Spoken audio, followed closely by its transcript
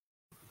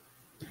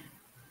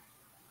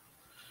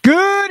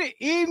Good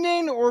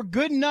evening or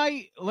good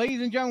night,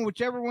 ladies and gentlemen,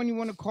 whichever one you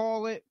want to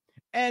call it.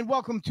 And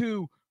welcome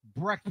to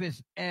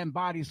Breakfast and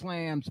Body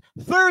Slams,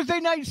 Thursday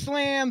Night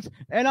Slams.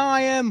 And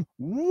I am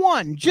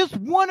just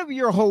one of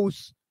your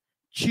hosts,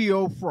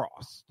 Chio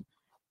Frost.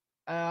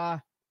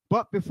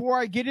 But before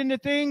I get into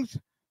things,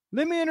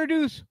 let me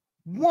introduce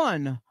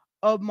one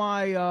of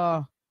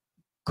my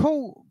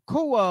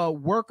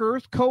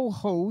co-workers,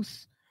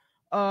 co-hosts,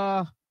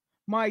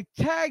 my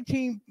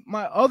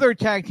other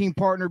tag team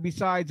partner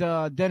besides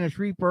Dennis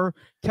Reaper,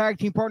 tag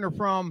team partner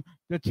from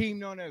the team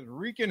known as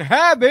Wreaking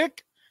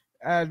Havoc,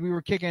 as we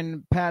were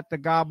kicking Pat the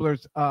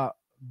Gobbler's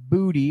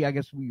booty. I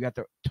guess we got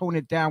to tone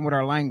it down with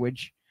our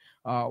language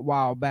a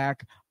while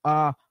back.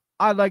 I'd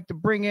like to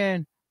bring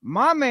in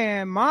my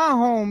man, my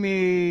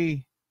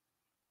homie.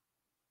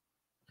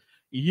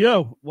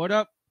 Yo, what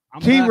up?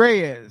 I'm T.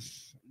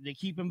 Reyes. They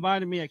keep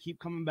inviting me. I keep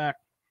coming back.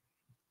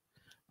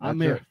 I'm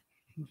That's here. it.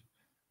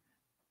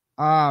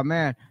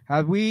 Man,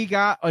 have we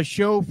got a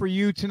show for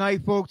you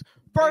tonight, folks?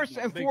 First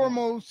and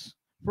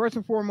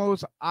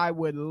foremost, I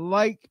would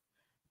like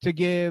to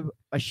give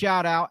a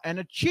shout out and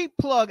a cheap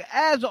plug,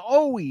 as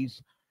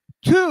always,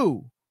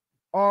 to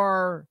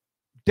our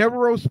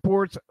Devereaux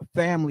Sports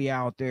family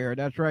out there.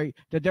 That's right.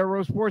 The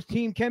Devereaux Sports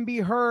team can be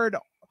heard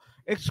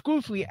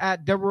exclusively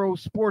at Devereaux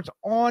Sports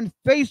on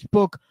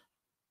Facebook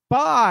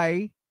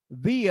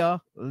via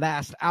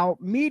Last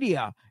Out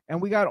Media. And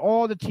we got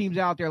all the teams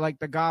out there like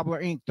the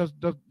Gobbler Inc.,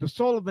 the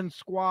Sullivan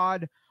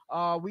Squad.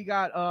 We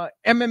got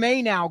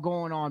MMA now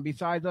going on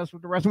besides us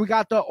with the rest. We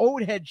got the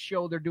Old Head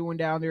show they're doing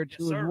down there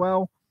too as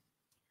well.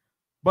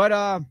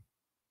 But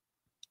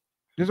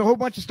there's a whole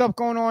bunch of stuff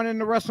going on in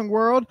the wrestling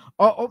world.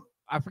 Oh,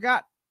 I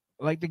forgot.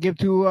 I'd like to give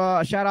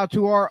a shout out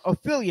to our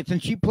affiliates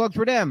and cheap plugs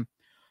for them.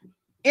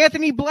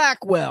 Anthony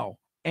Blackwell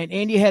and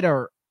Andy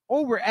Header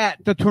over at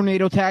the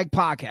Tornado Tag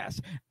Podcast,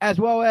 as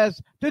well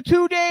as the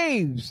two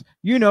Daves,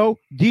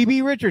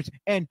 DB Richards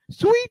and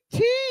Sweet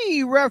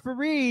Tea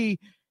referee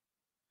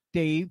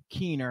Dave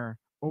Keener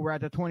over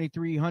at the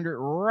 2300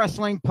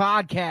 Wrestling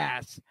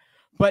Podcast.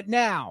 But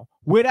now,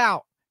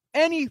 without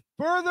any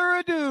further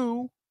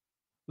ado,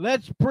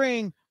 let's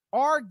bring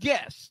our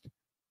guest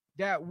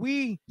that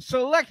we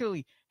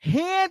selectively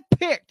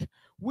handpicked.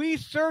 We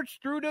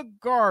searched through the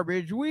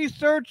garbage. We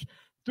searched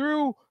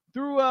through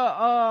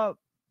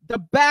the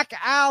back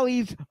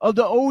alleys of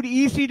the old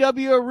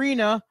ECW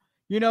arena,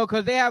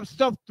 because they have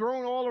stuff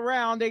thrown all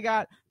around. They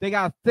got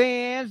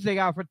fans, they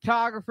got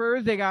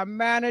photographers, they got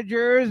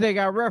managers, they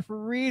got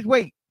referees.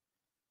 Wait,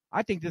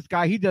 I think this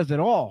guy, he does it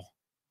all.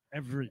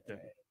 Everything.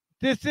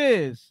 This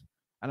is,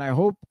 and I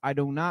hope I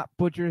do not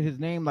butcher his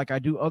name like I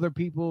do other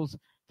people's.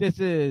 This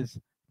is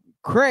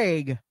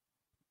Craig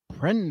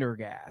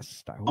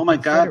Prendergast. I hope oh my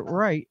God. Said it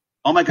right.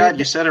 Oh my God,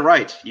 you said it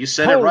right. You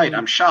said it right.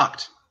 I'm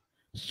shocked.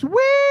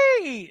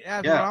 Sweet.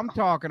 That's what I'm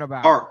talking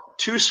about. Or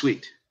too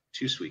sweet.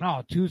 Too sweet.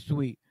 Oh, too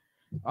sweet.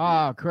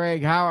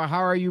 Craig, how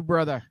are you,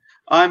 brother?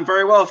 I'm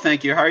very well,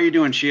 thank you. How are you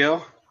doing,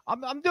 Chio?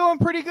 I'm doing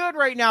pretty good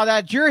right now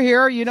that you're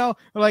here.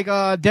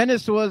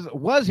 Dennis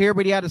was here,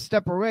 but he had to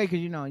step away because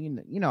you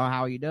know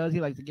how he does. He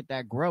likes to get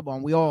that grub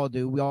on. We all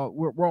do.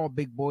 We're all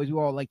big boys. We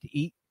all like to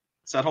eat.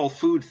 It's that whole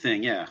food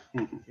thing, yeah.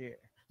 Yeah.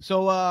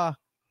 So,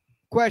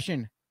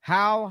 question: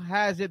 how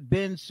has it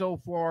been so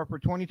far for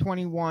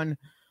 2021?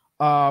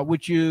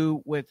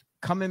 With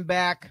coming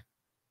back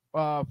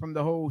from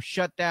the whole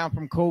shutdown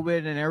from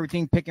COVID and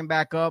everything picking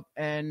back up,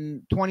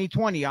 and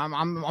 2020,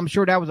 I'm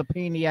sure that was a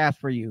pain in the ass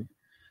for you.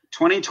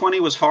 2020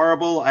 was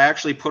horrible. I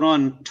actually put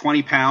on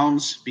 20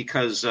 pounds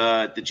because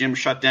the gym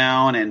shut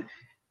down, and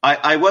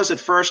I was at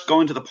first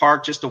going to the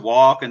park just to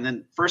walk, and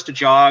then first to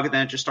jog, and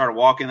then just started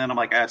walking. And then I'm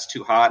like, it's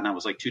too hot, and I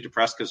was like too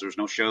depressed because there's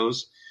no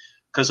shows.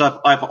 Because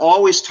I've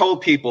always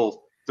told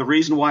people the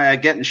reason why I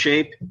get in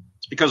shape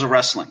is because of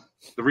wrestling.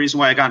 The reason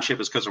why I got in shape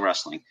is because of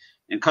wrestling.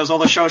 And because all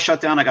the shows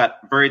shut down, I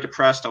got very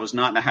depressed. I was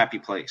not in a happy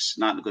place,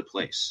 not in a good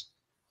place.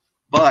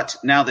 But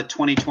now that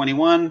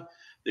 2021,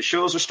 the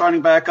shows are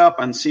starting back up.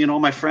 I'm seeing all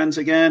my friends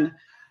again.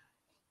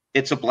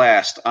 It's a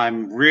blast.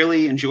 I'm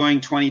really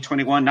enjoying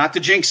 2021. Not to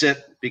jinx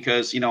it,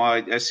 because,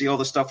 I see all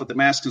the stuff with the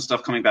masks and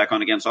stuff coming back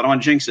on again. So I don't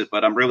want to jinx it,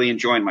 but I'm really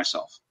enjoying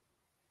myself.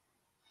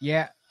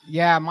 Yeah.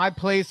 My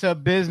place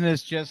of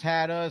business just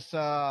had us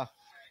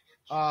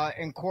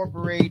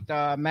incorporate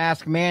the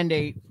mask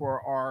mandate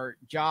for our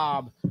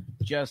job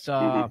just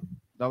the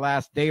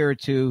last day or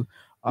two.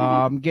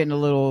 I'm getting a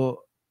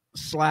little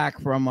slack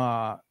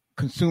from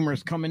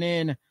consumers coming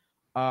in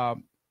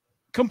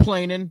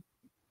complaining.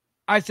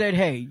 I said,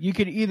 hey, you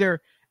could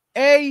either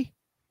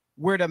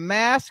wear the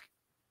mask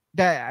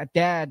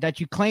that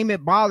you claim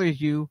it bothers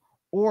you,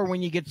 or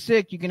when you get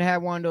sick, you can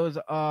have one of those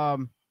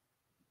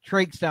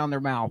trachs down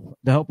their mouth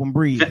to help them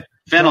breathe.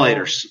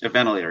 Ventilators. A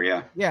ventilator,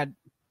 yeah.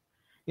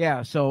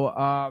 Yeah, so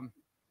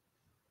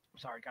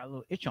sorry, got a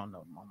little itch on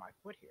my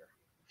foot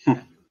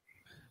here.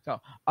 So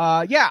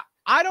I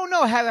don't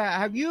know.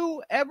 Have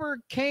you ever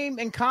came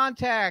in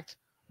contact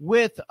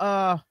with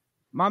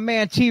My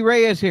man T.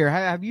 Ray is here.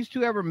 Have you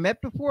two ever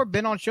met before?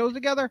 Been on shows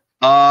together?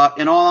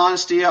 In all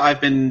honesty, I've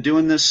been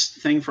doing this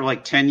thing for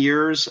like 10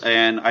 years,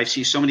 and I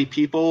see so many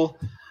people.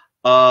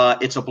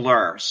 It's a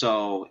blur.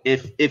 So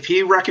if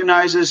he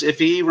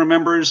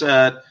remembers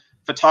a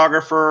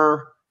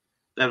photographer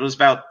that was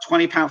about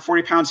 40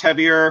 pounds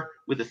heavier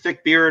with a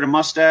thick beard, a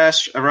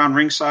mustache around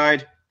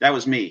ringside, that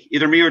was me.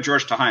 Either me or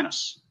George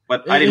Tahinos.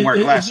 But I didn't wear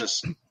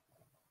glasses.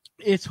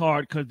 It's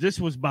hard because this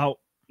was about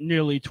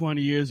nearly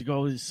 20 years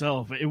ago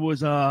itself. It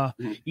was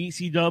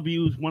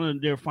ECW's one of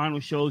their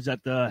final shows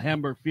at the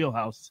Hamburg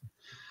Fieldhouse.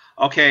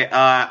 Okay,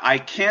 I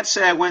can't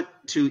say I went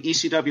to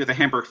ECW at the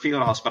Hamburg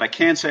Fieldhouse, but I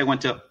can say I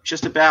went to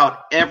just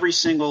about every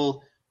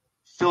single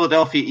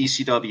Philadelphia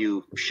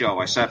ECW show.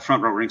 I sat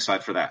front row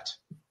ringside for that.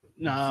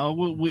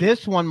 No,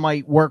 this one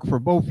might work for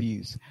both of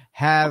you.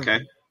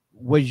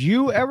 Was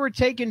you ever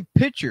taking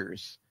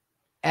pictures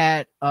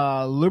at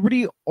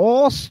Liberty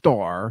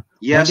All-Star?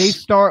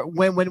 Yes.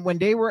 When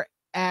they were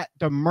at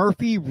the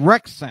Murphy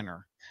Rec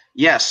Center?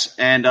 Yes,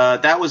 and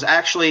that was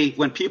actually,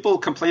 when people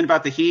complain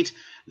about the heat,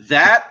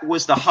 that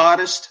was the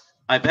hottest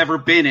I've ever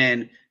been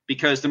in,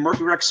 because the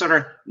Murphy Rec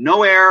Center,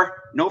 no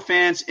air, no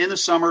fans, in the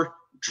summer,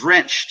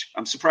 drenched.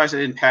 I'm surprised I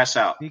didn't pass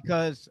out.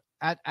 Because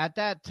at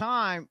that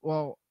time,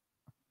 well,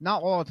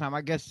 not all the time,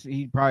 I guess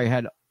he probably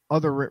had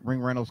other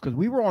ring rentals, because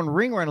we were on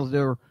ring rentals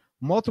there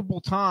multiple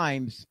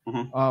times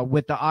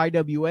with the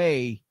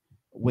IWA,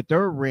 with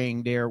their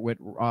ring there, with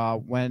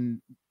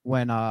when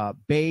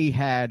Bay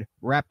had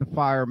Rapid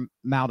Fire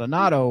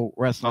Maldonado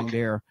wrestling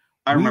there.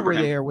 I remember we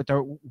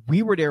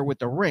were there with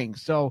the ring.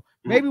 So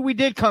maybe we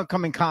did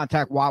come in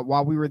contact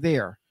while we were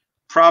there.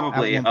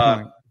 Probably.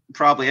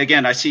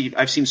 Again, I've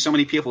seen so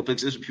many people,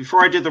 because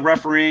before I did the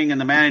refereeing and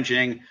the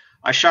managing,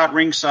 I shot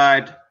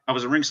ringside. I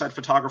was a ringside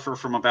photographer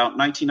from about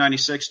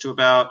 1996 to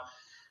about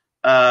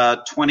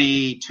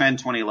 2010,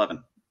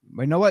 2011.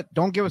 But you know what?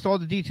 Don't give us all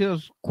the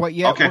details quite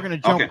yet. Okay. We're going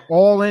to jump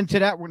all into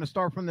that. We're going to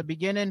start from the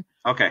beginning.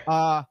 Okay.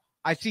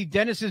 I see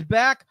Dennis is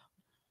back.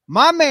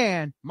 My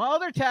man, my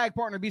other tag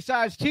partner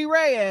besides T.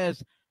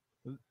 Reyes,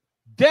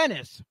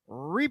 Dennis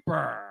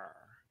Reaper.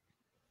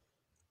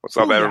 What's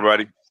up,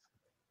 everybody?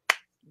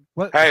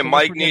 Hey,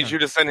 Mike needs you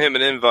to send him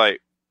an invite.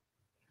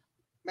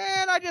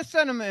 Man, I just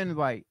sent him an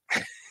invite.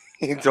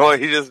 He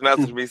just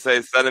messaged me,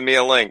 sending me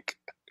a link.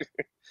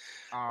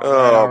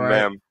 All right.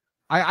 Man.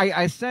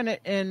 I sent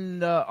it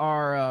in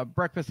our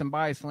Breakfast and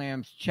Body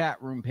Slams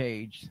chat room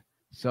page.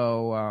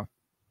 So,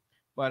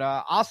 but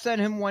I'll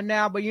send him one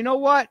now. But you know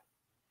what?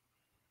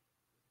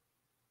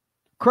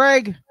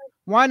 Craig,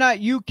 why not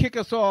you kick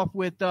us off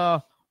with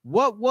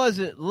what was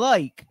it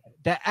like,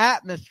 the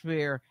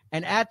atmosphere,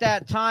 and at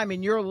that time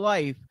in your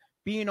life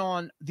being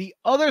on the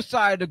other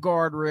side of the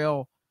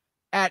guardrail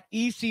at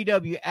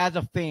ECW as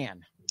a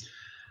fan?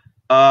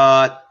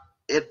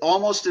 It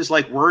almost is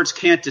like words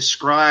can't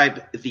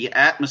describe the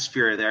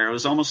atmosphere there. It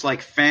was almost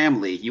like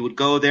family. You would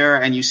go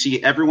there and you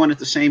see everyone at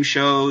the same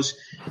shows,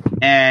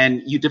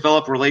 and you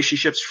develop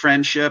relationships,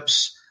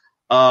 friendships,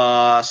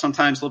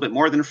 sometimes a little bit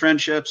more than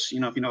friendships, if you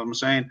know what I'm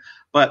saying.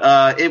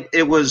 But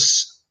it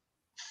was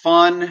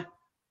fun,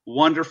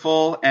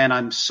 wonderful, and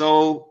I'm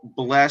so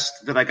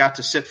blessed that I got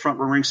to sit front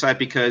row ringside,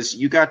 because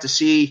you got to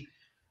see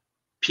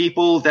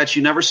people that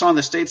you never saw in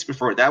the States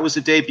before. That was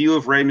the debut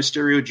of Rey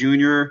Mysterio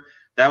Jr.,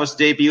 that was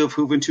the debut of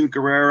Juventud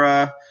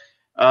Guerrera,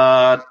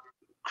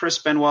 Chris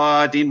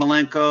Benoit, Dean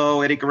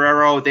Malenko, Eddie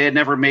Guerrero. They had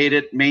never made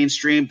it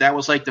mainstream. That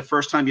was like the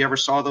first time you ever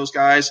saw those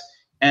guys.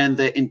 And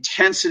the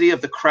intensity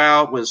of the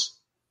crowd was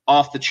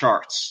off the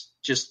charts,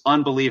 just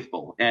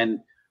unbelievable.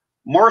 And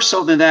more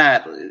so than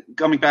that,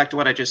 coming back to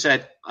what I just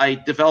said, I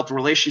developed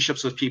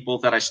relationships with people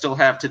that I still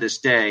have to this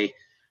day,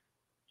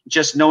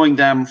 just knowing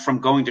them from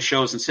going to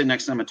shows and sitting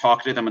next to them and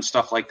talking to them and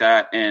stuff like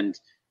that. And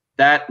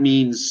that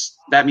means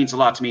a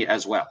lot to me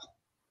as well.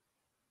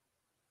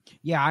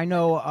 Yeah, I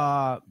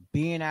know,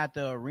 being at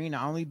the arena,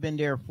 I only been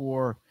there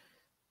for,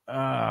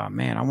 I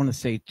want to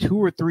say 2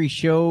 or 3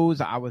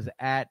 shows. I was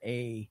at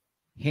a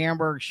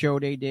Hamburg show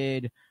they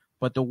did,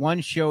 but the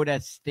one show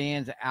that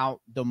stands out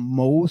the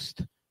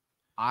most,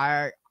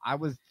 I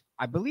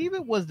believe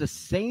it was the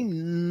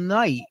same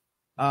night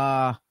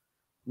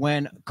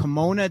when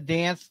Kimona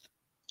danced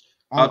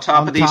on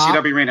top of the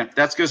ECW arena.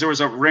 That's because there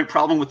was a ring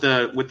problem with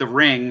the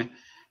ring,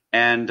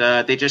 and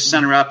they just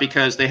sent her out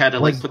because they had to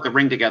put the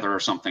ring together or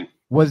something.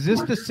 Was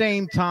this the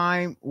same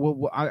time?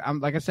 Well, I'm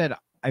like I said,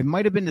 it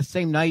might have been the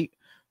same night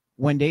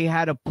when they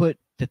had to put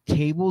the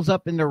tables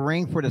up in the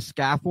ring for the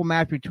scaffold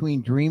match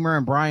between Dreamer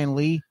and Brian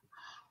Lee.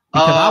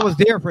 Because I was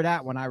there for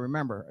that one, I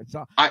remember.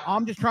 So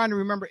I'm just trying to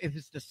remember if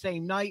it's the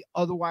same night.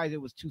 Otherwise,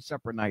 it was 2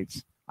 separate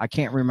nights. I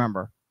can't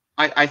remember.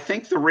 I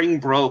think the ring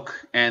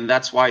broke, and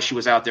that's why she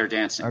was out there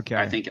dancing. Okay.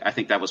 I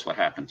think that was what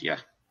happened. Yeah.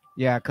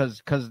 Yeah,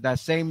 because that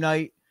same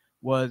night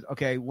was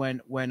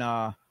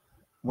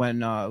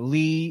when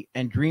Lee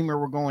and Dreamer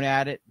were going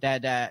at it.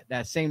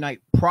 That same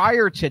night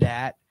prior to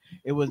that,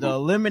 it was the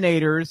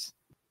Eliminators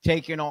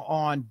taking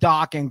on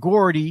Doc and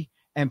Gordy,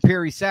 and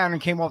Perry Saturn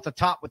came off the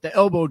top with the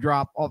elbow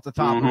drop off the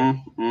top.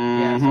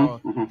 Yeah,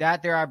 so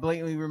that there I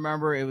blatantly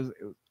remember. It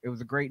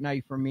was a great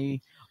night for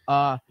me.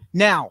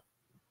 Now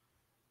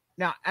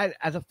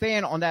as a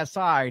fan on that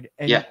side,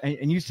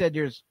 and you said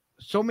there's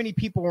so many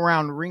people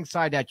around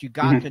ringside that you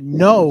got to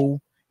know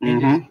in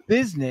this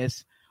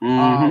business,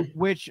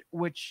 which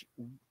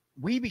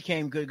we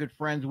became good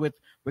friends with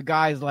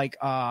guys like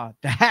the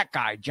Hat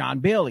Guy, John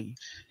Bailey.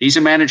 He's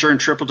a manager in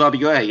Triple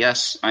WA.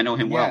 Yes, I know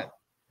him well.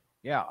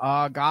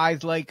 Yeah,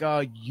 guys like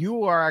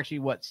you are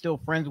actually still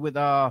friends with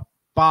Bob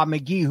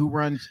McGee, who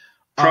runs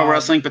Pro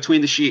Wrestling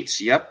Between the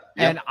Sheets. Yep.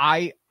 And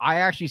I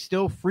actually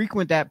still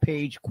frequent that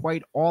page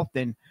quite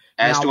often.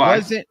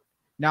 Wasn't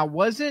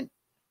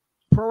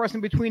Pro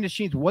Wrestling Between the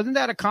Sheets, wasn't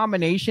that a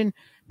combination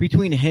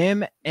between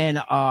him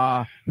and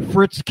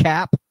Fritz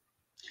Cap?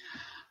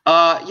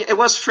 Yeah, it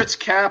was Fritz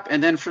Cap,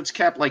 and then Fritz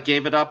Cap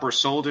gave it up or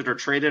sold it or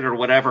traded or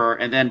whatever,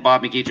 and then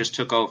Bob McGee just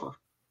took over.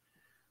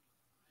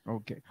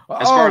 Okay.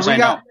 As far as I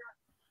know.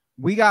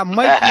 We got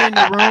Mikey in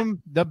the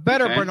room, the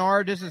better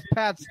Bernard. This is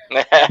Pat's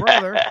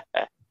brother.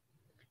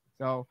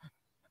 So,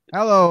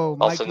 hello,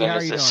 Mikey. Also known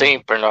as the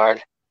Saint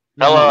Bernard.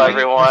 Hello,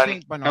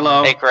 everyone.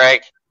 Hello. Hey,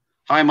 Greg.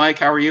 Hi, Mike.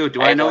 How are you?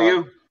 Do I know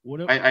you?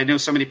 I know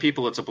so many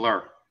people. It's a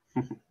blur.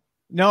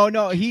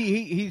 No.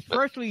 He's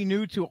freshly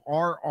new to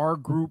our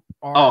group.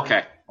 Our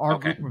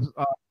group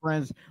of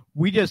friends.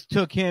 We just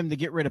took him to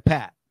get rid of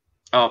Pat.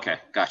 Oh, okay,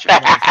 gotcha. So,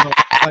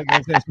 like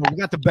I said, so we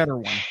got the better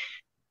one.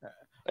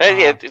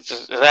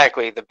 It's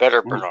exactly the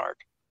better Bernard.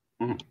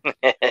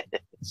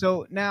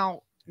 So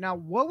now,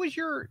 what was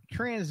your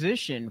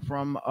transition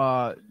from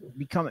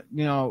becoming,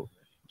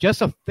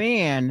 just a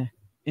fan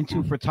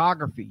into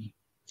photography?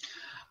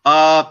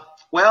 Well,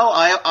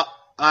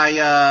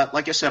 I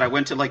like I said, I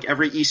went to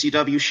every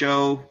ECW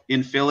show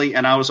in Philly,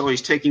 and I was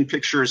always taking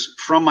pictures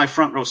from my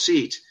front row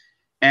seat,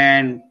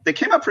 and they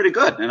came out pretty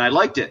good, and I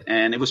liked it,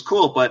 and it was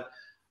cool. But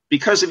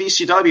because of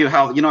ECW,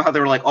 how they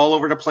were all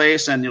over the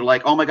place, and you're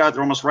like, oh my God,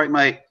 they're almost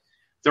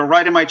they're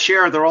right in my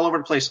chair, they're all over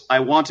the place.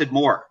 I wanted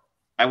more.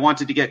 I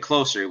wanted to get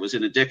closer. It was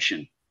an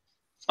addiction.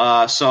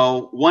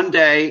 So one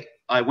day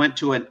I went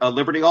to a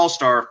Liberty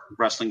All-Star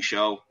wrestling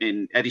show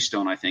in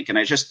Eddystone, I think, and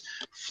I just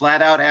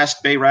flat out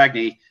asked Bay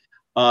Ragney,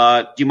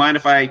 do you mind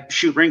if I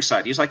shoot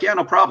ringside? He's like, yeah,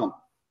 no problem.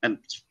 And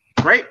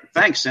great,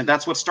 thanks. And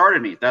that's what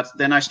started me.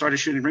 Then I started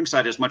shooting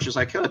ringside as much as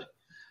I could.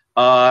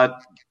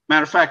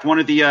 Matter of fact, one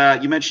of the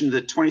you mentioned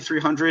the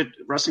 2300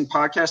 wrestling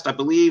podcast. I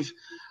believe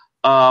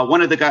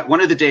one of the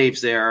Daves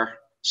there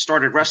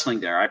started wrestling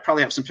there. I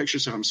probably have some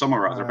pictures of him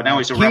somewhere or other, but now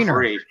he's a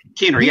referee.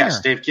 Keener,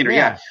 yes, Dave Keener,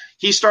 yeah.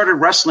 He started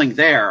wrestling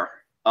there.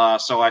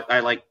 So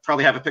I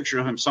probably have a picture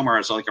of him somewhere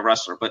as a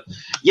wrestler. But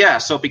yeah,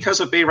 so because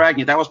of Bay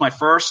Ragney, that was my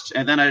first.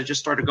 And then I just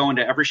started going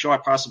to every show I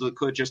possibly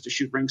could just to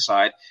shoot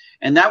ringside.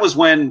 And that was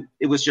when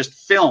it was just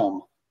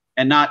film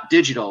and not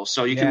digital.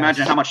 So you can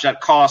imagine how much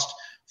that cost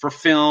for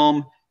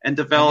film and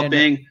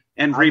developing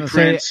and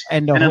reprints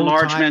and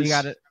enlargements.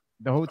 I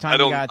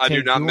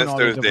do not miss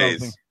those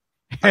days.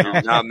 I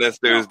do not miss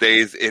those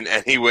days in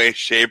any way,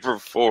 shape, or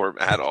form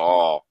at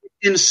all.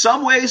 In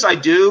some ways I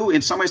do.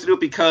 In some ways I do,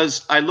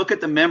 because I look at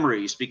the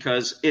memories,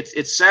 because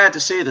it's sad to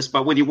say this,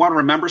 but when you want to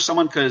remember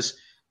someone because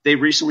they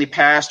recently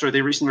passed or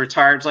they recently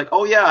retired, it's like,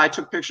 oh yeah, I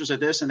took pictures of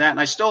this and that. And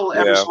I still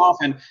every so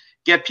often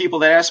get people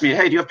that ask me,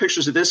 hey, do you have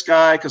pictures of this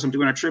guy? Because I'm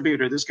doing a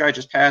tribute, or this guy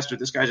just passed, or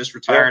this guy just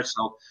retired.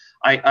 So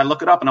I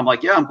look it up and I'm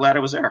like, yeah, I'm glad I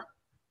was there.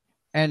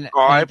 And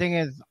the thing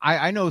is,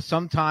 I know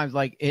sometimes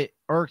it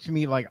irks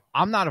me,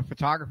 I'm not a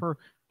photographer,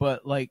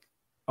 but or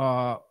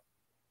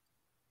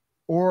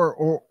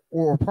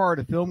part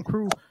of the film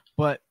crew,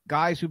 but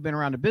guys who've been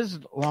around the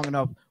business long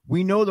enough,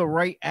 we know the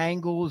right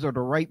angles or the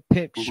right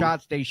pick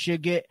shots they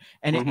should get.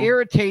 And it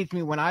irritates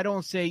me when I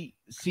don't see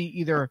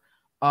either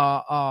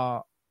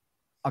a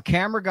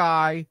camera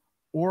guy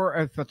or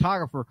a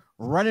photographer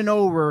running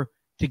over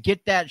to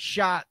get that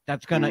shot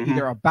that's going to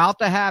either about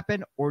to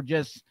happen or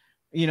just,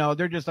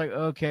 they're just like,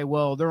 okay,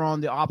 well, they're on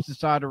the opposite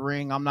side of the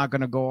ring. I'm not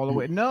going to go all the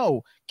way.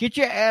 No, get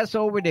your ass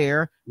over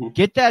there.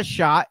 Get that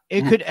shot.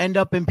 It could end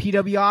up in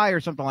PWI or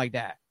something like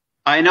that.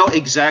 I know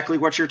exactly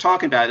what you're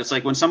talking about. It's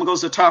like when someone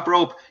goes to the top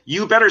rope,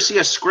 you better see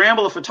a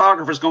scramble of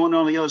photographers going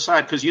on the other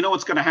side, because you know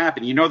what's going to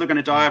happen. You know they're going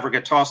to dive or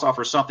get tossed off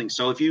or something.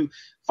 So if you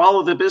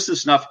follow the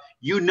business enough,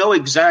 you know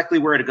exactly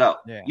where to go.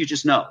 Yeah. You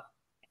just know.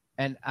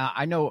 And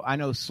I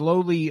know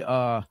slowly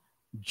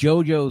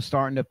JoJo's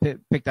starting to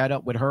pick that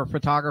up with her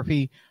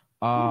photography.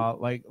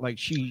 Like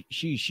she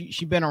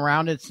been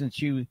around it since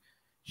she was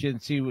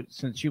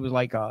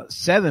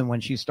 7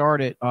 when she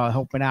started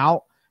helping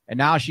out. And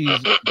now she's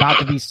about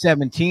to be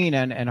 17,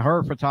 and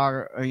her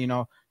photography,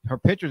 her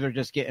pictures are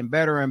just getting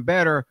better and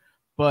better.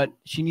 But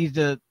she needs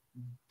to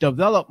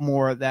develop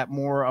more of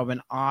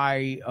an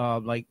eye.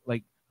 Like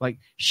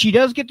she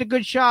does get the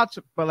good shots,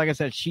 but like I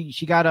said,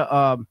 she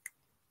gotta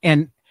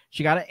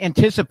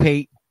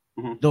anticipate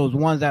those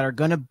ones that are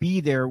gonna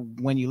be there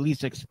when you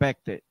least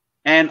expect it.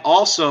 And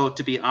also,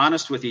 to be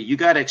honest with you, you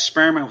got to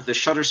experiment with the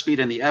shutter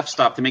speed and the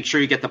f-stop to make sure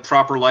you get the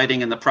proper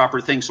lighting and the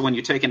proper thing. So when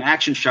you take an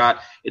action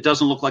shot, it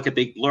doesn't look like a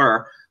big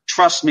blur.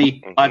 Trust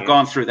me, I've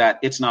gone through that.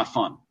 It's not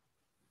fun.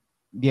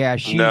 Yeah,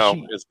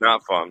 it's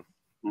not fun.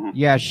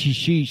 Yeah,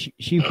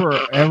 she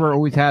forever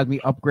always has me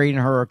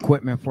upgrading her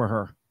equipment for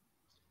her.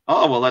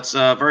 Oh, well, that's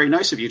very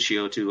nice of you,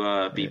 Chio,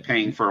 to be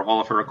paying for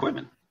all of her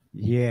equipment.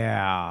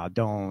 Yeah,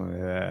 don't.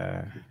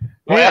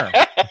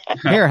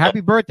 Here,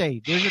 happy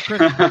birthday. There's your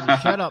Christmas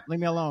present. Shut up. Leave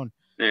me alone.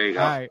 There you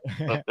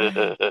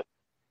go.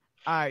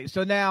 All right.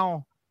 So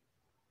now,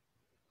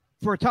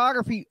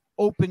 photography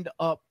opened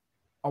up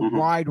a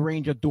wide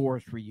range of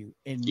doors for you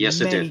in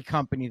many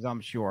companies,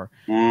 I'm sure.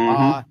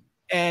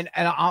 And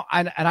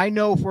I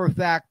know for a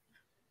fact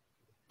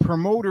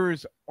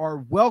promoters are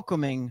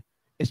welcoming,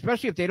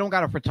 especially if they don't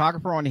got a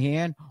photographer on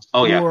hand,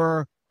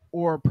 or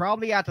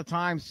probably at the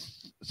time,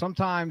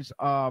 sometimes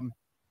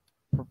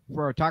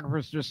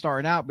photographers just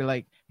starting out be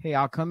like, hey,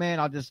 I'll come in,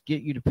 I'll just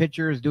get you the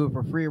pictures, do it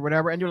for free or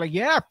whatever. And you're like,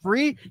 yeah,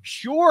 free,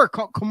 sure,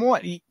 come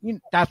on,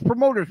 that's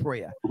promoters for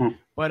you.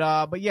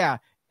 But yeah,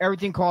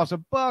 everything costs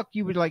 $1.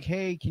 You would like,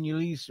 hey, can you at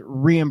least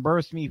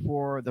reimburse me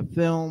for the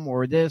film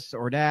or this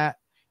or that?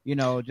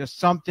 Just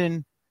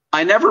something.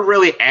 I never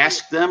really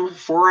asked them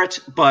for it,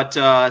 but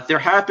there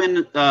have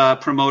been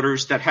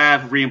promoters that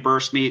have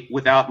reimbursed me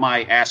without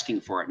my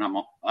asking for it.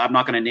 And I'm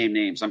not going to name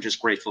names. I'm just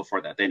grateful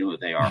for that. They know who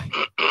they are.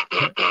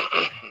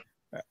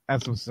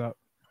 That's what's up.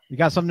 You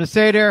got something to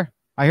say there?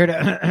 I heard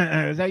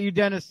that. Is that you,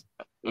 Dennis?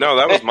 No,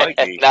 that was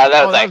Mikey. No,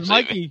 that was actually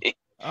Mikey. Me.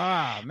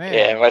 Ah, man.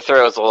 Yeah, my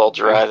throat was a little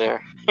dry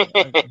there.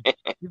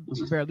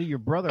 You better leave your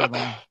brother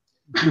alone.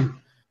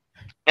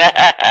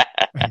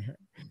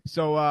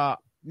 So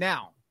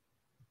now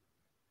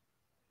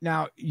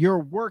you're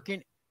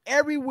working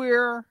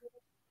everywhere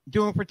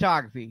doing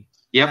photography.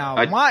 Yep.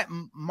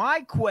 Now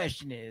my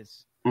question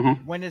is,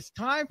 when it's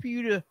time for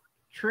you to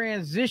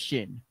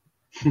transition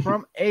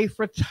from a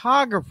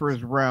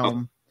photographer's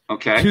realm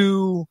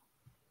to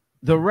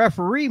the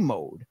referee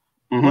mode,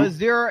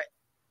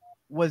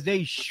 was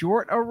they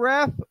short a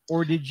ref,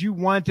 or did you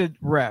want to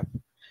ref?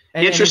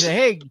 And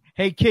say,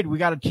 hey, kid, we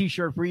got a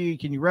T-shirt for you.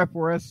 Can you rep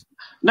for us?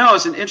 No,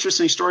 it's an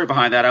interesting story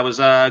behind that. I was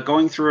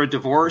going through a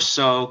divorce,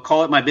 so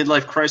call it my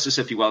midlife crisis,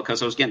 if you will,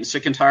 because I was getting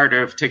sick and tired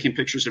of taking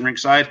pictures in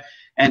ringside.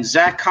 And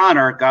Zach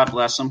Connor, God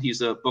bless him, he's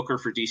the booker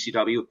for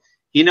DCW.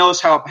 He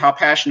knows how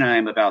passionate I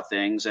am about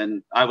things,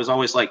 and I was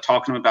always like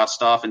talking to him about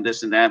stuff and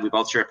this and that. We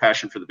both share a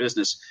passion for the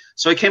business.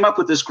 So he came up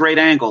with this great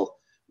angle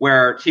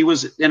where he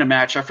was in a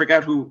match. I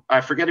forget who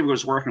he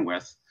was working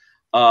with,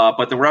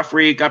 but the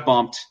referee got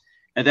bumped.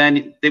 And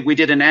then we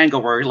did an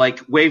angle where he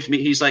like waved me.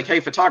 He's like, hey,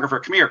 photographer,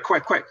 come here,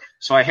 quick.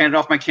 So I handed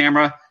off my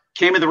camera,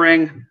 came in the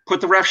ring, put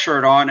the ref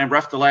shirt on, and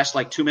ref the last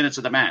like 2 minutes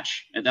of the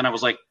match. And then I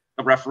was like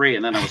a referee,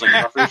 and then I was like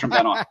a referee from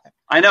then on.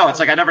 I know, it's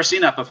like I'd never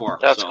seen that before.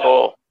 That's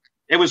cool.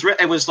 It was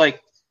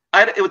like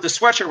with the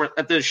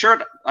sweatshirt, the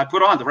shirt I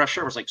put on, the ref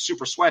shirt was like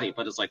super sweaty.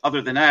 But it's like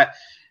other than that,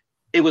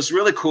 it was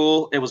really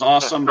cool. It was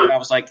awesome. I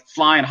was like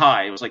flying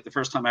high. It was like the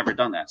first time I ever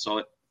done that.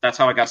 So that's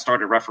how I got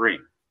started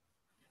refereeing.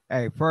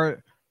 Hey,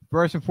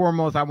 First and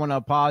foremost, I want to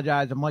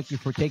apologize to Mikey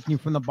for taking you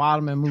from the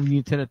bottom and moving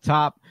you to the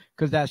top,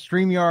 because that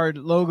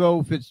StreamYard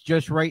logo fits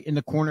just right in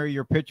the corner of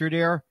your picture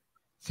there.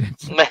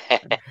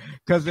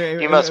 Because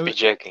you must be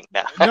joking.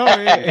 No,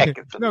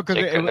 because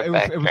it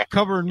was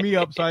covering me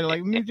up. So I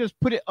like, let me just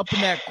put it up in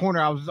that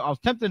corner. I was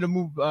tempted to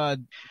move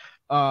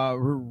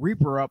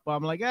Reaper up. But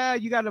I'm like,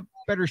 you got a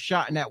better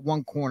shot in that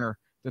one corner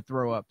to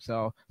throw up.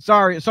 So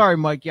sorry,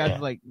 Mikey.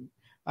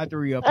 I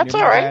threw you up. That's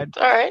all right.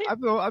 All right. I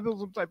feel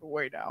some type of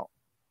way now.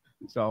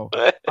 So,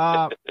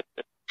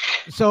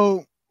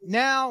 so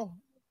now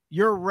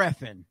you're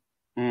reffing.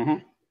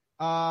 And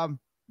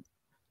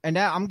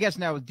that, I'm guessing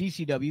that was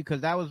DCW,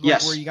 because that was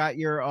where you got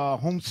your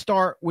home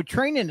start with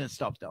training and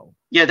stuff, though.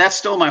 Yeah, that's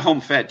still my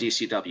home fed,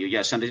 DCW.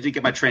 Yes, and I did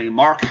get my training.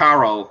 Mark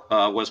Harrow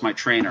was my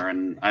trainer,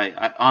 and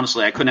I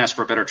honestly I couldn't ask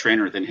for a better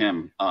trainer than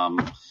him.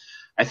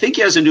 I think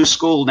he has a new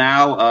school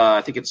now.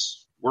 I think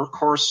it's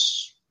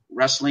Workhorse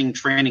Wrestling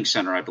Training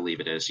Center, I believe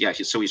it is. Yeah,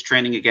 so he's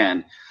training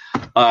again.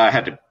 I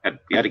had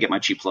to get my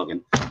cheap plug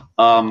in.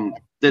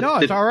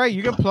 It's all right.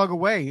 You can plug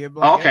away.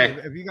 Okay.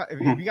 If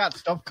you got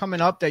stuff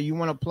coming up that you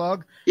want to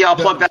plug. Yeah, I'll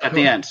plug that at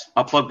the end.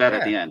 At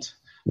the end.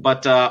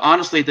 But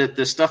honestly,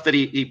 the stuff that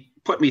he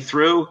put me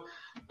through,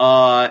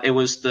 it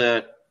was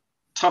the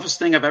toughest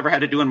thing I've ever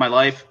had to do in my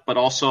life, but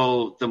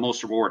also the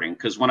most rewarding.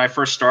 Because when I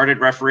first started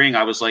refereeing,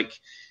 I was like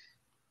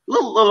a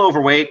little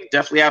overweight,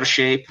 definitely out of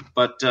shape,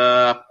 but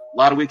a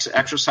lot of weeks of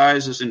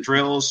exercises and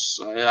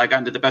drills. I got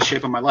into the best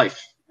shape of my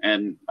life.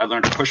 And I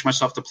learned to push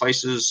myself to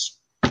places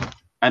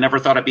I never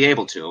thought I'd be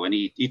able to. And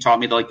he taught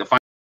me the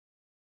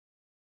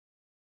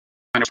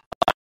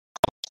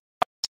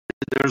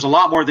there's a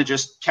lot more than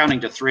just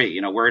counting to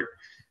 3, where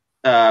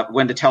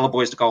when to tell the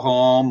boys to go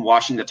home,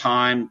 watching the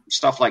time,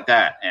 stuff like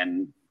that.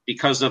 And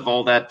because of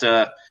all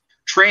that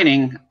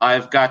training,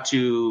 I've had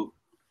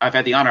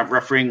the honor of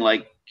refereeing,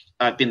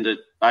 I've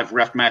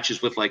reffed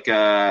matches with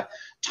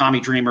Tommy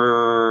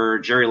Dreamer,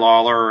 Jerry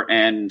Lawler,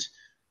 and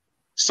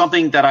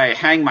something that I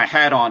hang my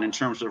hat on in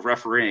terms of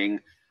refereeing.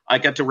 I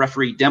got to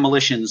referee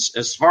Demolition's,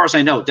 as far as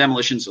I know,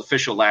 Demolition's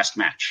official last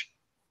match.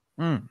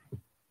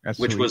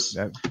 which was,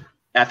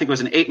 I think it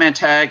was an 8-man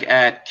tag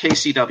at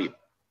KCW.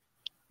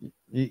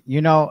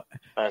 You know,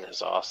 that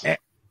is awesome.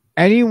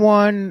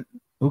 Anyone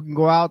who can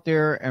go out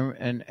there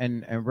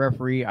and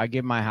referee, I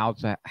give my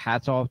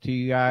hats off to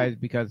you guys,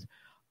 because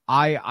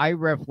I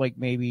ref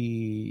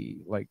maybe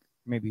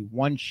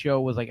one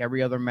show was like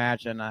every other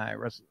match, and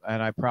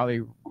I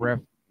probably ref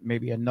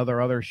maybe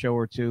another other show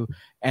or two,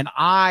 and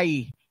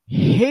I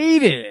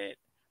hated it.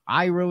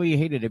 I really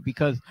hated it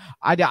because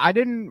I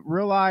didn't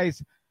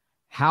realize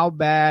how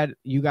bad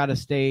you got to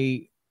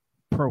stay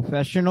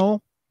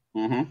professional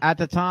at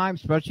the time,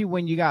 especially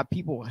when you got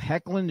people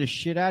heckling the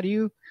shit out of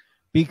you,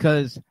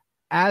 because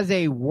as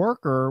a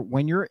worker,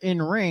 when you're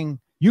in ring,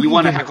 you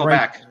want to heckle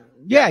back.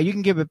 Yeah, you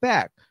can give it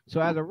back. So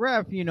as a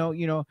ref, then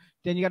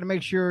you got to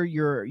make sure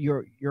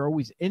you're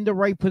always in the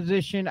right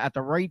position at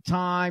the right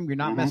time. You're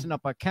not messing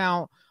up a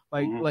count.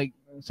 Like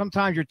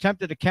sometimes you're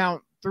tempted to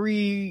count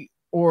 3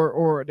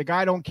 or the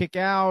guy don't kick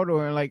out,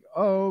 or like,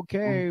 oh,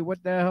 okay,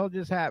 what the hell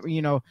just happened?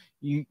 You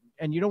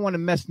don't want to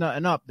mess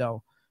nothing up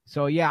though.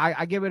 So yeah,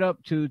 I give it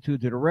up to the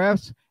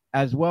refs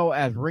as well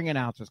as ring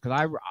announcers,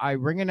 because I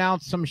ring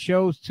announce some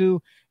shows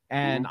too,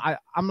 and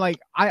I'm like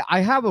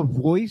I have a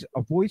voice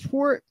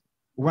for it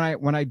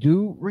when I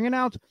do ring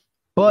announce,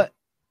 but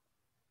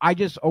I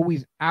just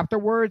always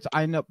afterwards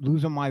I end up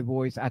losing my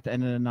voice at the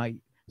end of the night.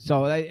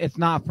 So it's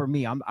not for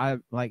me. I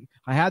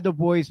had the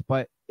voice,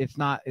 but it's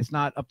not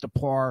up to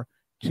par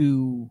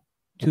to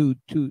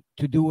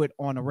do it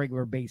on a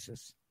regular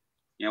basis.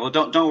 Yeah, well,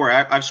 don't worry.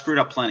 I've screwed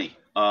up plenty.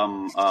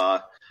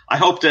 I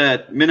hope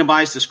to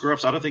minimize the screw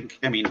ups.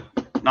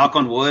 Knock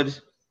on wood,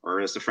 or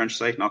as the French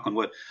say, knock on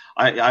wood.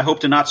 I hope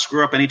to not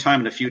screw up any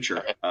time in the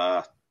future.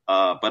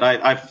 But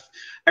I've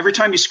every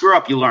time you screw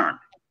up, you learn,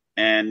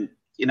 and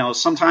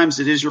sometimes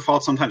it is your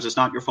fault, sometimes it's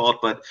not your fault,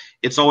 but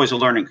it's always a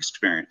learning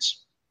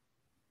experience.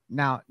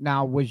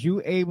 Now, was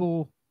you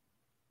able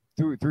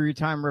through your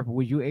time ref?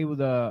 Was you able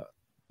to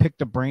pick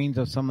the brains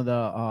of some of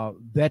the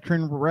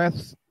veteran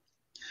refs?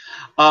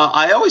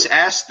 I always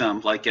ask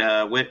them,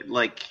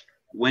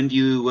 when do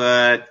you,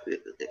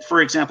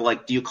 for example,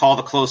 do you call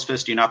the closed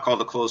fist? Do you not call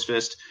the closed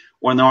fist?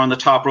 When they're on the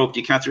top rope, do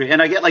you count 3?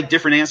 And I get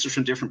different answers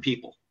from different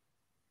people.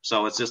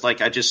 So it's just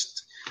okay,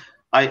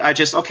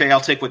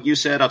 I'll take what you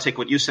said. I'll take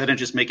what you said and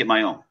just make it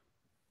my own.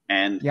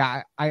 And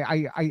yeah,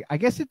 I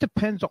guess it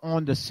depends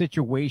on the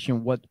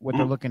situation, what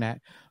they're looking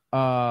at.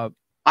 I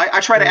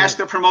try to ask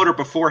the promoter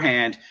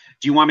beforehand,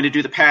 do you want me to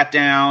do the pat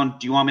down?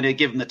 Do you want me to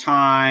give him the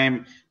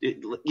time?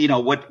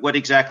 What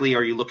exactly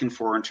are you looking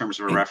for in terms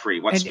of a referee?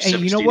 What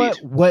specifics do you need?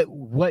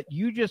 What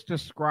you just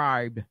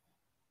described,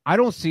 I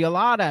don't see a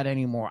lot of that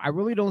anymore. I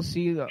really don't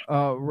see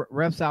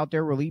refs out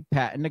there really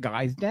patting the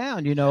guys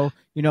down.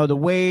 The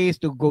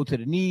waist, to go to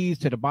the knees,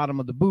 to the bottom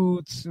of the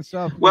boots and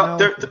stuff. Well,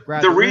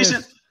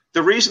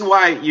 the reason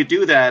why you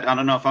do that, I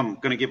don't know if I'm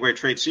going to give away a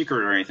trade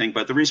secret or anything,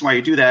 but the reason why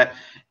you do that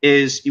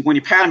is when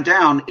you pat them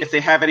down, if they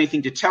have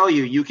anything to tell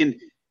you,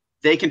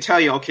 they can tell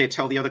you, okay,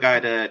 tell the other guy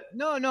to.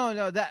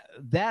 No.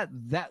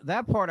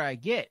 That part I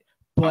get,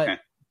 but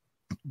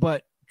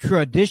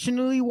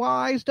traditionally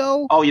wise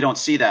though. Oh, you don't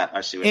see that.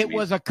 I see what you mean. It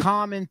was a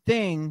common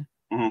thing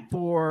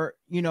for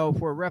a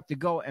ref to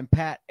go and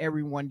pat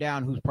everyone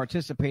down who's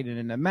participated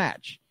in the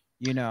match.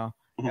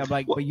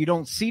 But you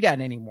don't see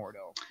that anymore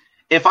though.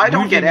 If I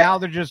don't get now,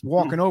 they're just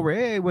walking over.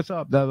 Hey, what's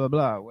up? Blah blah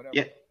blah. Whatever.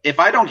 Yeah. If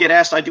I don't get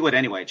asked, I do it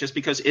anyway, just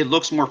because it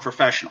looks more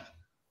professional.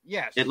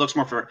 Yes. It looks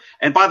more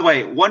And by the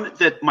way,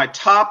 my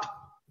top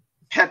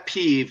pet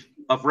peeve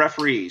of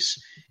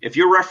referees, if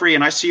you're a referee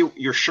and I see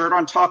your shirt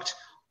untucked,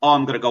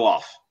 I'm going to go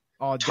off.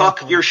 Oh,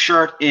 Tuck your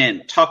shirt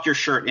in.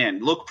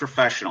 Look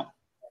professional,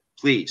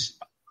 please.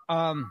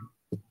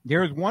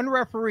 There's one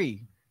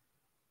referee,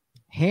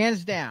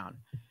 hands down,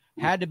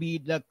 had to be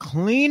the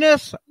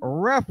cleanest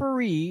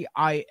referee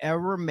I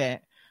ever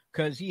met,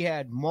 because he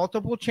had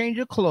multiple change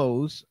of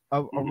clothes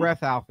of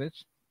ref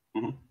outfits.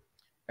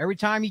 Every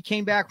time he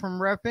came back from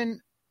reffing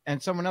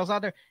and someone else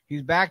out there,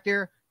 he's back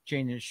there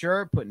changing his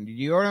shirt, putting the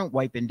deodorant,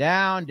 wiping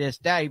down, this,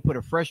 that. He put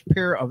a fresh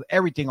pair of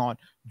everything on,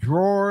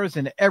 drawers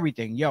and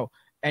everything.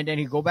 And then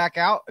he'd go back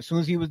out. As soon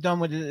as he was done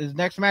with his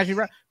next match, he'd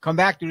come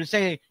back, do the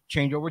same,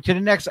 change over to the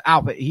next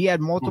outfit. He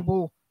had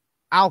multiple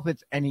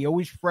outfits, and he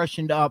always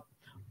freshened up.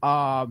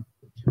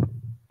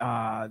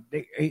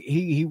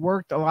 He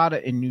worked a lot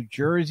in New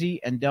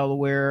Jersey and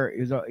Delaware.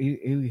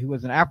 He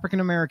was an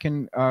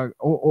African-American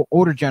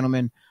older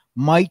gentleman,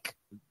 Mike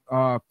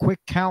Quick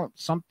Count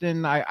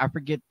something. I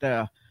forget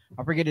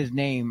his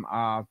name.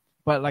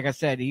 But like I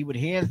said, he would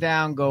hands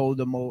down go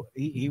the most.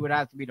 He would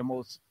have to be the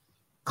most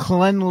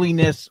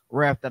cleanliness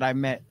ref that I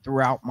met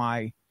throughout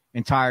my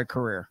entire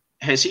career.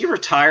 Has he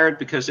retired?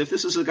 Because if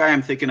this is the guy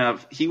I'm thinking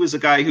of, he was the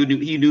guy who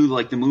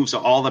knew the moves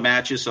of all the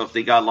matches. So if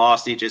they got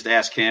lost, he just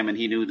asked him, and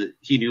he knew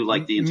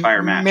the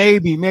entire match.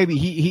 Maybe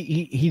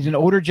he's an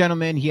older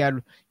gentleman. He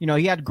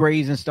had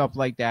grays and stuff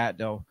like that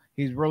though.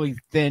 He's really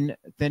thin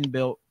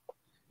built.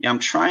 Yeah, I'm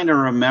trying to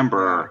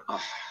remember.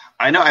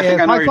 I know.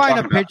 If I find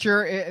a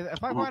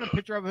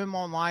picture of him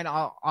online,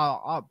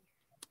 I'll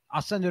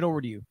I'll send it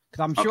over to you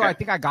because I'm sure I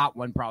think I got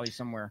one probably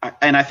somewhere.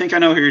 And I think I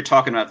know who you're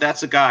talking about.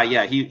 That's a guy.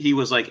 Yeah, he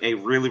was like a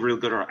really, really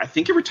good. I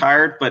think he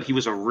retired, but he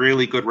was a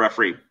really good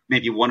referee.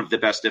 Maybe one of the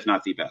best, if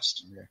not the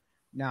best. Okay.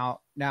 Now,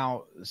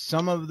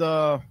 some of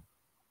the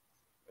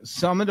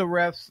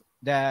refs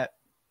that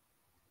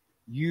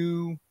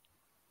you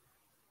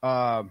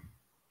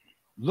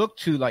look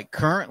to, like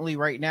currently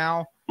right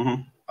now.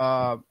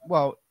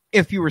 Well,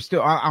 if you were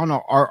still, I don't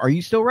know, are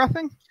you still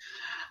reffing?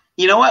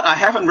 You know what? I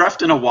haven't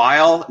reffed in a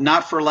while,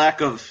 not for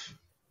lack of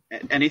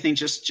anything,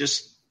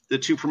 just the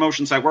two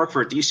promotions I work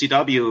for.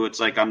 DCW, it's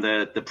like I'm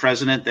the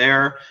president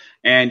there,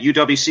 and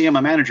UWC, I'm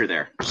a manager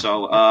there.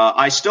 So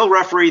I still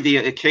referee the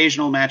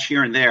occasional match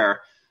here and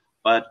there,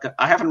 but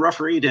I haven't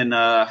refereed in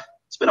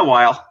it's been a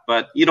while,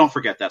 but you don't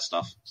forget that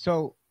stuff.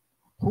 So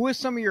who is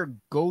some of your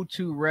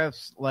go-to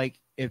refs, like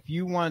if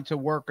you wanted to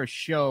work a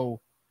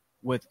show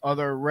with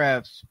other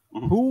refs,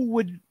 who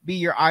would be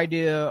your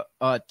idea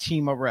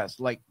team of refs?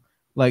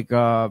 Like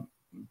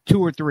 2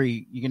 or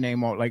 3, you can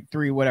name all, like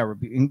 3, whatever.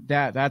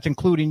 That's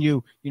including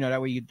you. You know,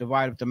 that way you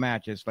divide up the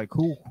matches. Like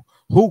who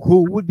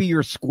would be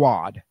your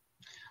squad?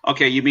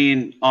 Okay, you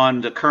mean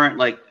on the current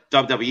like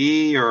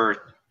WWE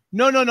or?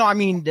 No. I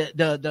mean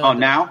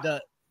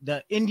the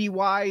indie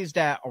wise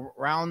that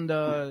around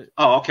the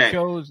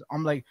shows.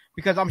 I'm like,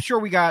 because I'm sure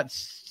we got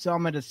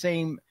some of the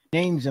same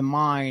names in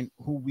mind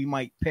who we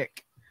might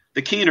pick.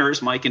 The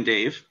Keeners, Mike and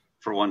Dave,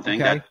 for one thing,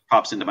 that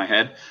pops into my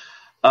head.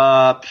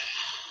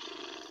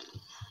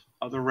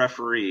 Other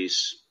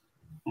referees.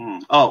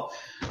 I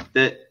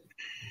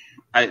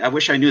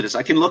wish I knew this.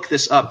 I can look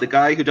this up. The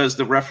guy who does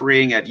the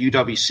refereeing at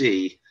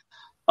UWC,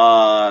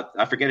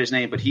 I forget his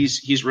name, but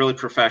he's really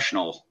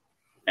professional,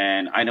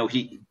 and I know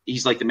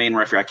he's like the main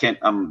referee.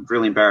 I'm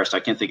really embarrassed. I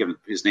can't think of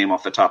his name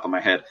off the top of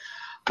my head,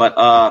 but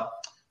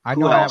I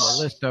know I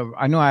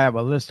have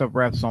a list of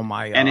refs on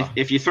my. And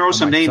if you throw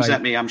some names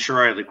at me, I'm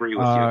sure I'd agree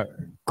with you.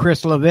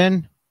 Chris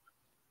Levin.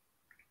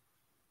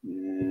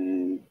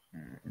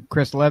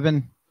 Chris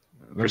Levin.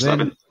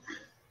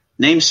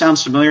 Name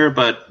sounds familiar,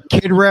 but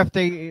Kid Ref.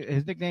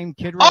 His nickname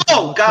Kid Ref.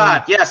 Oh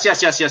God, yes.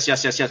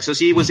 Because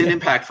he was in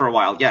Impact for a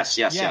while.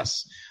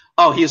 Yes.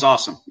 Oh, he is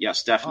awesome.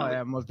 Yes, definitely. Oh,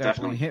 yeah, most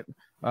definitely.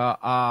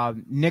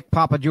 Nick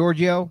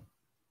Papagiorgio.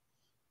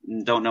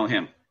 Don't know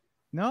him.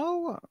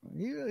 No,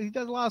 he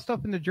does a lot of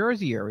stuff in the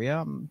Jersey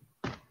area.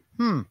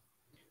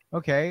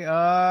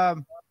 Okay.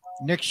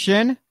 Nick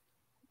Shin.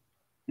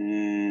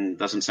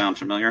 Doesn't sound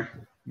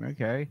familiar.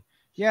 Okay.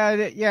 Yeah.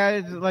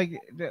 It's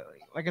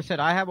like I said,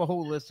 I have a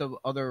whole list of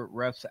other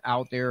refs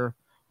out there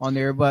on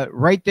there, but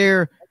right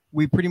there,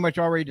 we pretty much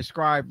already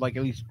described like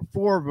at least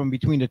 4 of them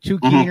between the 2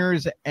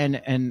 Keeners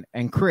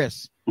and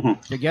Chris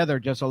together,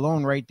 just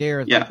alone right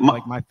there. Is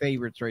like my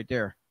favorites right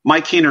there.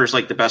 Mike Keener is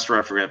like the best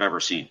referee I've ever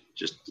seen.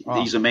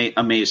 He's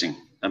amazing.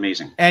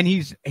 And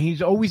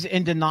he's always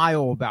in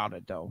denial about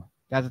it, though.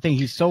 That's the thing.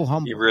 He's so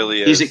humble. He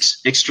really is.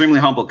 He's extremely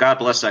humble. God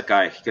bless that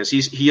guy, because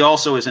he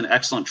also is an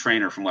excellent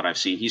trainer from what I've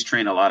seen. He's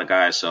trained a lot of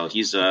guys, so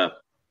he's a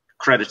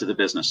credit to the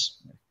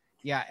business.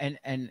 Yeah,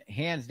 and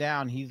hands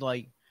down, he's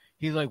like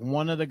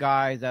one of the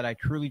guys that I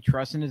truly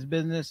trust in his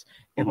business.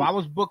 If I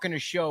was booking a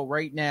show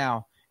right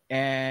now,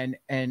 and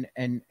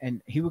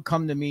he would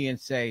come to me and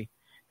say,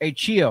 "Hey,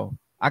 Chio,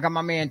 I got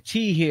my man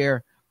T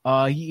here.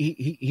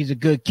 He's a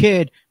good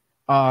kid.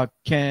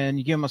 Can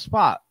you give him a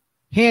spot?"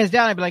 Hands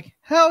down, I'd be like,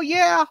 "Hell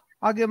yeah,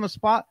 I'll give him a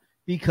spot,"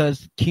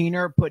 because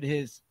Keener put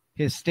his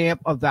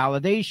stamp of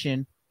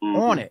validation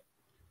on it.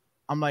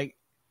 I'm like,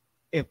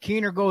 if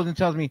Keener goes and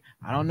tells me,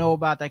 "I don't know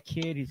about that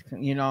kid,"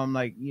 I'm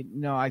like,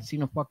 I've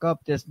seen him fuck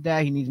up this and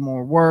that. He needs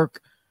more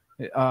work,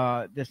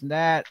 this and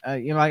that.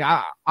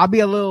 I'll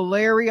be a little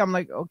leery. I'm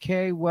like,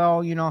 okay,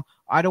 well,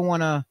 I don't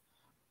want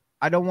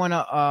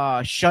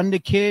to shun the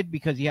kid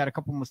because he had a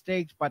couple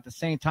mistakes, but at the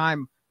same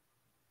time,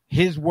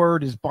 his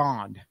word is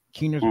bond.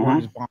 Keener's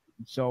word is bond.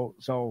 So,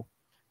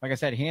 like I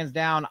said, hands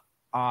down,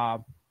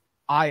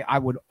 I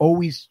would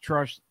always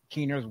trust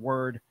Keener's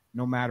word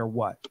no matter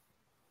what.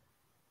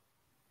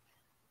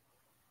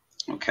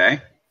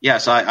 Okay.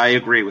 Yes, I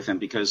agree with him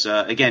because,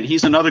 again,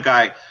 he's another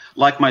guy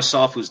like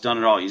myself who's done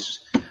it all. He's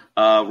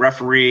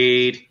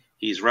refereed.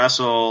 He's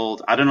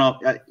wrestled. I don't know.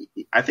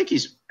 I think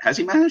has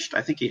he managed?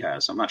 I think he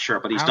has. I'm not sure,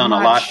 but he's done a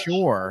lot.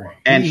 Sure.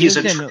 And he's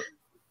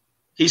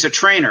a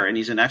trainer, and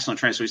he's an excellent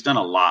trainer. So he's done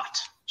a lot,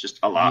 just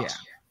a lot. Yeah.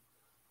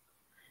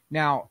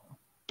 Now,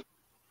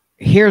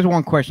 here's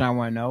one question I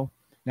want to know.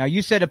 Now,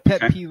 you said a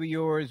pet peeve of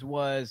yours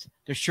was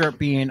the shirt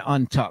being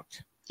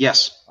untucked.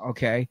 Yes.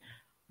 Okay.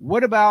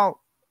 What about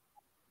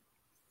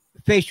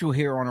facial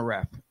hair on a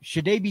ref?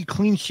 Should they be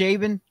clean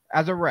shaven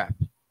as a ref?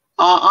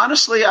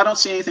 Honestly, I don't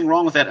see anything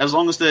wrong with that as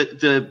long as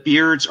the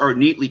beards are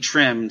neatly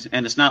trimmed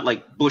and it's not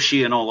like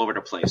bushy and all over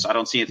the place. I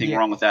don't see anything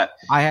wrong with that.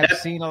 I have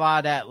seen a lot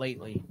of that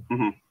lately.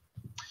 Mm-hmm.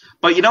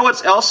 But you know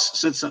what's else,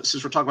 since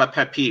we're talking about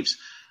pet peeves?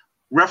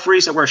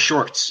 Referees that wear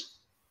shorts.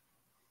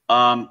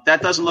 That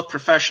doesn't look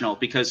professional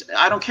because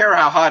I don't care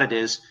how hot it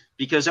is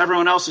because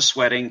everyone else is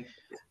sweating.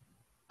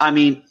 I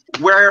mean,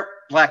 wear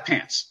black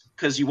pants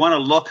because you want to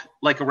look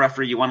like a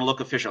referee. You want to look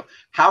official.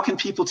 How can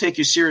people take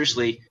you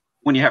seriously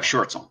when you have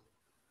shorts on.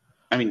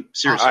 I mean,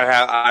 seriously.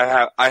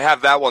 I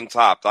have that one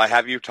topped. I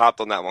have you topped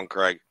on that one,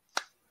 Craig.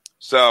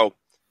 So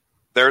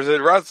there's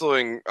a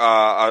wrestling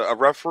a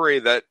referee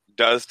that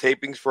does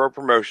tapings for a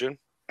promotion.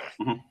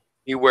 Mm-hmm.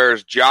 He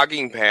wears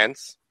jogging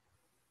pants,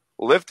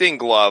 lifting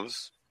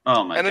gloves,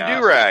 and a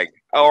do-rag.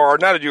 Or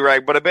not a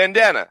do-rag, but a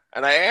bandana.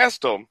 And I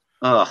asked him,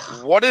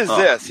 what is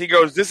this? He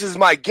goes, this is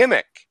my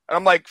gimmick. And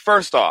I'm like,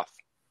 first off,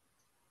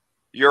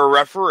 you're a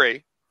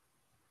referee.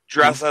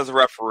 Dress as a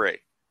referee.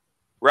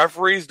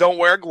 Referees don't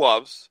wear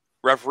gloves.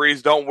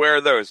 Referees don't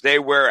wear those. They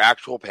wear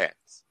actual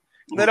pants.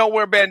 And they don't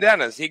wear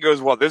bandanas. He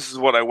goes, well, this is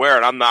what I wear,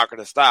 and I'm not going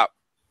to stop.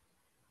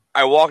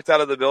 I walked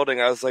out of the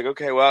building. I was like,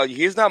 okay, well,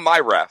 he's not my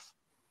ref.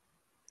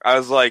 I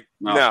was like,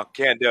 no,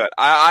 can't do it.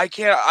 I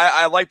can't.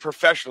 I like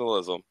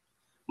professionalism.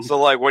 So,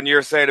 like, when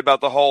you're saying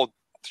about the whole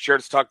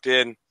shirts tucked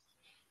in,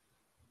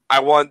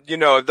 I want,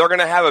 if they're going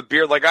to have a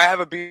beard, like I have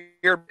a beard,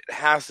 it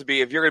has to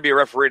be, if you're going to be a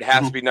referee, it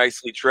has to be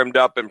nicely trimmed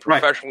up and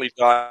professionally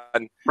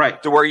done.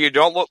 Right. To where you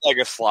don't look like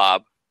a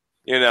slob,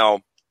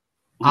 And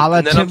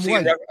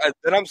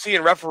then I'm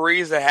seeing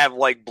referees that have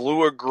like blue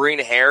or green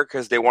hair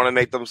because they want to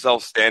make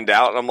themselves stand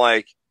out. And I'm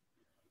like,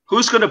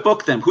 who's going to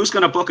book them? Who's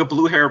going to book a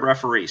blue-haired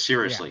referee?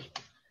 Seriously.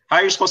 Yeah. How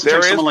are you supposed to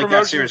take someone like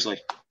that seriously?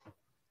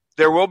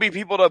 There will be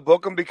people that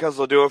book them because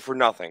they'll do it for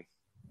nothing.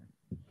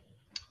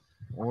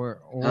 Or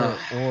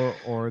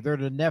they're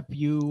the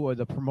nephew or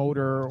the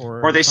promoter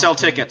or they sell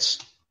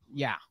tickets.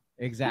 Yeah,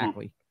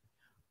 exactly.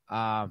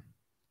 But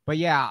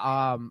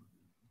yeah,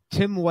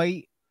 Tim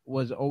White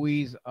was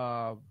always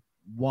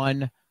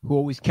one who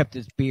always kept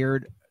his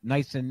beard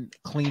nice and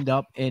cleaned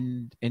up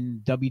in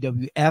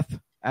WWF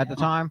at the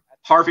time.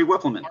 Harvey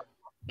Whippleman.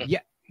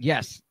 Yeah.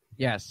 Yes.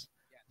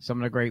 Some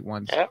of the great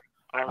ones. Yeah,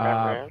 I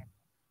remember.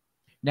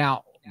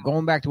 Now,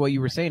 going back to what you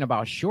were saying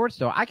about shorts,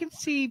 though, I can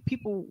see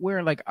people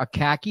wearing like a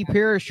khaki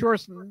pair of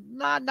shorts,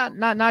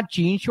 not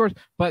jean shorts,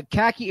 but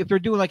khaki if they're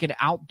doing like an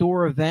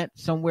outdoor event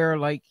somewhere,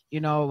 like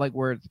like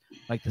where it's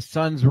like the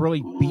sun's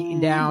really beating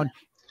down,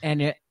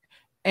 and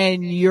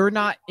you're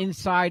not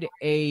inside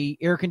a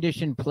air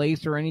conditioned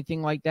place or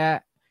anything like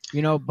that,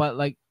 But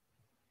like,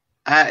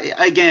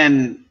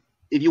 again,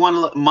 if you want to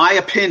look, my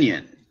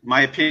opinion,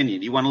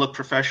 you want to look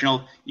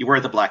professional, you wear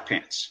the black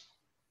pants.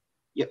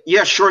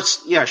 Yeah, short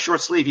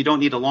sleeve. You don't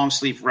need a long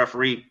sleeve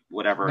referee,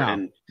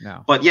 whatever.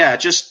 No. But yeah,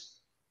 just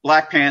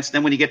black pants.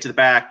 Then when you get to the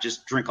back,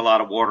 just drink a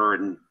lot of water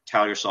and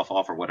towel yourself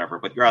off or whatever.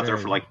 But you're out there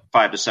for like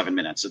 5 to 7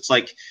 minutes. It's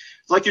like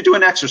you're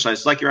doing exercise.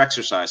 It's like you're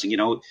exercising.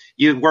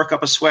 You work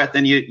up a sweat,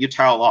 then you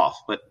towel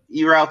off. But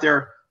you're out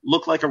there,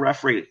 look like a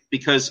referee,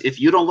 because if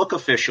you don't look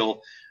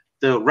official,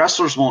 the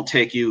wrestlers won't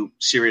take you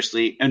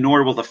seriously, and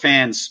nor will the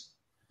fans,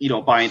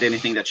 buy into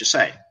anything that you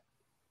say.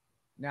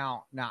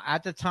 Now,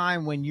 at the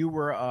time when you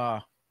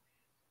were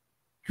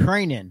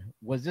training,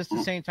 was this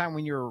the same time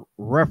when you were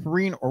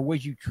refereeing, or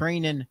was you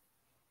training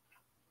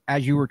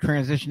as you were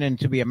transitioning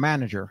to be a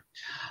manager?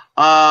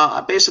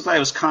 Basically, I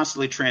was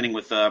constantly training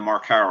with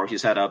Mark Harrow.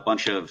 He's had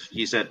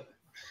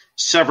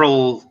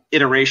several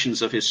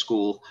iterations of his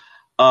school.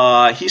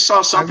 He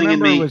saw something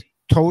in me. It was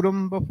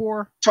Totem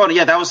before? Totem,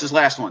 yeah, that was his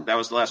last one. That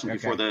was the last one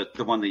before the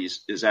one that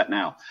he's at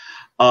now.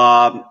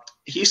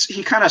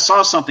 He kind of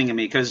saw something in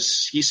me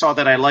because he saw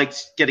that I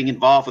liked getting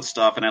involved with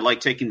stuff, and I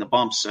liked taking the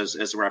bumps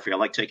as a referee. I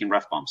like taking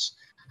ref bumps.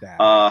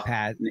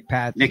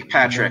 Nick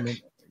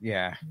Patrick.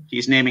 Yeah.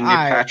 He's naming Nick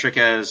Patrick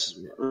as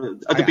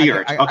the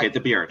Beard.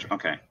 The Beard.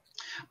 Okay.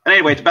 But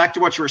anyway, back to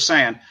what you were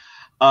saying.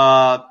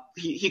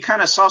 He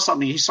kind of saw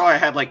something. He saw I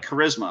had like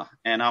charisma,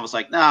 and I was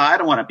like, nah, I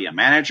don't want to be a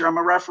manager. I'm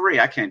a referee.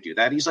 I can't do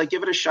that. He's like,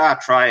 give it a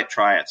shot. Try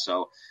it.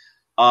 So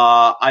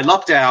I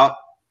lucked out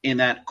in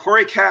that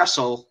Corey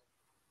Castle,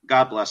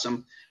 God bless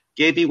him,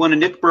 gave me one of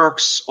Nick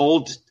Burke's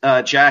old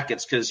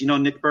jackets because,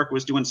 Nick Burke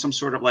was doing some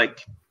sort of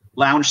like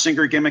lounge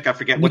singer gimmick. I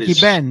forget what his –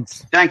 Nicky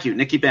Benz. Thank you,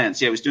 Nicky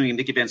Benz. Yeah, he was doing a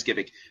Nicky Benz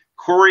gimmick.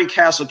 Corey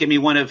Castle gave me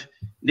one of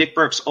Nick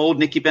Burke's old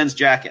Nicky Benz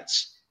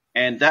jackets,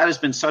 and that has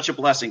been such a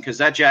blessing because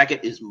that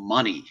jacket is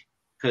money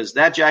because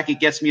that jacket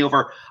gets me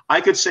over –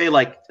 I could say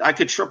like I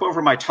could trip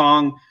over my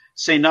tongue,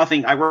 say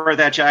nothing. I wear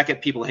that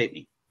jacket, people hate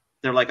me.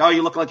 They're like, oh,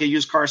 you look like a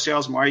used car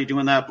salesman. Why are you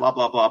doing that? Blah,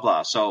 blah, blah,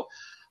 blah. So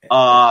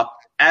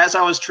as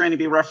I was training to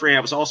be a referee, I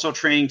was also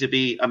training to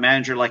be a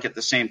manager like at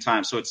the same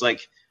time. So it's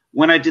like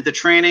when I did the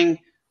training,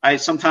 I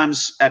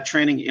sometimes at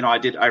training,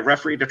 I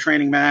refereed a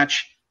training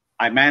match.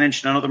 I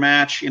managed another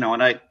match, and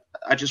I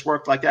just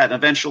worked like that. And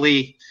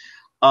eventually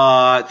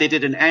they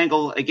did an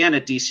angle again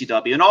at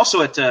DCW and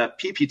also at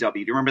PPW. Do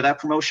you remember that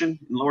promotion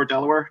in Lower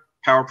Delaware,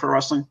 Power Pro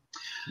Wrestling?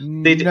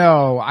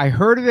 No, I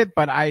heard of it,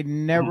 but I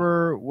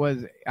never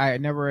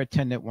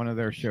attended one of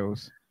their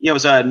shows. Yeah, it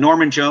was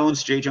Norman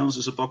Jones. Jay Jones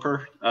is a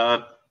booker.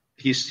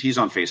 He's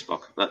on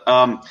Facebook. But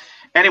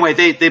anyway,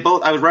 they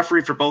both, I was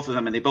referee for both of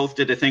them, and they both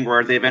did a thing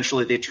where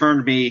they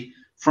turned me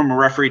from a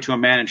referee to a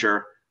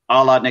manager,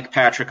 a la Nick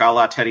Patrick, a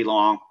la Teddy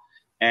Long.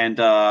 And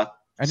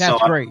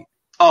that's great.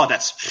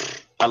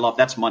 I love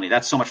that's money.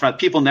 That's so much fun.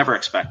 People never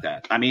expect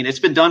that. I mean, it's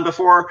been done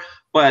before,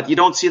 but you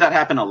don't see that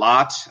happen a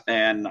lot.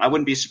 And I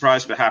wouldn't be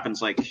surprised if it happens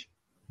like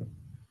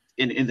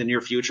in the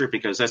near future,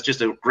 because that's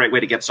just a great way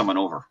to get someone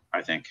over,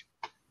 I think.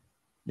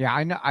 Yeah,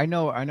 I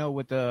know.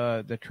 With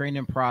the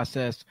training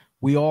process,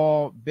 we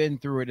all been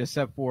through it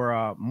except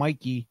for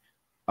Mikey.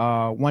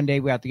 One day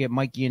we have to get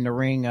Mikey in the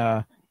ring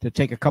to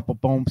take a couple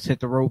bumps, hit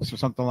the ropes or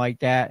something like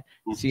that,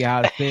 see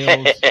how it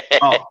feels.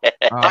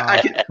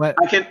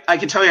 I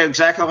can tell you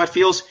exactly how it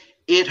feels.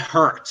 It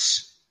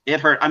hurts. It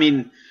hurt. I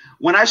mean,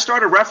 when I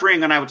started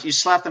refereeing and you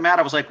slap them out,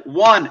 I was like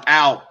 1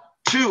 out,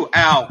 2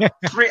 out,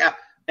 3 out,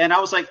 and I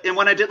was like, and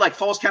when I did like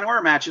Falls County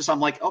Warrior matches, I'm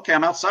like, okay,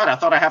 I'm outside. I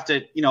thought I have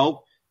to,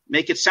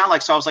 make it sound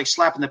like, so I was like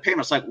slapping the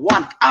pavement. It's like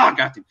 1,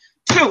 got them,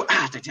 2,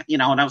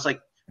 and I was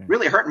like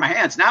really hurting my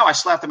hands. Now I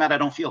slap them out, I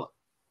don't feel it.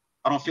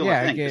 I don't feel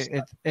a thing.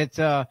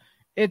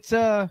 It's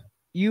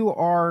you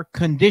are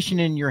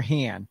conditioning your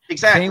hand.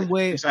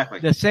 Exactly.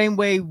 The same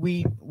way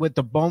we with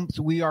the bumps,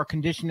 we are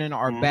conditioning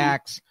our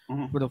backs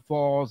for the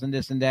falls and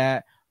this and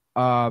that.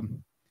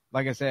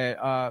 Like I said,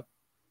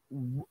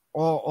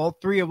 all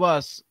three of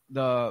us,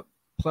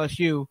 plus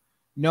you,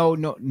 know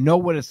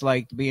what it's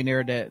like to be in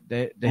there to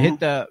hit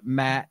the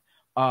mat.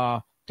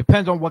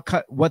 Depends on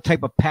what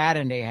type of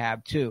padding they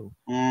have too.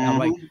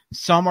 Like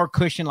some are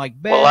cushioned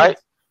like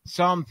beds,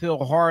 some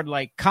feel hard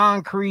like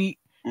concrete.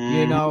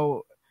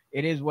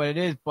 It is what it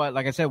is. But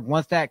like I said,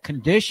 once that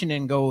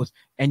conditioning goes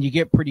and you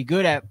get pretty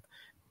good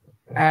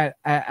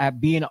at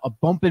being a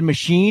bumping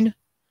machine,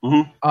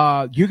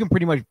 you can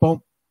pretty much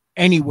bump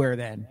anywhere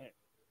then.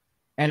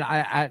 And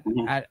at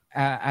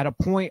a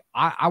point,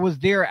 I was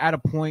there at a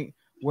point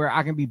where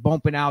I can be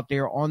bumping out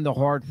there on the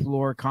hard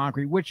floor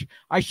concrete, which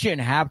I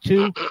shouldn't have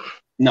to.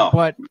 No.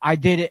 But I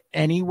did it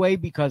anyway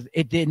because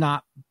it did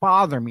not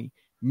bother me.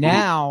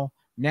 Now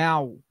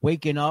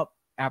waking up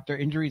after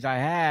injuries I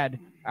had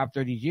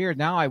after these years,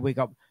 now I wake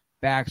up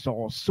back's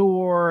all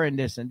sore and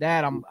this and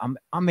that.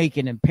 I'm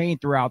making in pain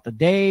throughout the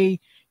day,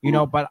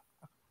 but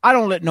I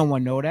don't let no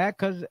one know that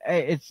because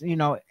it's,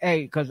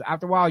 because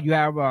after a while you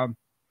have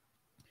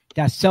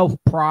that self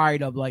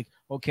pride of like,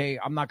 okay,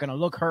 I'm not going to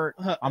look hurt.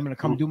 I'm going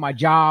to come do my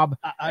job.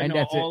 I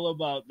know all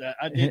about that.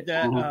 I did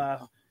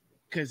that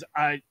because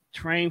I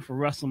trained for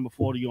wrestling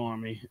before the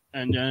Army,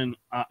 and then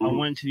I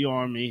went to the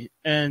Army,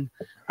 and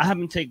I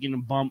haven't taken a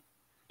bump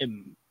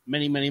in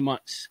many, many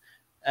months.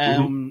 I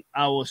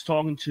was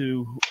talking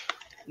to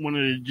one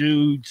of the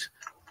dudes,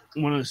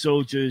 one of the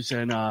soldiers,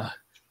 and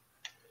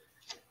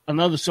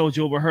another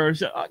soldier overheard,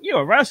 said,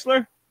 "You're a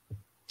wrestler?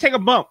 Take a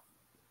bump."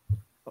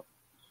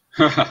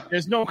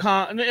 There's no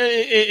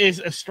it is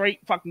a straight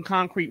fucking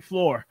concrete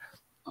floor.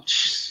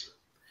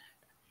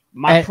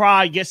 My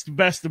pride gets the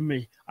best of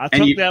me. I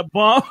took that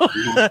bump.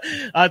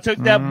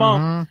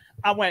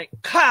 I went,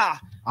 "Ka!"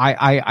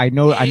 I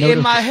know.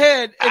 In my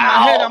head,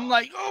 I'm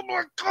like, "Oh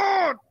my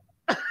god!"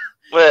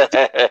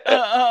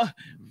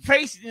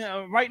 Face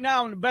right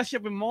now in the best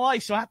shape of my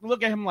life, so I have to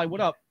look at him like, "What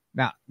up?"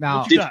 Now,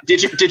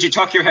 did you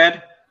tuck your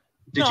head?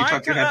 Did you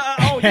tuck your head?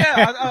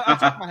 I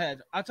tucked my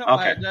head. I tucked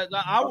my head.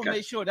 I will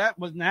make sure that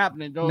wasn't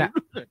happening, though.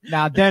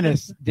 Now,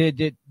 Dennis,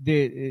 did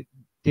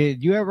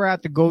you ever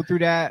have to go through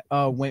that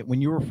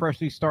when you were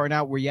freshly starting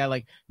out, where you had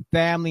like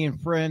family and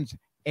friends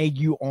egg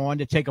you on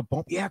to take a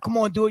bump? Yeah, come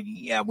on, do it.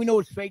 Yeah, we know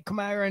it's fake. Come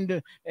out here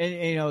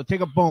and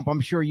take a bump. I'm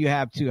sure you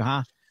have too,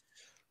 huh?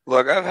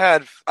 Look,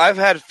 I've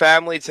had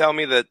family tell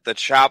me that the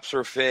chops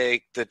were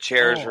fake, the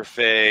chairs were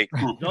fake,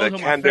 the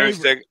kendo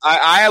stick.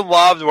 I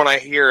loved when I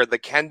hear the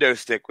kendo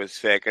stick was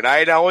fake, and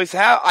I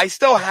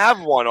still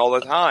have one all the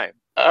time.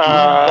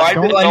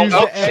 I'd be like,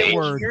 okay,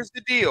 here's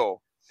the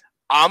deal.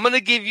 I'm going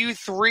to give you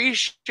 3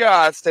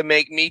 shots to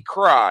make me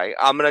cry.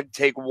 I'm going to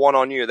take 1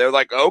 on you. They're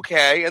like,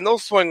 okay, and they'll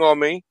swing on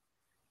me,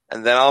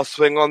 and then I'll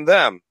swing on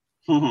them.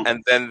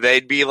 And then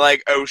they'd be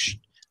like, oh,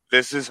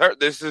 this is hurt.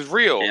 This is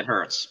real. It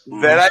hurts.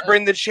 Then I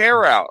bring the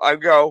chair out. I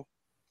go,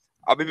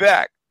 I'll be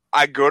back.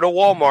 I go to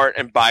Walmart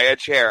and buy a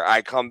chair.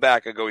 I come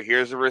back. I go,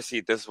 here's the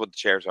receipt. This is what the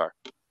chairs are.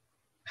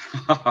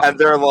 And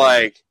they're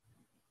like,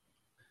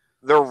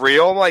 they're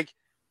real? I'm like,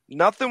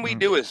 nothing we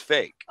do is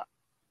fake.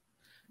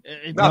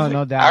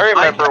 No doubt. I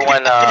remember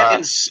when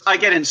I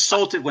get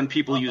insulted when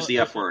people use the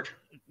F word.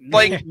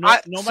 Like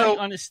nobody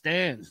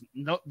understands.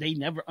 No, they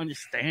never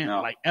understand.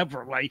 No. Like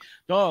ever. Like,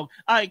 dog.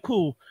 All right,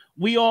 cool.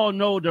 We all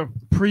know the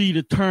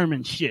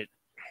predetermined shit,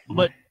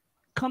 but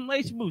come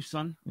Lace Boost,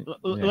 son.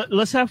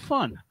 Let's have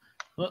fun.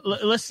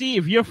 Let's see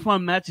if your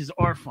fun matches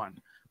are fun.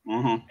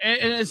 And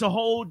it's a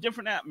whole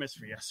different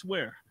atmosphere. I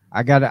swear.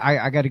 I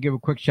gotta give a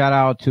quick shout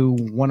out to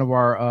one of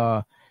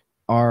our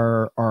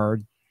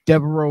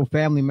Devereaux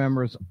family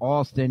members,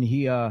 Austin.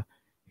 He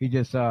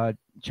just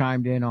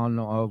chimed in on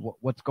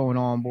what's going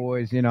on,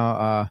 boys.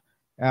 We're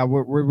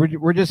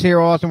just here,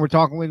 Austin. We're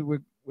talking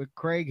with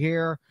Craig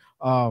here,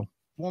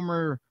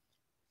 former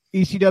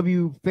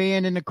ECW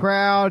fan in the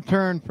crowd,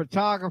 turned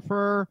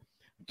photographer,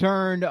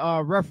 turned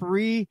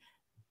referee,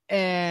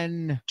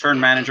 and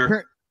turned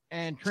manager,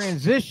 and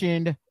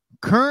transitioned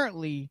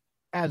currently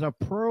as a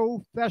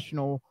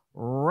professional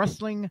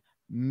wrestling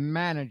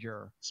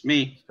manager. It's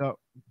me. So,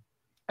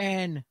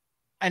 and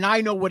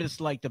I know what it's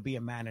like to be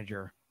a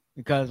manager,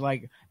 because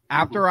like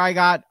after I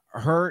got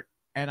hurt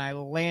and I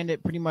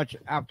landed pretty much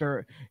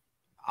after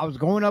I was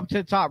going up to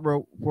the top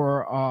rope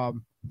for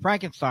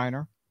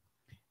Frankensteiner,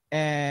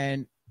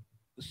 and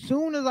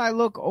soon as I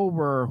look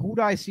over, who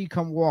do I see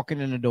come walking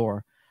in the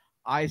door?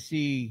 I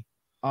see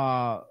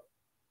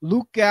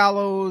Luke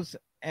Gallows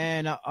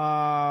and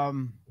oh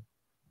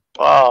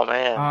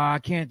man, I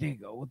can't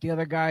think of what the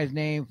other guy's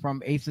name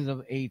from Aces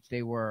of Eights.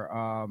 They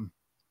were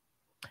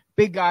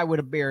big guy with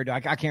a beard. I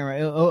can't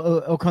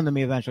remember. It'll come to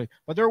me eventually.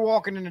 But they're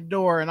walking in the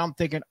door, and I'm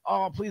thinking,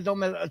 oh, please don't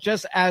mess.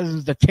 Just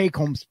as the take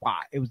home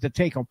spot, it was the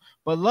take home.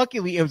 But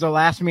luckily, it was a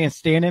last man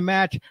standing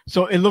match,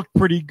 so it looked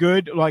pretty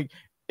good. Like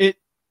it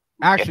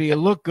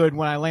looked good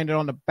when I landed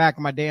on the back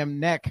of my damn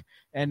neck,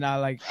 and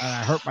I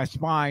hurt my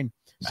spine.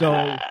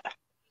 So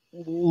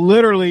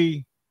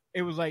literally,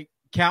 it was like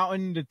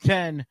counting to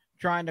 10,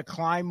 trying to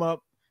climb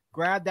up,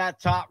 grab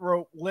that top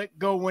rope, let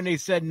go when they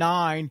said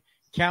 9,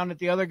 counted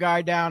the other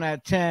guy down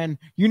at 10.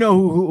 You know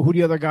who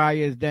the other guy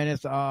is,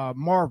 Dennis?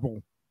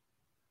 Marvel.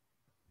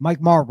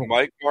 Mike Marvel.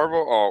 Mike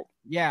Marvel? Oh.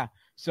 Yeah.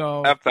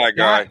 So F that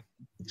guy.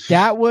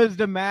 That was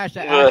the match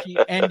that actually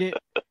ended.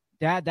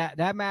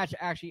 That match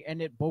actually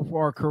ended both of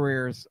our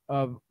careers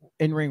of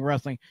in-ring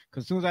wrestling.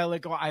 Because as soon as I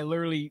let go,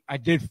 I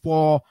did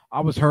fall.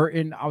 I was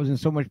hurting. I was in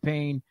so much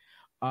pain.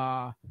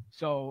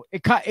 So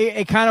it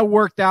kind of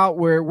worked out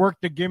where it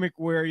worked the gimmick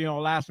where,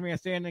 last man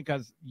standing,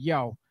 because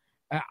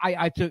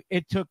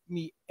it took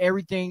me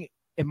everything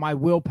in my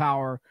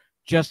willpower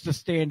just to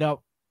stand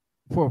up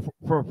for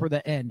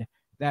the end.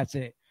 That's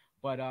it.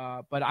 But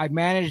I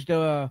managed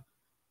to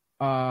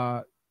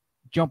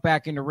jump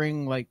back in the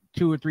ring like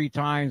 2 or 3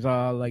 times,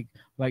 like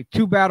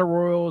 2 battle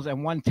royals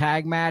and 1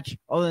 tag match.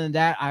 Other than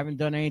that, I haven't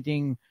done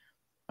anything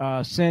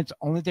since.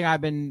 Only thing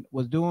I've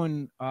was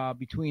doing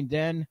between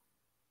then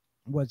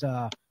was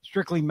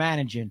strictly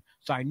managing.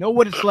 So I know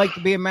what it's like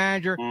to be a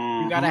manager.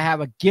 You got to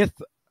have a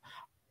gift,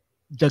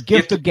 the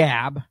gift of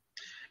gab.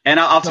 And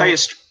I'll tell you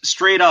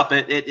straight up,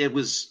 it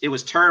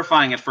was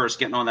terrifying at first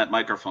getting on that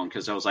microphone,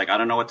 because I was like, I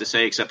don't know what to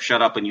say except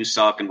shut up and you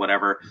suck and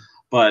whatever.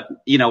 But,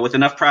 with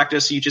enough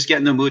practice, you just get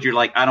in the mood. You're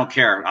like, I don't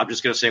care. I'm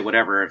just going to say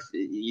whatever. If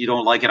you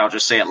don't like it, I'll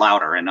just say it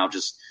louder, and I'll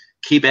just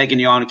keep egging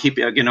you on and keep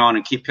egging on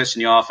and keep pissing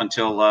you off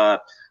until I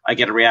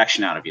get a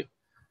reaction out of you.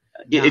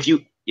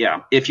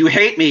 Yeah. If you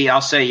hate me,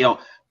 I'll say,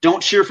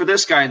 don't cheer for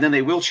this guy, and then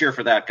they will cheer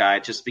for that guy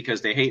just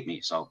because they hate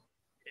me. So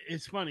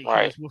it's funny,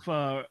 right? With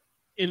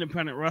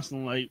independent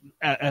wrestling, like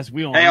as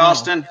we all know.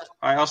 Austin.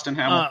 Hi, Austin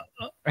Hamill.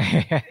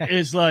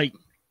 It's like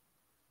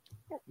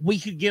we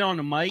could get on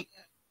the mic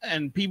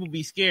and people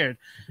be scared.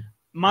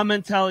 My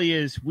mentality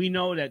is we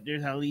know that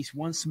there's at least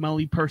one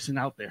smelly person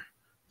out there.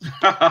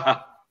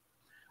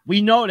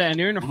 We know that, and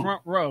they're in the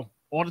front row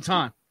all the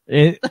time.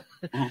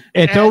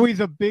 It's always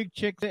a big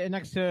chick sitting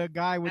next to a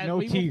guy with no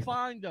teeth. We will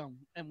find them,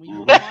 and we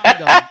will find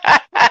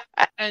them.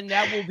 And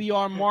that will be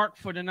our mark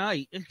for the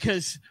night,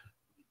 because,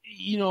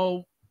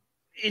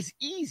 it's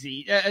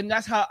easy. And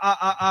that's how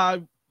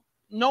I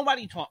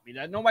nobody taught me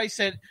that. Nobody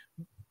said,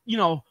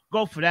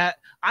 go for that.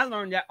 I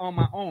learned that on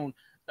my own.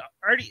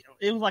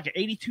 It was like an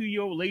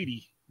 82-year-old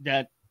lady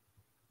that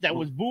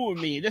was booing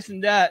me, this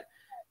and that.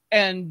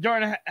 And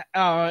during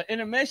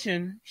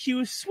intermission, she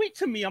was sweet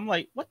to me. I'm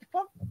like, what the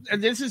fuck?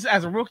 And this is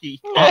as a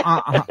rookie.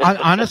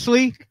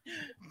 Honestly,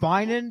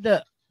 finding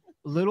the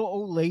little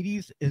old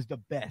ladies is the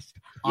best.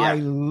 Yeah. I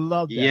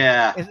love them.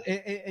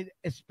 Yeah.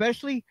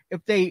 Especially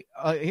if they,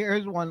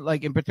 here's one,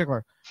 like in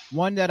particular,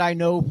 one that I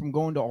know from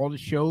going to all the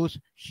shows.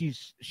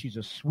 She's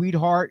a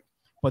sweetheart,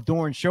 but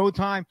during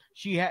showtime,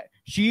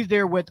 she's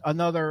there with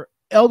another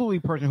elderly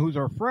person who's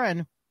her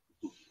friend.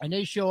 And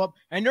they show up,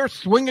 and they're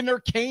swinging their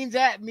canes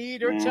at me.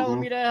 They're telling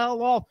me the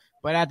hell off.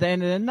 But at the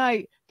end of the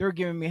night, they're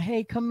giving me,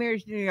 hey, come here.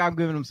 I'm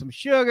giving them some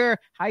sugar.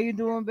 How you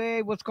doing,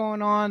 babe? What's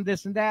going on?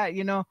 This and that,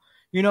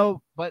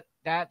 But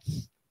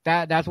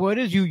that's what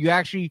it is. You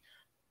actually,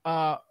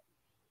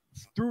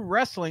 through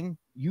wrestling,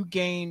 you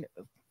gain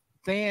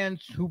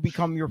fans who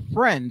become your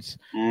friends.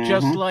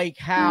 Just like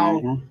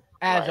how,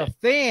 as a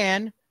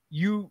fan,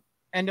 you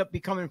end up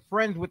becoming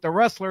friends with the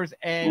wrestlers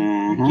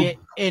and you get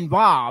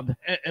involved.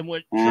 And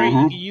what Trey,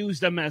 you can use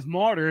them as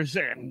martyrs,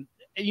 and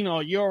you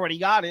already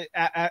got it.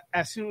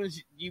 As soon as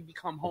you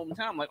become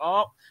hometown, like,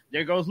 oh,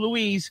 there goes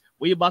Louise,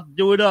 we about to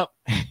do it up.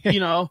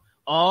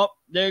 Oh,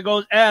 there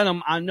goes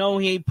Adam. I know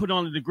he ain't put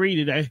on a degree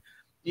today.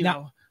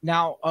 Now,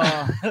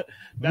 that's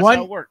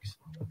how it works.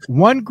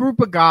 One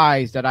group of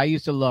guys that I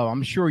used to love,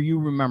 I'm sure you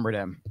remember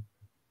them,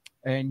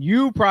 and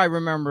you probably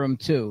remember them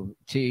too,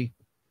 T.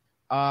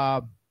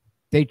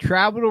 They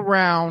traveled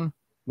around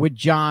with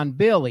John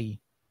Bailey,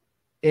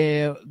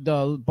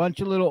 the bunch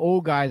of little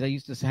old guys. I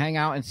used to hang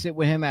out and sit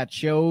with him at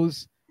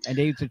shows, and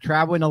they used to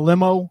travel in a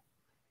limo.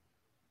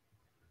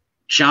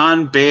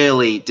 John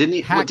Bailey, didn't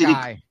he?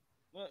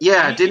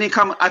 Didn't he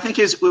come? I think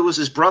it was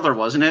his brother,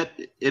 wasn't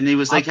it? And he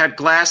was had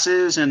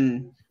glasses,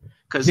 and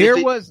because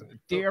there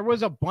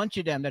was a bunch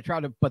of them that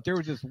tried to, but there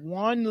was this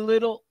one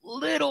little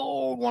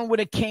old one with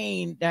a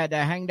cane that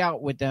hanged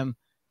out with them,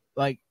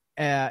 like.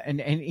 and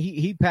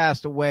he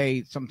passed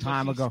away some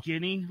time ago.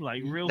 Skinny,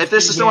 like real. If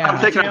this is the one I'm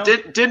thinking of,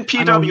 didn't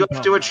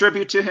PWF do a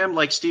tribute to him,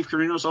 like Steve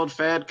Corino's old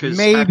Fed? Because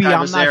maybe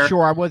I'm not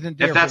sure. I wasn't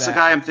there. If that's the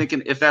guy I'm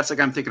thinking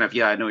of,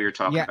 yeah, I know what you're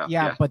talking about.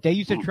 Yeah, but they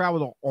used to travel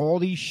to all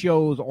these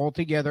shows all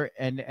together,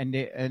 and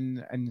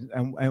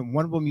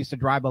one of them used to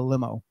drive a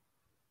limo.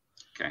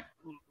 Okay.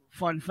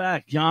 Fun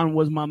fact: John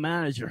was my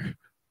manager.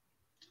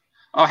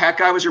 Oh, Hat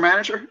Guy was your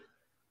manager?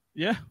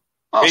 Yeah.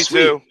 Oh,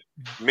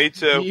 Me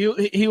too.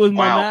 He was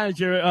my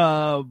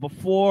manager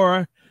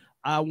before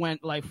I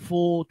went like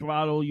full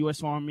throttle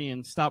U.S. Army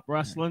and stopped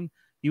wrestling.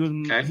 He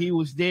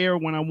was there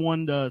when I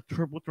won the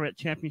Triple Threat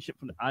Championship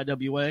from the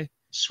IWA.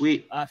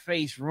 Sweet. I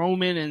faced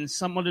Roman and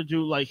some other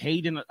dude like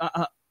Hayden.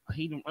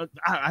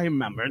 I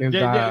remember. It was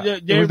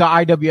the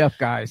IWF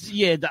guys.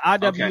 Yeah, the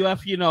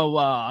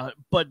IWF,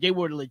 but they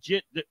were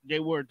legit. They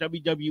were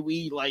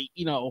WWE, like,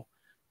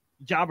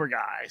 jobber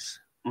guys.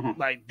 Mm-hmm.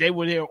 Like, they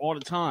were there all the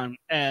time.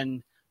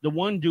 And the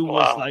one dude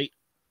was, like,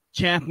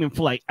 champion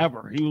for, like,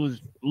 ever. He was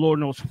Lord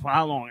knows for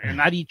how long.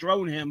 And I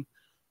dethroned him.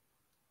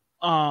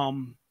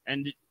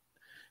 And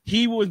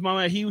he was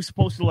he was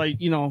supposed to, like,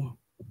 do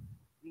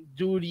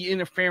the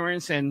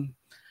interference. And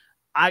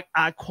I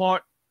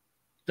caught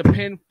the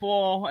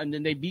pinfall, and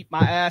then they beat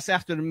my ass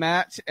after the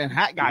match, and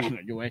Hat Guy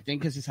couldn't do anything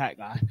because it's Hat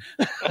Guy.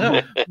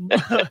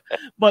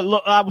 but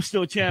look, I was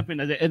still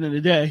champion at the end of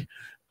the day.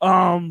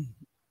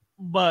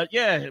 But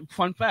yeah,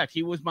 fun fact,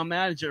 he was my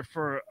manager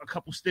for a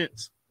couple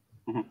stints.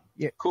 Mm-hmm.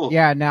 Yeah, cool.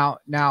 Yeah, now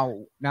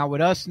with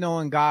us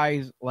knowing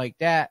guys like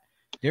that,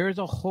 there's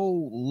a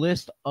whole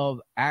list of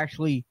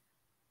actually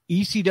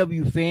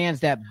ECW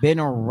fans that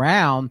been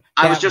around.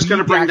 I was just going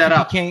to bring that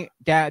up.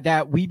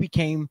 That we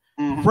became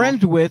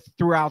friends with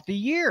throughout the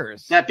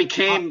years. That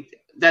became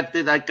that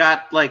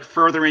got like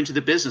further into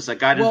the business. That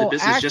got into the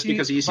business just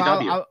because of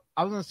ECW.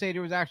 I was going to say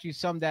there was actually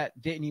some that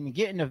didn't even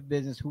get into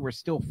business who were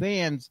still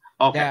fans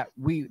that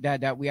we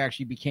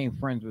actually became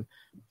friends with.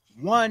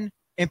 One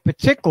in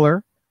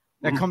particular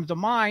that comes to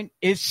mind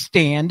is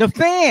Stan the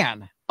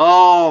Fan.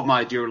 Oh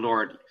my dear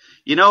Lord.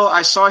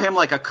 I saw him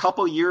like a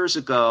couple years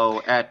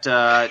ago at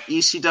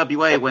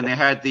ECWA when they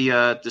had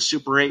the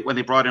Super 8, when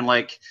they brought in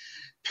like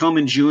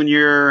Pillman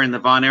Jr. and the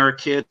Von Erich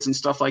kids and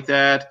stuff like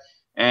that.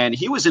 And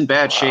he was in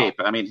bad shape.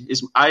 I mean,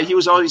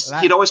 he'd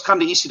always come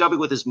to ECW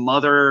with his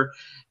mother,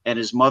 and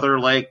his mother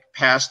like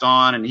passed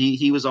on, and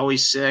he was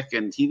always sick,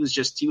 and he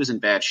was in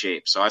bad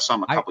shape. So I saw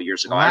him a couple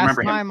years ago. I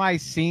remember him.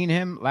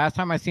 Last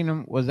time I seen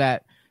him was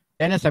at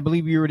Dennis. I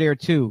believe you were there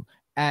too.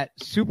 At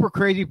Super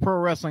Crazy Pro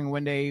Wrestling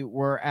when they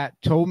were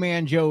at Toe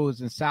Man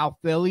Joe's in South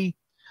Philly.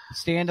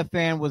 Stan the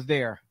Fan was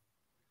there.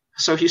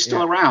 So he's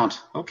still around.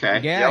 Okay.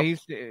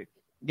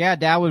 Yeah,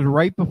 that was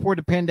right before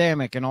the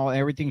pandemic and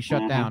everything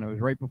shut down. It was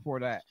right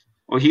before that.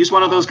 Well, he's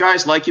one of those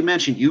guys, like you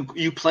mentioned.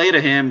 You play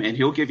to him, and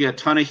he'll give you a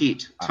ton of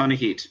heat.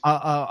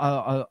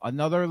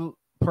 Another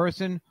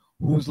person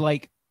who's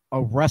like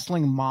a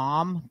wrestling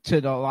mom to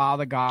a lot of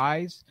the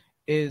guys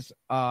is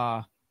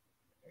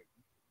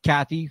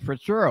Kathy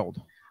Fitzgerald.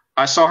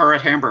 I saw her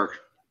at Hamburg.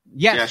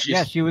 Yes,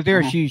 she was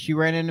there. She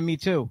ran into me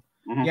too.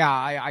 Mm-hmm. Yeah,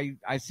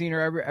 I seen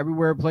her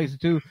everywhere places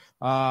too.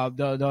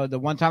 The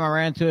one time I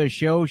ran into a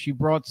show, she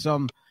brought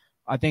some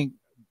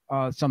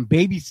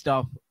baby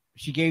stuff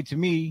she gave to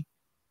me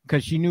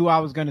because she knew I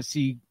was going to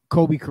see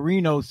Kobe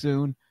Carino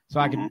soon, so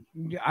I did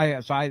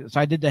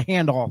the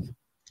handoff.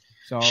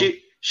 So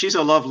she's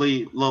a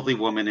lovely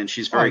woman, and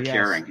she's very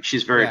caring.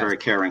 She's very very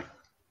caring.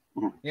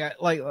 Mm-hmm. Yeah,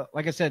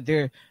 like I said,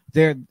 there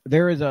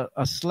is a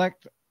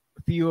select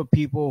few of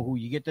people who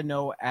you get to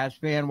know as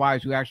fan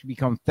wise who actually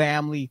become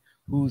family.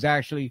 Who's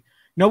actually,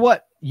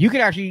 what you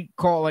could actually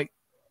call like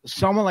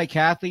someone like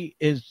Kathy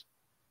is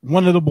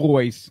one of the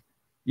boys.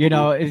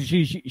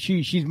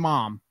 She's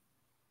mom,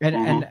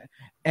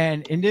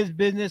 and in this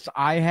business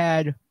I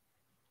had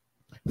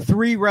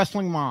 3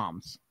 wrestling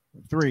moms.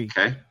 3.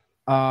 Okay.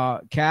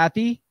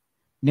 Kathy,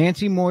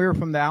 Nancy Moyer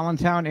from the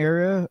Allentown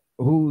area,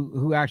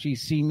 who actually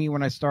see me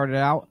when I started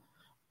out,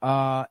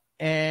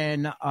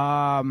 and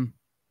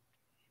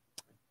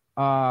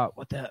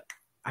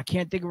I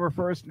can't think of her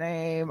first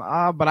name,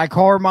 but I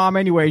call her mom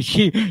anyway.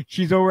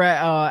 She's over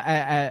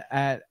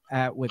at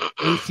with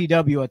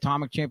ACW,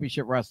 Atomic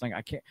Championship Wrestling.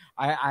 I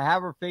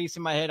have her face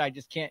in my head. I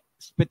just can't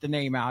spit the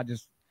name out.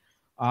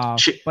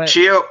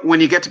 When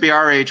you get to be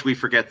our age, we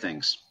forget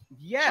things.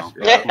 Yes,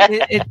 so.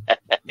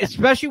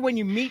 Especially when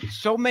you meet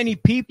so many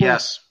people.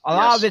 Yes, a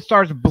lot of it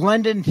starts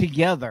blending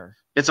together.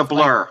 It's a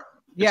blur.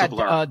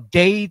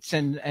 Dates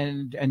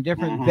and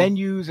different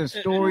venues and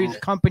stories,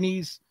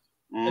 companies.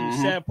 And the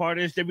sad part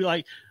is they'd be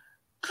like,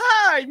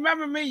 "Hi,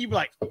 remember me?" You'd be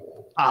like,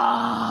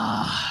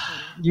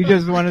 You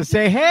just want to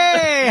say,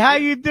 "Hey, how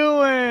you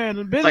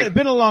doing?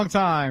 Been a long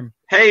time."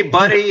 Hey,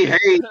 buddy.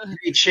 Hey,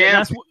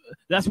 champ.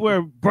 That's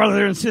where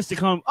brother and sister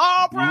come.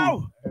 Oh,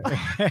 bro.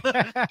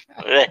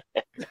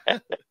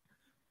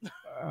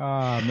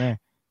 Oh man.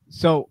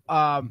 So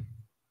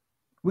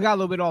we got a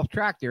little bit off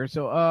track there.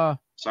 So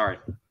sorry.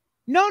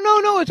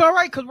 No, it's all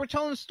right because we're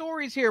telling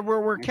stories here.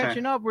 We're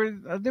catching up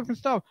with different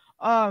stuff.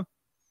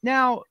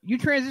 Now, you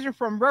transition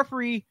from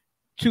referee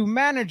to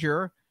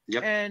manager.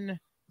 Yep.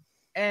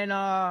 And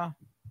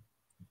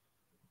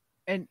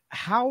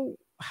how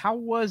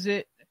was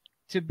it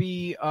to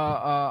be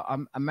a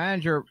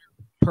manager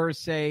per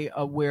se,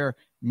 where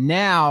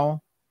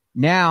now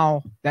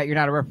that you're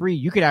not a referee,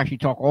 you could actually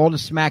talk all the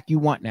smack you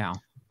want now?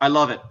 I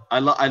love it. I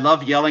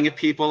love yelling at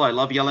people. I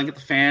love yelling at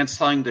the fans,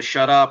 telling them to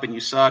shut up and you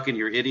suck and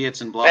you're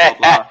idiots and blah,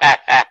 blah,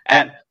 blah.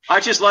 And I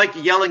just like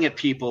yelling at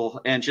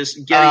people and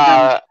just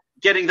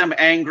getting them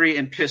angry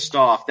and pissed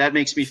off. That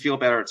makes me feel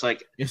better. It's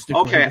like, it's the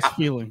greatest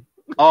feeling.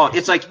 Oh,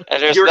 it's like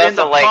there's you're in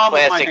the like palm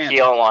classic of my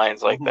heel hand.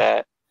 lines like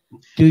that.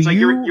 It's like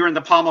you're in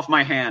the palm of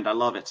my hand. I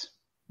love it.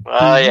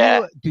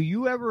 Yeah. Do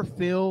you ever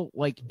feel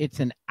like it's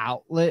an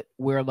outlet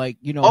where, like,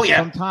 you know,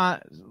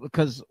 sometimes,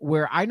 because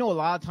where I know a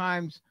lot of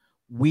times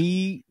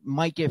we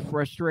might get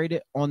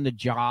frustrated on the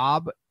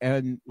job,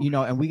 and you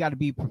know, and we got to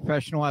be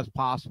professional as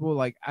possible,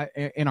 like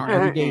in our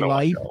everyday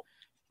life.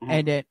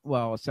 And then,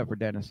 well, except for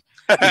Dennis,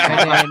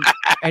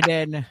 and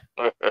then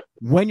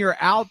when you're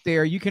out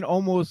there, you can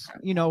almost,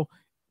 you know,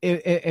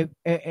 if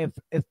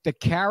the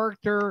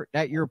character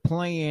that you're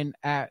playing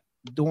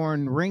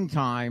during ring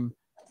time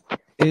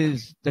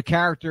is the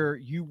character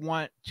you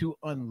want to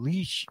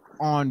unleash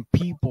on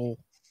people,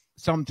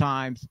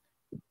 sometimes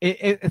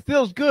it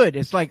feels good.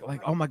 It's like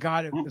oh my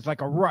god, it's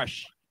like a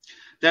rush.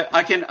 That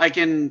I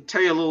can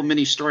tell you a little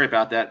mini story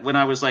about that. When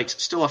I was like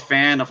still a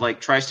fan of like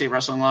Tri-State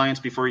Wrestling Alliance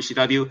before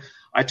ECW,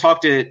 I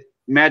talked to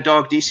Mad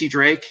Dog DC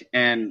Drake,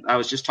 and I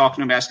was just talking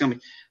to him, asking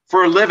him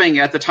for a living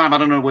at the time. I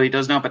don't know what he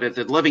does now, but at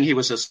the living he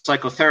was a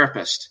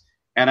psychotherapist.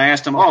 And I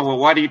asked him, oh, well,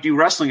 why do you do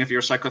wrestling if you're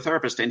a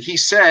psychotherapist? And he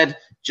said,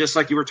 just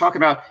like you were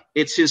talking about,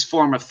 it's his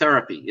form of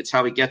therapy. It's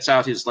how he gets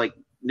out his like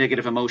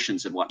negative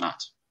emotions and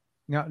whatnot.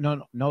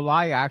 No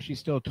lie. I actually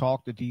still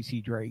talk to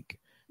DC Drake.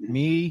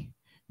 Me,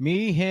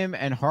 him,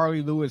 and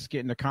Harley Lewis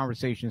get into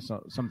conversations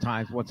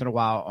sometimes once in a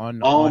while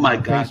on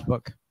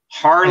Facebook.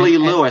 Harley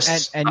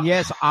Lewis. And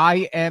yes,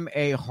 I am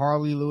a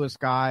Harley Lewis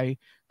guy,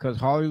 because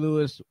Harley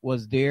Lewis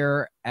was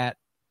there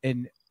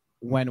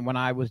when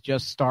I was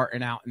just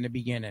starting out in the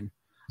beginning.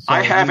 So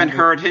I haven't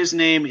heard his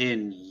name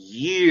in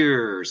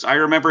years. I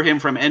remember him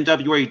from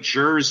NWA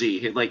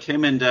Jersey, like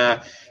him, and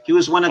he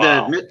was one of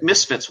the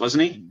Misfits,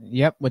 wasn't he?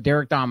 Yep, with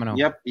Derek Domino.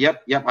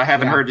 Yep. I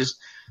haven't heard his.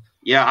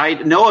 Yeah, I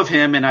know of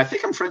him, and I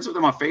think I'm friends with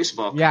him on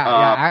Facebook. Yeah.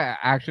 I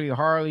actually,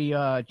 Harley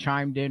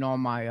chimed in on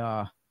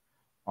my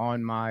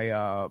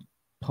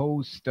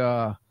post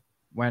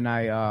when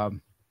I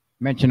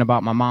mentioned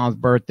about my mom's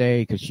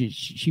birthday, because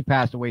she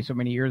passed away so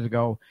many years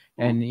ago,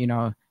 and you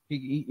know.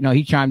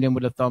 He chimed in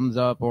with a thumbs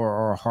up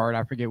or a heart.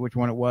 I forget which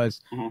one it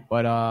was,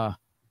 but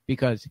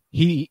because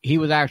he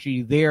was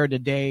actually there the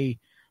day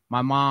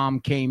my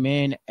mom came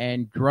in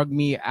and drugged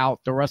me out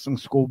the wrestling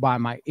school by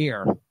my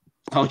ear.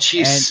 Oh,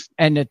 jeez.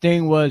 And the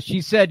thing was,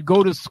 she said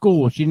go to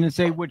school. She didn't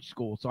say which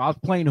school. So I was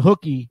playing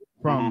hooky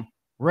from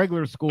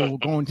regular school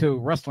going to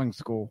wrestling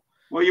school.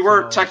 Well, you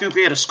were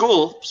technically at a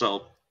school,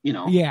 so you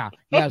know. Yeah.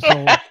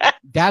 So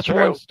that's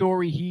one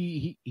story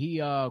he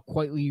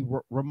quietly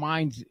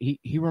reminds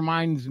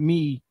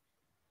me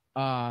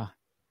out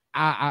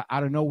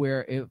of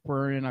nowhere, if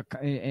we're in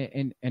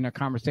a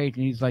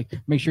conversation. He's like,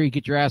 make sure you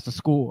get your ass to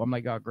school. I'm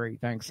like, oh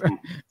great, thanks.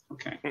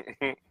 Okay.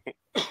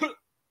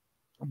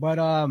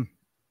 But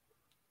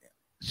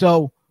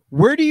so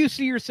where do you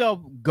see yourself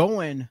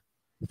going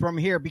from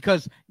here?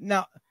 Because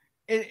now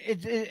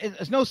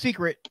it's no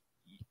secret,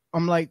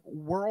 I'm like,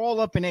 we're all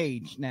up in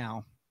age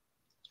now.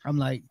 I'm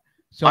like,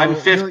 so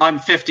I'm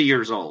 50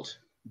 years old.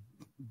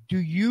 Do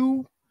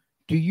you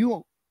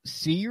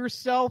see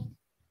yourself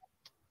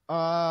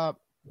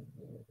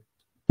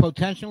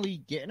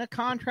potentially getting a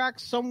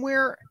contract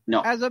somewhere?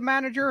 No. As a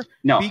manager?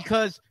 No.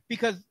 Because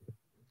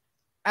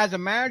as a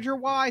manager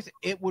wise,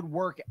 it would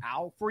work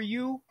out for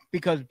you,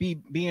 because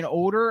being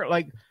older,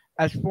 like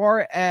as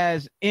far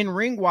as in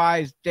ring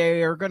wise,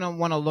 they're gonna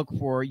want to look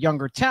for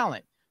younger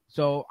talent.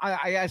 So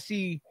I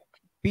see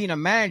being a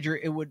manager,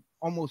 it would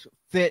almost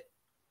fit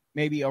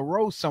maybe a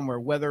role somewhere,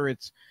 whether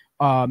it's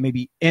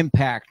maybe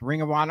Impact,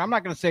 Ring of Honor. I'm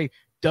not going to say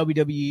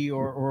WWE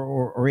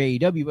or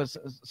AEW, but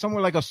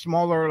somewhere like a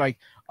smaller, like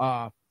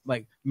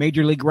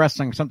Major League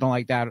Wrestling, something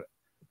like that.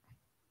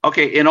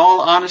 Okay, in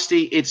all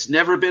honesty, it's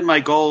never been my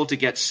goal to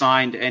get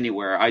signed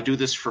anywhere. I do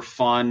this for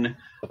fun.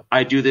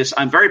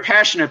 I'm very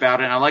passionate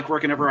about it, and I like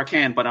working wherever I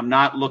can, but I'm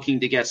not looking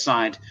to get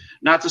signed.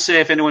 Not to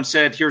say if anyone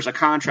said, here's a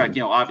contract,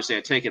 obviously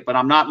I take it, but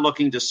I'm not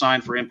looking to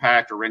sign for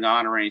Impact or Ring of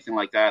Honor or anything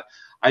like that.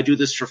 I do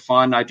this for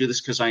fun. I do this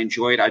because I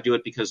enjoy it. I do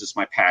it because it's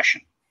my passion.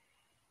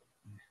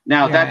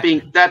 Now, that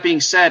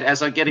being said,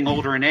 as I'm getting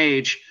older in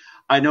age,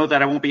 I know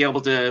that I won't be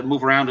able to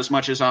move around as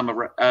much as I'm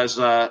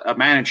a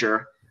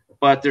manager.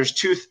 But there's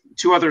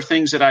two other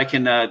things that I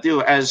can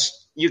do.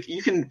 As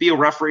you can be a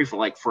referee for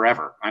like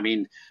forever. I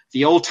mean,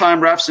 the old time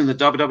refs in the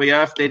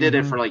WWF, they did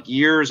it for like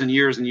years and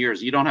years and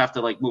years. You don't have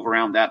to like move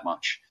around that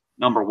much.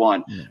 Number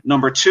one. Yeah.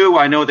 Number two,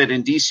 I know that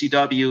in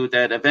DCW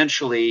that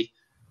eventually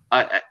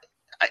I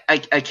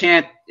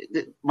can't.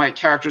 My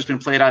character's been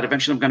played out.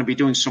 Eventually, I'm going to be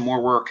doing some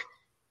more work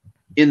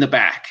in the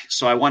back.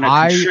 So I want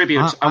to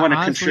contribute. I want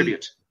to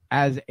contribute.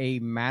 as a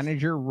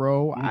manager,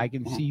 Ro, I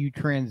can see you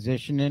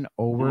transitioning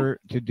over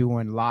to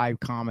doing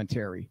live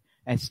commentary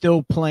and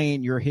still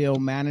playing your heel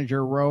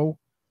manager role,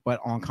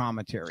 but on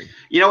commentary.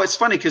 It's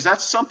funny because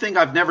that's something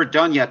I've never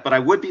done yet, but I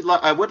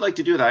would like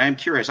to do that. I am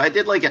curious. I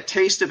did like a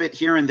taste of it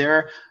here and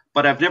there,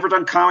 but I've never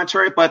done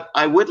commentary, but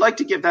I would like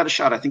to give that a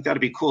shot. I think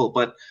that'd be cool.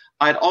 But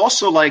I'd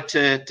also like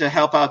to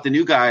help out the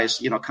new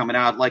guys, coming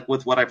out, like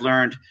with what I've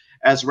learned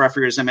as a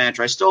referee, as a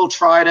manager. I still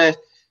try to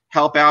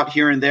help out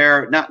here and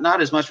there,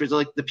 not as much as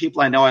like the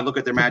people I know. I look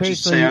at their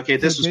matches and say, okay,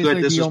 this was good,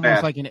 this was bad.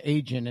 Almost like an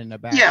agent in the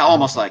back. Yeah,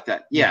 almost like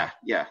that. Yeah.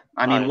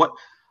 I mean,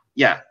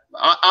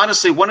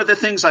 honestly, one of the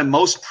things I'm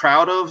most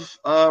proud of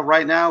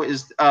right now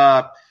is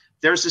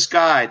there's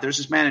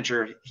this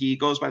manager. He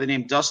goes by the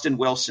name Dustin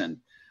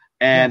Wilson.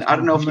 And I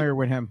don't know if familiar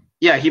with him.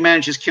 Yeah, he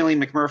manages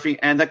Killian McMurphy,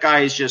 and that guy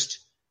is just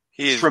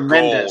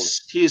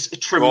tremendous. Gold. He's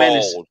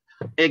tremendous. Gold.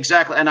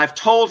 Exactly. And I've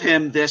told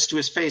him this to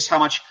his face, how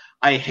much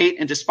I hate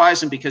and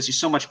despise him because he's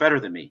so much better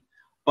than me.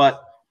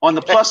 But on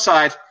the plus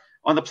side,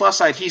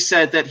 he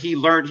said that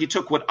he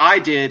took what I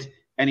did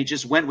and he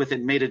just went with it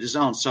and made it his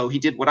own. So he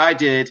did what I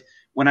did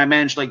when I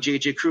managed like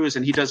JJ Cruz,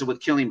 and he does it with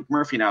Killian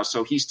McMurphy now.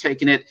 So he's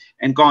taken it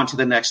and gone to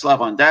the next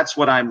level. And that's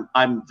what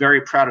I'm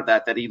very proud of,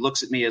 that he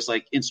looks at me as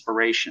like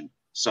inspiration.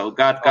 So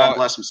God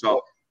bless him.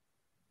 So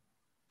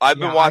I've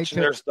been watching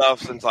their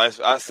stuff since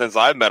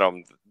I met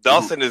him.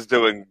 Dustin is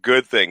doing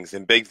good things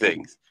and big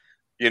things.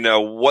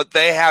 What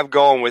they have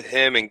going with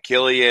him and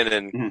Killian,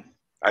 and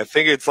I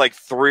think it's like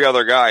 3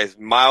 other guys.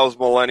 Miles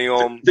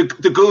Millennium,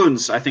 the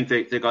Goons. I think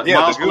they got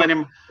Miles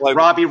Millennium, like,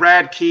 Robbie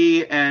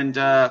Radke, and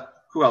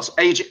who else?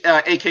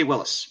 AK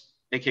Willis.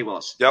 AK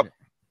Willis. Yep.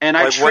 And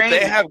what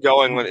they have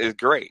going is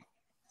great.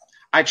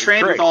 I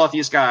trained with all of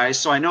these guys,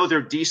 so I know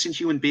they're decent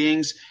human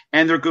beings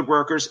and they're good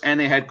workers and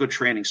they had good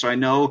training. So I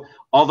know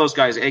all those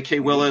guys: AK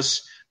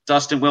Willis,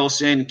 Dustin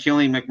Wilson,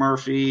 Killian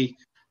McMurphy,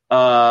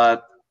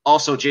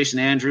 also Jason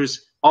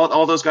Andrews.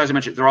 All those guys I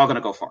mentioned, they're all going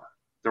to go far.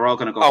 They're all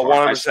going to go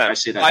far. 100%. I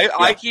see that.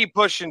 I keep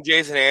pushing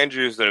Jason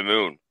Andrews to the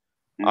moon.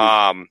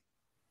 I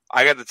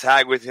got the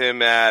tag with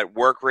him at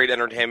Work Rate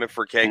Entertainment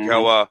for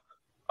KCOA,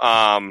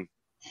 and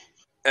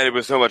it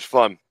was so much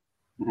fun.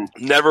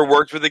 Never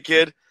worked with the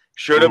kid.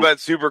 Showed up at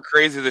Super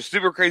Crazy, the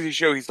Super Crazy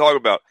show he's talking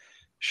about.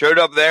 Showed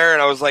up there,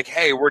 and I was like,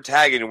 hey, we're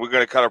tagging, and we're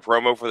going to cut a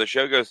promo for the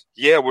show. He goes,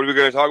 yeah, what are we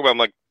going to talk about? I'm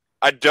like,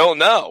 I don't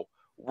know.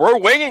 We're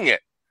winging it.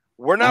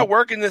 We're not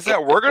working this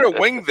out. We're going to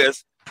wing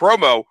this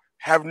promo,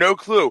 have no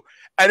clue.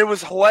 And it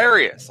was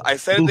hilarious. I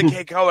said it to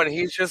KCOA, and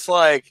he's just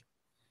like,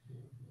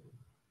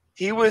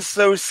 he was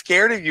so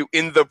scared of you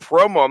in the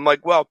promo. I'm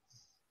like, well,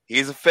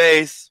 he's a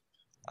face.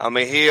 I'm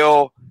a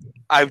heel.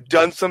 I've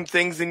done some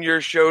things in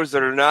your shows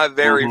that are not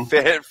very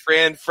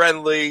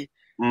fan-friendly,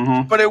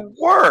 but it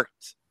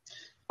worked.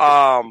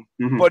 But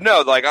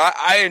no, like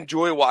I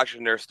enjoy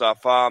watching their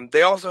stuff.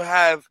 They also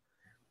have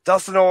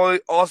Dustin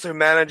also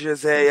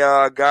manages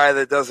a guy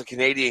that does a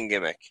Canadian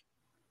gimmick.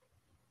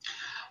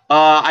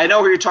 I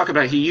know who you're talking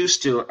about. He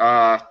used to.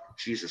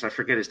 Jesus, I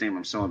forget his name.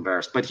 I'm so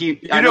embarrassed. But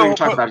I know who you're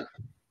talking about.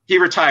 He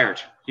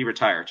retired.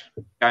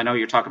 I know who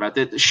you're talking about.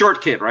 The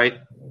short kid, right?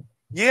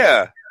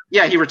 Yeah.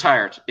 Yeah, he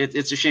retired.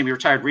 It's a shame he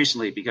retired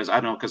recently because I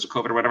don't know, because of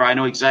COVID or whatever. I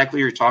know exactly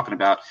who you're talking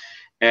about,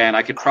 and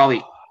I could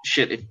probably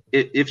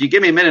if you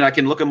give me a minute, I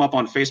can look him up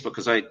on Facebook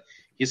because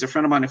he's a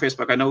friend of mine on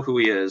Facebook. I know who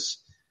he is.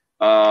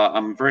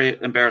 I'm very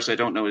embarrassed. I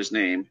don't know his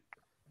name.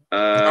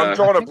 I'm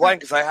drawing a blank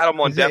because I had him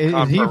on DEF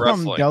CON for wrestling. Is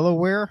he from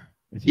Delaware?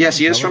 Yes,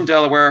 he is from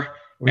Delaware.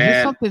 Was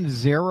it something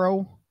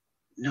Zero?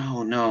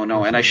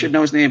 No. And I should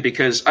know his name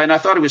and I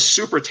thought he was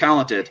super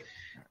talented.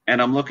 And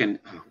I'm looking.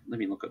 Let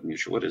me look up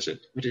Mutual. What is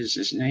it? What is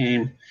his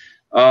name?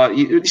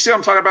 You see what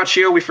I'm talking about,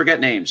 Shio? We forget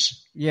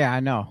names. Yeah,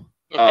 I know.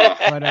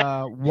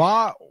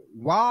 But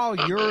while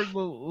you're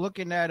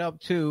looking that up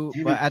too,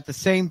 but at the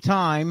same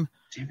time,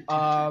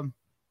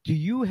 do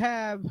you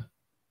have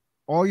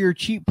all your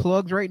cheap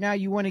plugs right now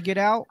you want to get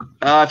out?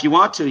 If you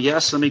want to,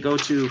 yes. Let me go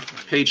to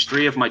page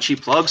 3 of my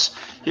cheap plugs.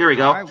 Here we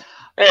go. Right.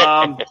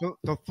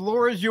 The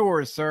floor is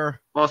yours, sir.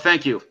 Well,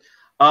 thank you.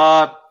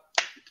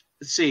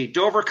 Let's see.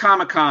 Dover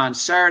Comic-Con,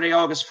 Saturday,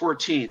 August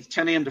 14th,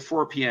 10 a.m. to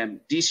 4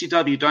 p.m.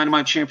 DCW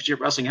Dynamite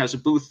Championship Wrestling has a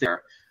booth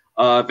there.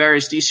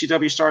 Various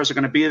DCW stars are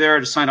going to be there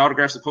to sign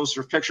autographs, and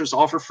posters, pictures,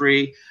 all for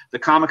free. The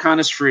Comic-Con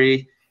is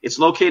free. It's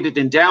located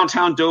in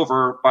downtown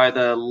Dover by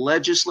the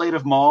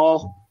Legislative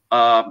Mall.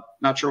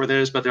 Not sure where it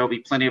is, but there will be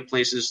plenty of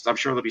places. I'm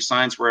sure there'll be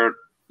signs where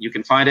you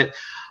can find it.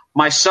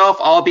 Myself,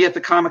 I'll be at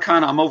the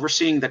Comic-Con. I'm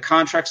overseeing the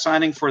contract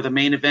signing for the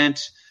main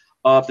event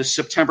of the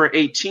September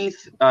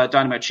 18th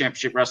Dynamite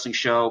Championship Wrestling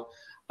show.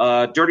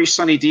 Dirty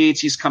Sonny Deeds,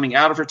 he's coming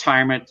out of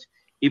retirement.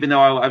 Even though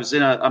I was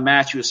in a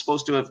match, he was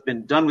supposed to have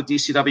been done with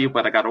DCW,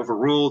 but I got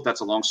overruled.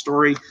 That's a long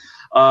story.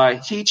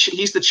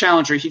 He's the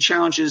challenger. He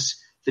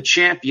challenges the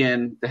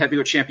champion, the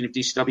heavyweight champion of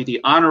DCW,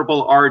 the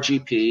Honorable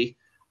RGP,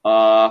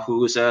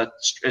 who is a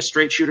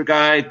straight shooter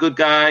guy, good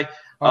guy.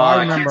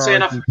 I remember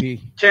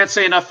RGP. Can't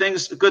say enough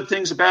good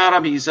things about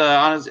him. He's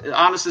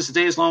honest as the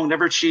day is long,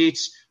 never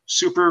cheats.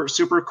 Super,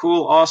 super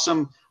cool,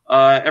 awesome.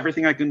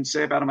 Everything I can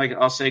say about him,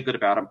 I'll say good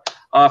about him.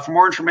 For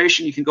more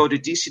information, you can go to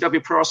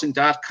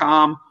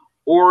dcwprowrestling.com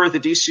or the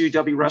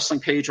DCW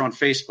Wrestling page on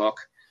Facebook.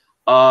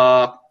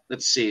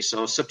 Let's see.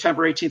 So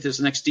September 18th is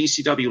the next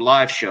DCW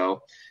live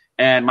show.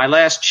 And my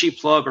last cheap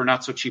plug, or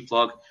not so cheap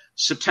plug,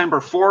 September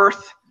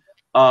 4th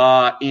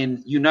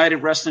in United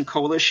Wrestling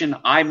Coalition,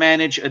 I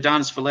manage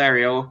Adonis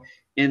Valerio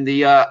in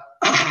the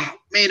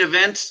main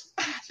event.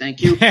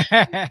 Thank you.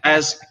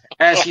 As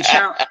he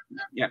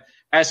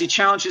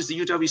challenges the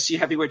UWC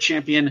Heavyweight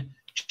Champion,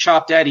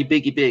 Chop Daddy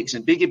Biggie Biggs.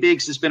 And Biggie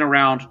Biggs has been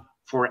around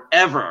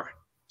forever.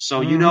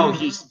 So you know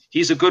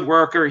he's a good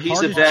worker. He's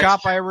hardest a vet.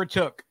 chop I ever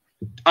took.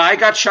 I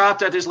got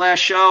chopped at his last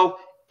show.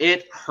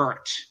 It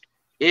hurt.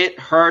 It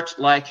hurt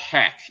like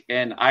heck.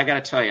 And I got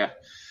to tell you,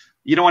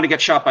 you don't want to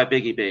get shot by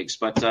Biggie Biggs.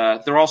 But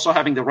they're also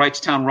having the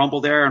Wrightstown Rumble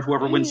there, and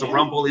whoever wins the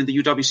Rumble in the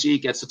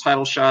UWC gets a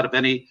title shot of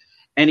any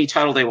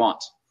title they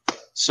want.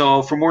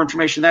 So for more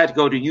information on that,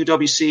 go to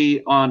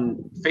UWC on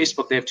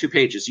Facebook. They have 2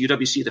 pages,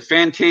 UWC The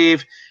Fan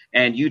Cave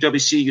and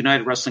UWC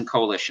United Wrestling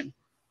Coalition.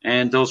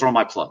 And those are all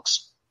my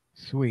plugs.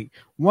 Sweet.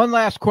 One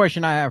last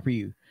question I have for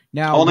you.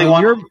 Now, Only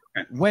one?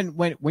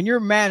 When you're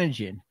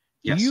managing,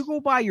 yes. Do you go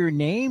by your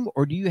name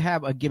or do you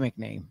have a gimmick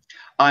name?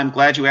 I'm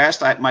glad you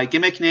asked. My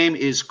gimmick name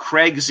is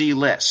Craig Z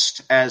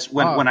List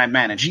when I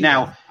manage.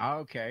 Yeah. Now,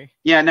 okay.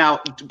 Yeah.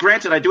 Now,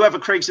 granted, I do have a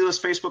Craig Z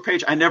List Facebook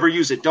page. I never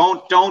use it.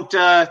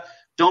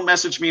 Don't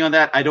message me on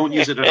that. I don't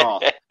use it at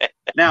all.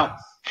 Now,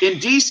 in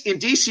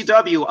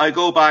DCW,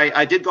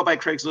 I did go by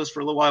Craig's List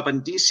for a little while, but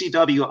in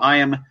DCW, I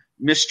am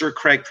Mr.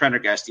 Craig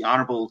Prendergast, the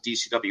Honorable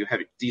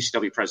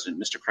DCW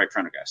President, Mr. Craig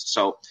Prendergast.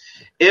 So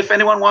if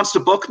anyone wants to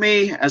book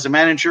me as a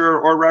manager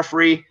or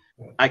referee,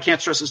 I can't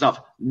stress this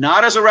enough.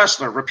 Not as a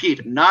wrestler.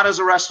 Repeat, not as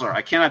a wrestler.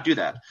 I cannot do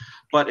that.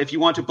 But if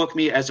you want to book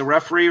me as a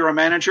referee or a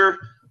manager,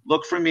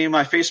 look for me on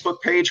my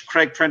Facebook page,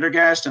 Craig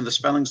Prendergast, and the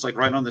spelling's like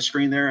right on the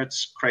screen there.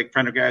 It's Craig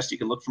Prendergast. You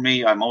can look for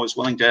me. I'm always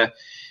willing to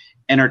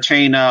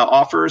entertain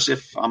offers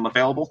if I'm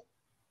available.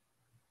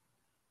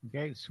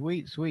 Okay,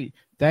 sweet.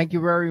 Thank you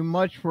very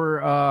much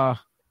for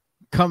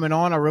coming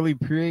on. I really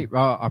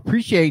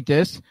appreciate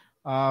this.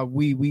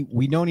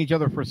 We known each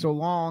other for so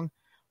long,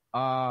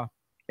 and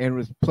it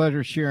was a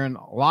pleasure sharing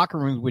locker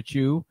rooms with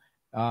you.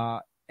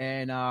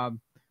 And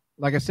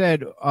like I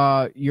said,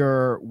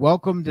 you're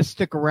welcome to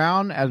stick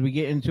around as we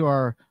get into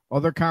our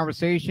other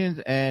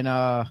conversations. And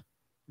we're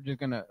just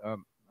gonna.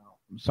 I'm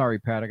sorry,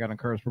 Pat. I got to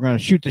curse. We're gonna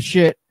shoot the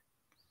shit.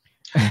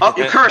 Oh,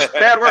 you cursed.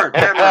 Bad word.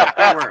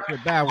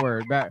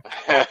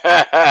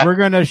 We're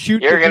gonna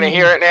shoot. You're gonna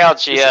hear it now,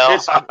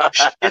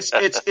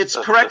 GL. It's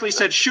correctly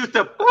said. Shoot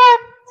the.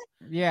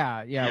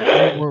 Yeah.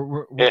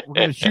 We're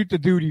gonna shoot the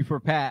duty for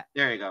Pat.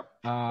 There you go.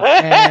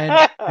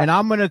 And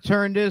I'm gonna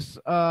turn this.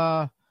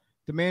 The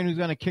man who's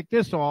gonna kick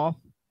this off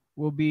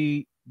will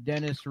be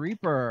Dennis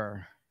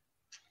Reaper.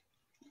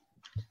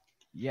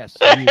 Yes.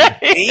 Yeah.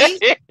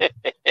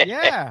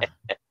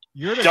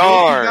 You're the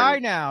guy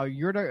now.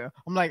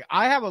 I'm like,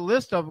 I have a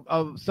list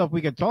of stuff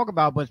we could talk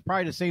about, but it's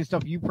probably the same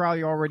stuff you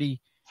probably already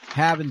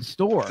have in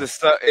store.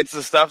 It's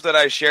the stuff that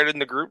I shared in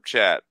the group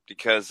chat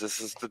because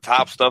this is the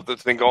top stuff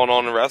that's been going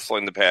on in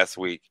wrestling the past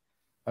week.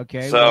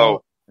 Okay.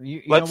 So well,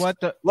 you know what?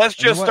 Let's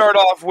just start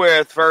off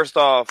with, first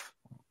off,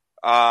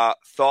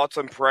 thoughts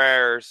and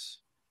prayers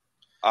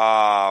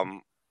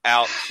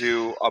out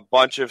to a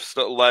bunch of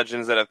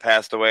legends that have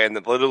passed away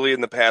literally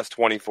in the past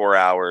 24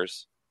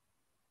 hours.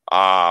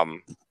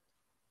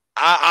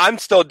 I'm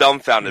still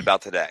dumbfounded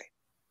about today.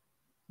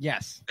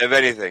 Yes. If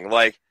anything,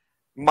 like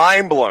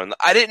mind blown.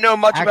 I didn't know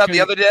much about the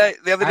other day,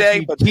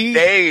 but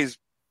today's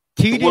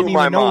T didn't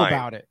even know mind.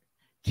 about it.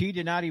 T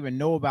did not even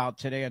know about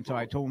today until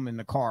I told him in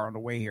the car on the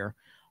way here.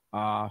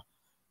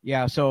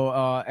 Yeah.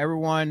 So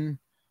everyone,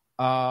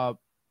 I'm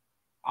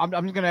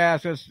just gonna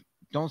ask us.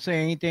 Don't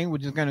say anything. We're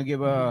just gonna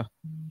give a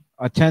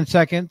 10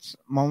 seconds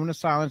moment of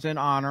silence in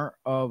honor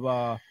of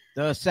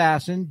the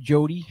assassin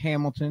Jody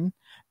Hamilton,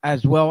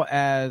 as well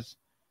as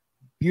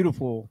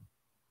beautiful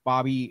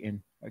Bobby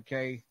Eaton.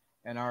 Okay,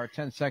 and our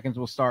 10 seconds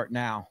will start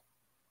now.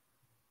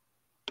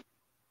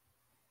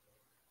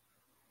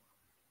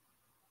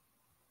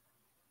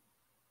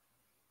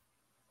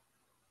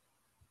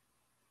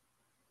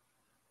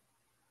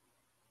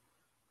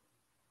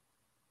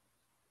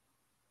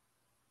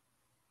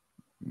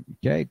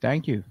 Okay,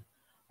 thank you.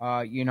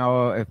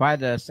 If I had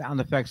the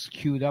sound effects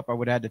queued up, I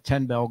would have had the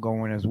 10 bell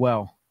going as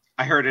well.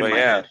 I heard it in my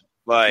head.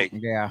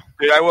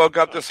 Dude, I woke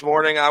up this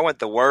morning, I went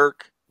to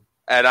work,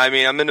 and I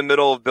mean, I'm in the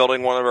middle of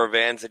building one of our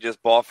vans that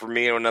just bought for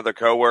me and another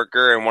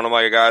coworker, and one of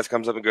my guys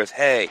comes up and goes,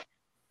 "Hey,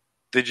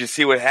 did you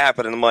see what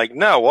happened?" And I'm like,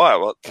 "No, what?"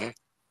 Well,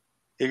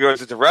 he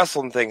goes, "It's a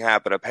wrestling thing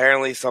happened.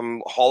 Apparently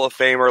some Hall of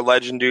Famer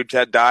legend dude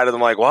died." And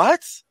I'm like,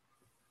 "What?"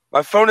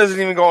 My phone isn't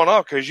even going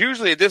off, because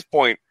usually at this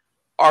point,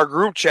 our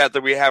group chat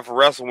that we have for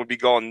wrestling would be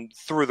going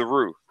through the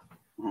roof.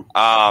 And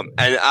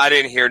I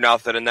didn't hear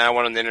nothing, and then I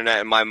went on the internet,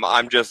 and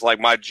I'm just like,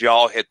 my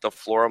jaw hit the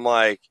floor. I'm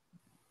like,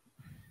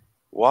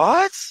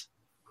 what?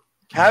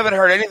 Haven't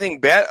heard anything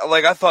bad.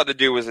 Like, I thought the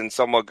dude was in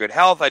somewhat good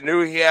health. I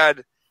knew he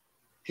had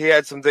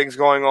some things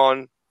going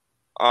on.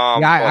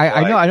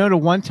 I know. The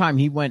one time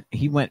he went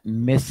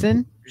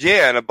missing.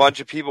 Yeah, and a bunch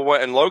of people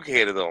went and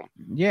located him.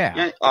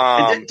 Yeah.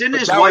 Didn't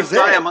his wife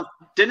die a month?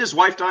 Didn't his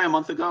wife die a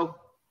month ago?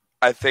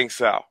 I think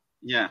so.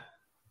 Yeah.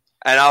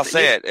 And I'll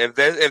say it: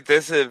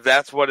 if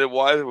that's what it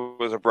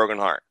was a broken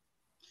heart.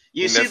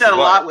 You see that a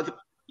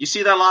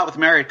lot with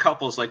married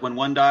couples. Like when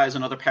one dies,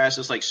 another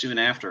passes like soon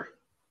after.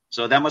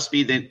 So that must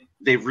be that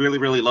they really,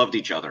 really loved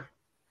each other.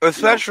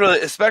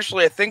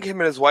 Especially, I think him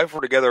and his wife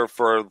were together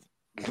for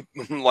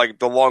like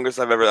the longest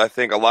I've ever. I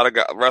think a lot of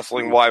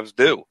wrestling wives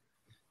do,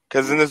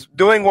 because in this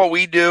doing what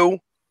we do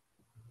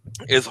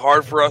is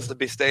hard for us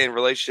to stay in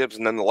relationships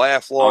and then to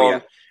last long. Oh, yeah.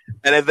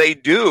 And if they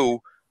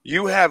do,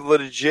 you have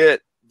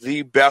legit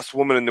the best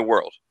woman in the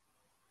world.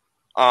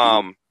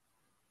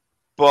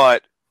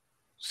 But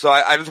so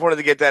I just wanted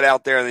to get that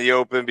out there in the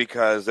open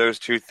because those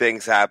two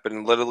things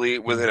happened literally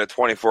within a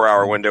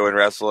 24-hour window in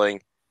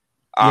wrestling.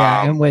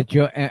 Yeah, and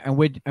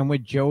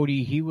with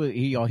Jody, he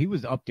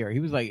was up there. He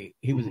was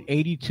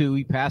 82.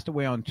 He passed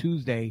away on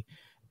Tuesday,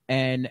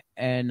 and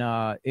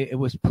it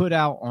was put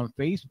out on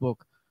Facebook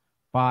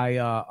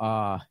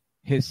by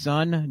his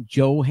son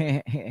Joe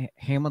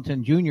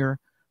Hamilton Jr.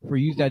 For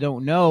you that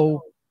don't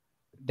know,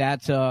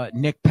 that's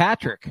Nick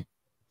Patrick.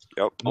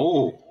 Yep.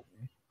 Oh,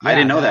 yeah, I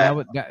didn't know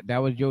that. That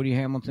was Jody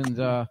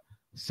Hamilton's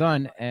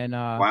son, and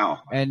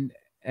wow, and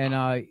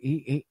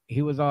he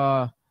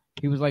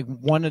was like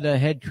one of the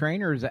head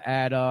trainers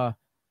at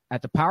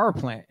the power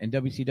plant in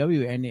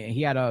WCW, and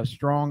he had a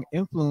strong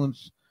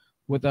influence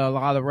with a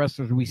lot of the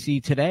wrestlers we see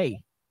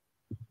today.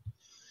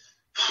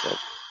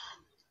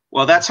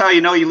 Well, that's how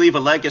you know you leave a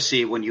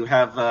legacy when you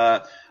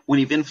have when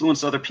you've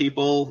influenced other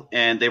people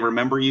and they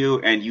remember you,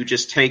 and you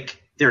just take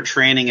their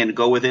training and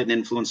go with it and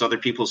influence other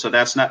people. So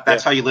that's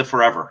how you live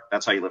forever.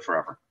 That's how you live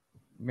forever.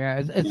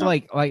 Yeah, it's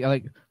like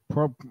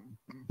pro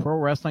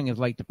wrestling is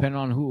like depending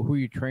on who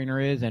your trainer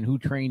is and who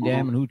trained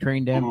them and who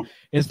trained them.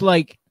 It's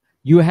like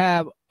you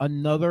have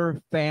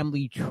another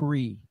family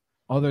tree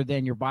other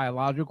than your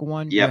biological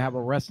one. Yep. You have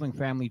a wrestling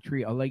family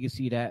tree, a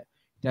legacy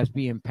that's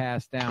being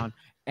passed down.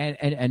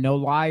 And no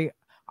lie,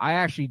 I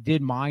actually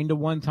did mine the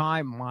one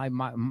time,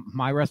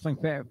 my wrestling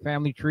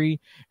family tree,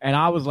 and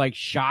I was like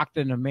shocked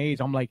and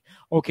amazed. I'm like,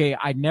 okay,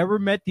 I never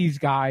met these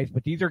guys,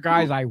 but these are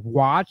guys I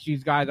watched.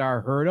 These guys I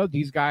heard of.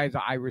 These guys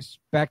I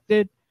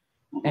respected.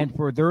 And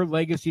for their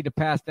legacy to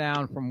pass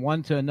down from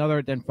one to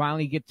another, then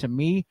finally get to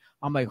me,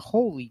 I'm like,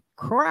 holy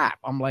crap.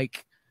 I'm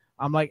like,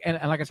 and like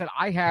I said,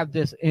 I have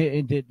this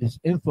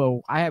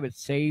info. I have it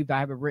saved. I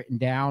have it written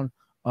down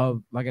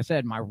of, like I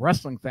said, my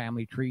wrestling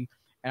family tree.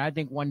 And I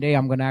think one day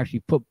I'm going to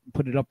actually put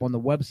it up on the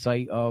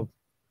website of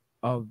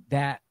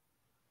that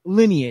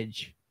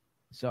lineage.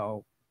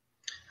 So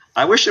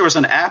I wish there was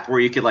an app where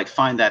you could like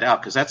find that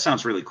out, because that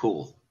sounds really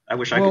cool. I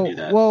wish I could do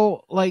that.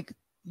 Well, like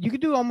you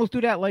could almost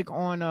do that like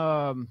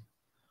on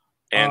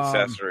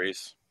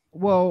Ancestries.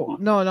 Well,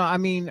 no. I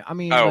mean,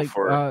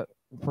 for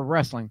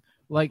wrestling,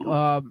 like you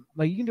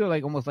can do it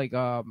like almost like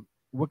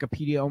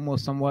Wikipedia,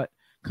 almost somewhat,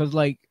 because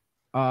I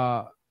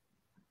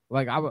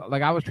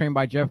was trained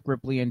by Jeff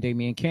Ripley and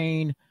Damian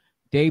Kane.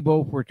 They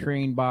both were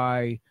trained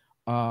by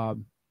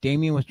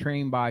Damian was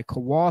trained by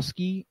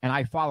Kowalski, and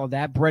I followed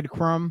that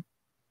breadcrumb.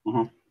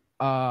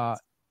 Mm-hmm.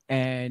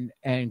 And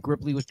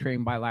Gripley was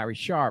trained by Larry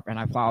Sharp, and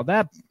I followed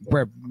that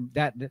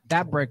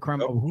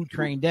breadcrumb of who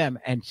trained them,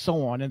 and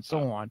so on and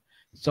so on.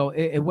 So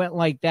it went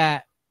like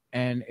that,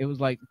 and it was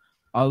like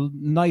a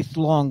nice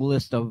long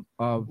list of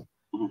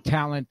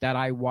talent that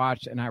I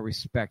watched and I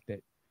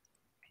respected.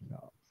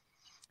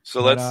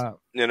 So let's,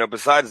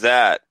 besides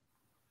that,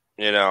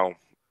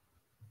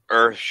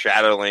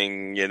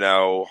 earth-shattering,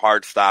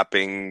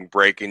 heart-stopping,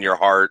 breaking your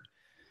heart,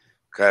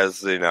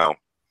 because, and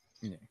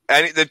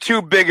the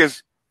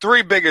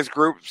three biggest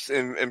groups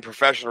in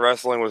professional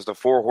wrestling was the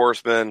Four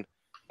Horsemen,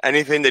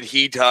 anything that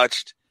he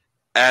touched,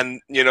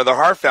 and, the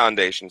Heart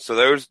Foundation. So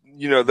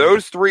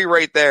those three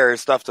right there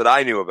is stuff that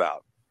I knew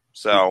about.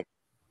 So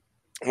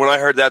when I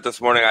heard that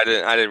this morning, I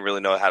didn't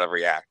really know how to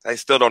react. I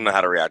still don't know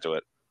how to react to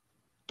it.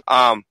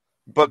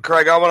 But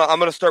Craig, I'm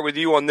gonna start with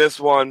you on this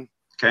one.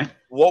 Okay.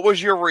 What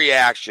was your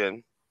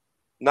reaction,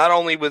 not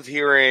only with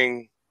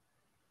hearing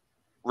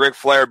Ric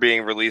Flair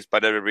being released by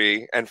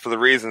WWE, and for the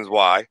reasons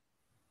why?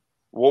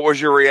 What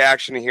was your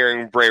reaction to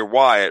hearing Bray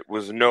Wyatt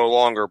was no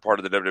longer part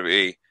of the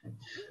WWE?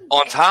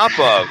 On top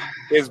of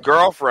his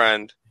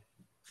girlfriend,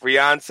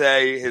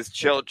 fiance, his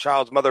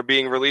child's mother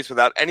being released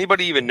without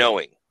anybody even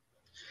knowing.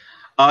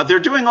 They're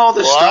doing all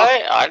this stuff.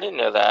 I didn't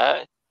know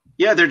that.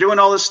 Yeah, they're doing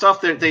all this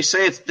stuff. They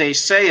say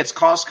it's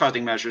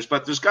cost-cutting measures,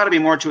 but there's got to be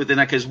more to it than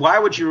that, because why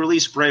would you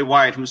release Bray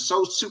Wyatt, who's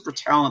so super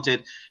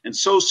talented and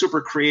so super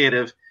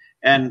creative?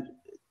 And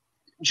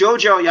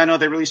JoJo, I know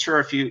they released her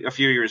a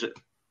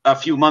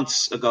few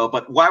months ago,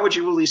 but why would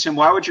you release him?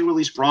 Why would you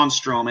release Braun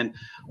Strowman?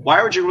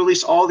 Why would you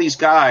release all these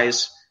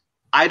guys?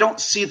 I don't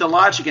see the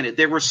logic in it.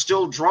 They were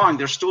still drawing.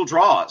 They're still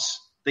draws.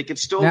 They could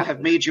still have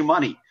made you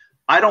money.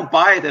 I don't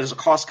buy it as a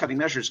cost-cutting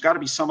measure. It's got to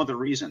be some other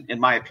reason, in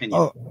my opinion.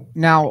 Oh,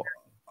 now,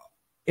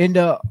 in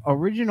the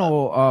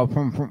original,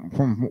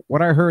 from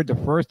what I heard the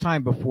first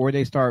time before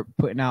they start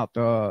putting out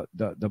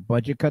the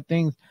budget cut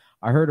things,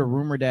 I heard a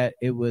rumor that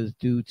it was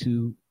due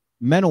to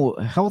mental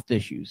health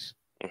issues.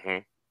 Mm-hmm.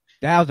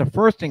 That was the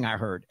first thing I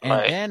heard, and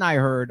then I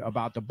heard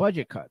about the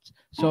budget cuts.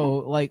 So,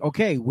 like,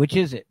 okay, which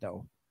is it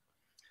though?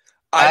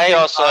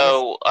 I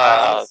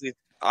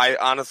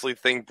honestly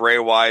think Bray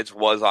Wyatt's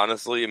was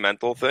honestly a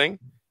mental thing.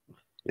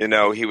 You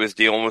know, he was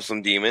dealing with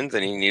some demons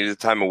and he needed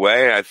time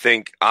away. And I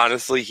think,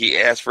 honestly, he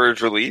asked for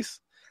his release.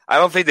 I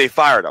don't think they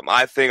fired him.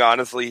 I think,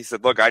 honestly, he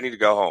said, look, I need to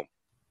go home.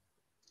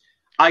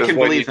 I can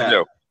believe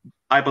that.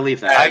 I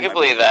believe that. I can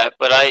believe that.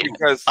 But I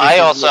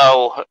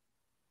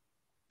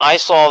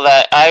saw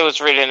that I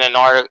was reading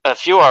a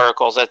few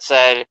articles that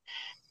said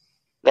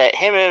that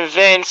him and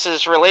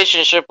Vince's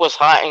relationship was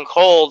hot and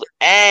cold,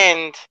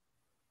 and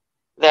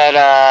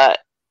that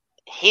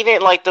he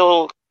didn't like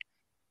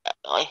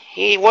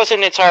he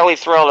wasn't entirely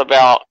thrilled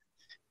about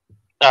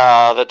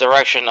the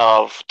direction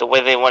of the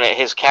way they wanted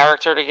his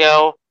character to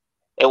go.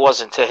 It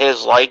wasn't to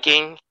his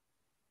liking.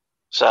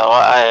 So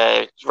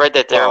I read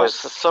that there was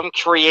some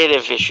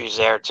creative issues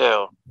there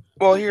too.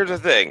 Well, here's the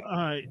thing.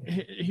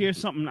 Here's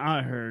something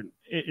I heard.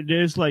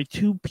 There's like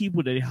 2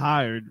 people they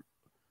hired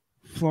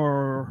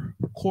for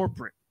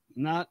corporate,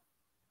 not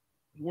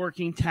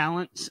working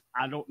talents.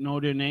 I don't know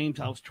their names.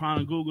 I was trying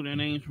to Google their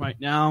names right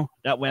now.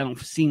 That way I don't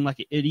seem like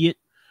an idiot.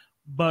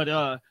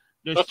 But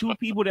there's 2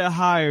 people that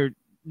hired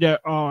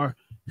that are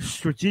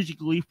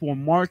strategically for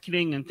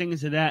marketing and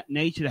things of that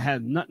nature that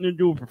have nothing to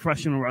do with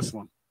professional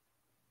wrestling.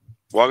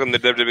 Welcome to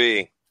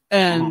WWE.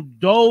 And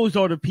those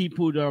are the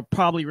people that are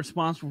probably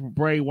responsible for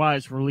Bray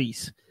Wyatt's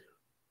release.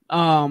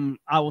 I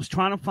was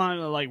trying to find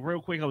it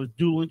real quick. I was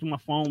doodling through my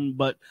phone,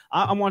 but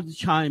I wanted to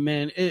chime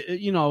in.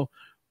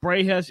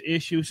 Bray has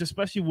issues,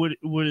 especially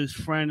with his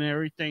friend and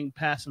everything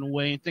passing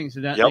away and things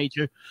of that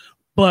nature.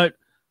 But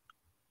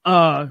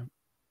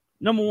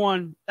number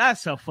one,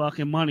 that's a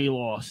fucking money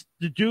loss.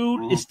 The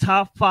dude is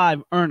top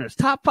 5 earners.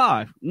 Top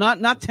 5.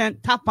 Not 10,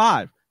 top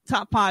 5.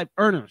 Top 5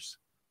 earners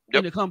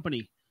in the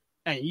company.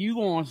 And you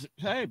going to say,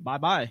 hey,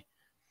 bye-bye.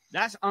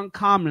 That's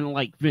uncommon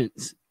like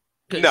Vince.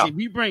 Because if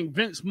you bring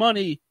Vince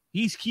money,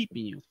 he's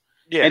keeping you.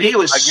 Yeah, and he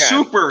was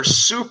super,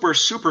 super,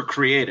 super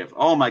creative.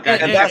 Oh, my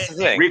God. And that's the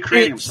thing.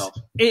 Recreating himself.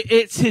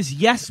 It's his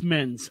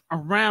yes-mens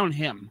around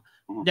him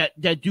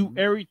that do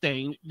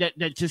everything,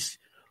 that just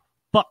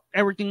fuck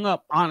everything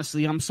up.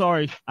 Honestly, I'm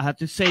sorry. I have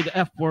to say the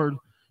F word.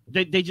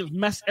 They just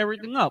mess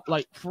everything up.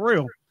 Like, for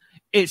real.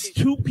 It's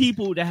 2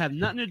 people that have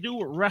nothing to do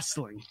with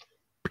wrestling,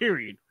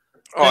 period.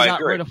 I got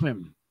agree. rid of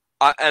him.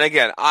 And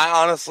again,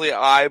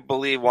 I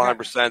believe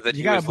 100% that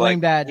you gotta blame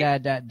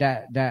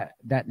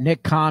that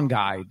Nick Khan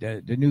guy,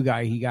 the new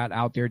guy he got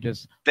out there.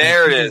 Just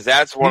there it is.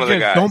 That's one of the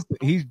guys.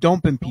 He's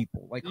dumping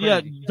people like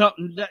crazy.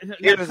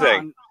 Here's the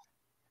thing.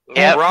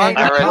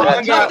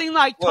 Yeah, nothing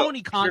like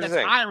Tony Khan that's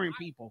hiring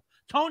people.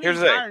 Tony's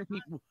hiring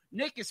people.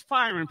 Nick is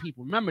firing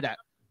people. Remember that.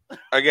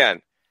 Again,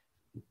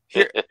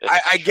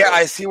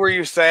 I see where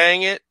you're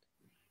saying it.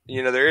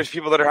 You know, there is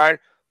people that are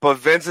hired. But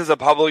Vince is a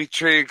publicly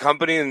traded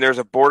company, and there's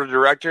a board of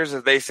directors.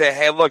 If they say,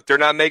 "Hey, look, they're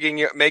not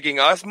making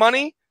us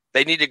money.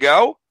 They need to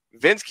go."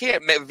 Vince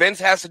can't. Vince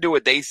has to do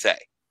what they say.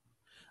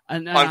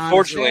 And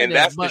unfortunately, and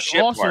that's the shit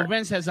part. Also,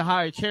 Vince has a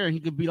higher chair. He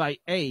could be like,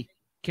 "Hey,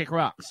 kick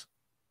rocks,"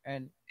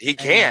 and he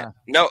can't.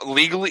 No,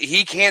 legally,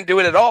 he can't do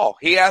it at all.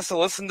 He has to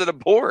listen to the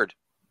board.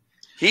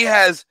 He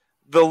has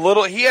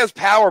He has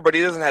power, but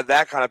he doesn't have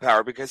that kind of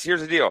power. Because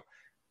here's the deal: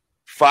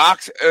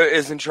 Fox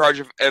is in charge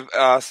of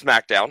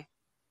SmackDown.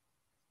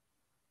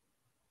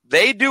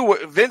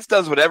 Vince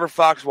does whatever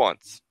Fox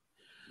wants.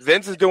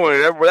 Vince is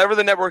doing whatever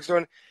the network's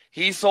doing.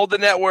 He sold the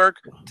network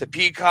to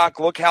Peacock.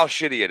 Look how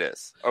shitty it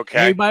is. Okay.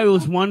 Everybody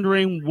was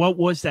wondering what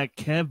was that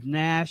Kev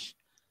Nash,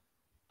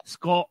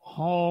 Scott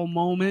Hall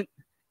moment.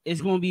 It's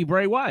going to be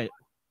Bray Wyatt.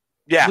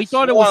 Yeah, we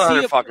thought it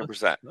was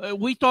 100%.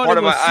 We thought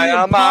it was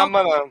CM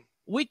Punk.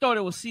 We thought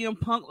it was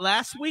CM Punk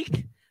last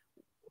week.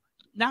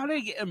 Now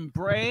they're getting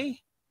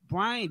Bray,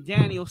 Bryan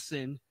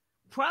Danielson,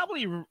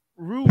 probably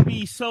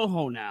Ruby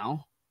Soho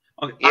now.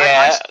 Okay.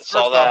 Yeah, I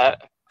saw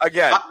that.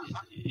 Again,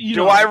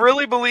 do I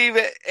really believe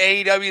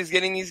AEW is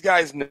getting these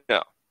guys? No.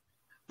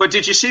 But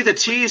did you see the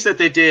tease that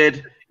they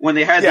did when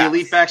they had the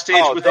Elite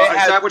backstage? Is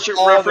that what you're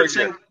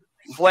referencing?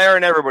 Flair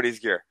and everybody's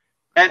gear.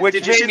 And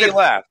did you see me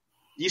laugh?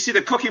 You see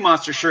the Cookie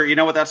Monster shirt? You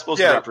know what that's supposed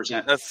to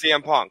represent? That's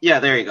CM Punk. Yeah,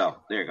 there you go.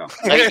 That's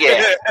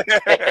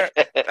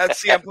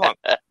CM Punk.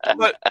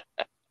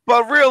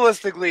 But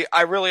realistically,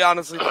 I really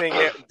honestly think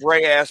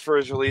Bray asked for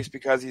his release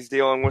because he's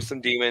dealing with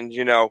some demons,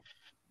 you know.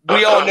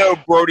 We all know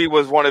Brody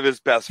was one of his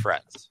best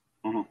friends,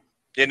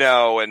 you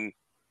know, and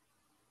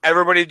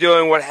everybody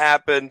doing what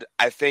happened.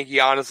 I think he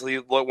honestly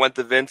went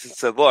to Vince and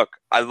said, look,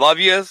 I love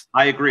you.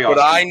 I agree.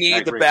 But I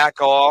need to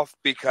back off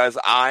because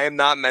I am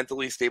not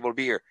mentally stable to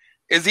be here.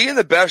 Is he in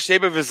the best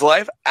shape of his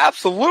life?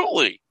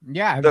 Absolutely.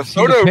 Yeah. The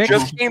photo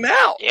just came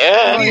out.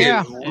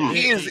 Yeah.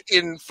 He is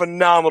in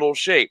phenomenal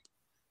shape.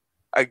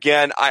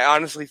 Again, I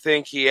honestly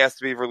think he has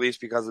to be released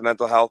because of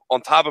mental health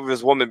on top of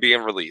his woman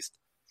being released.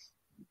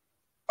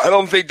 I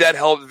don't think that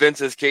helped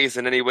Vince's case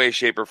in any way,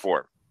 shape, or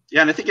form.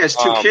 Yeah, and I think he has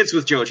 2 kids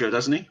with JoJo,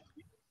 doesn't he?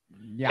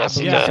 Yeah, Yes,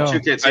 I believe so. 2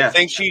 kids. Yeah.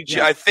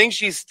 I think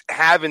she's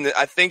having.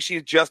 I think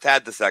she just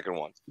had the second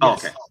one. Oh,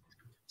 okay.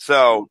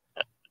 So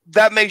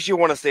that makes you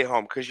want to stay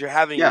home because you're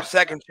having your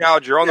second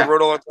child. You're on the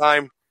road all the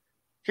time.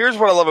 Here's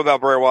what I love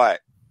about Bray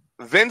Wyatt.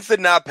 Vince did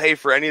not pay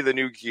for any of the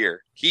new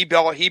gear. He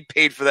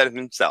paid for that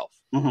himself.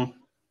 Mm-hmm.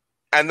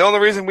 And the only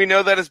reason we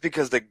know that is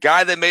because the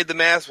guy that made the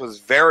mask was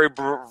very,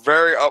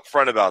 very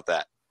upfront about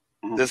that.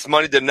 Mm-hmm. This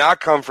money did not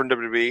come from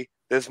WWE.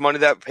 This money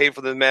that paid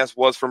for the mask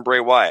was from Bray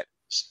Wyatt.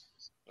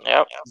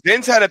 Yep.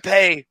 Vince had to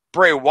pay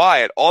Bray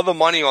Wyatt all the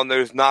money on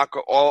those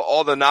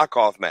all the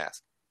knockoff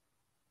masks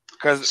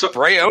because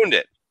Bray owned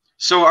it.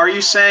 So are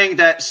you saying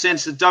that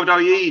since the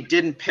WWE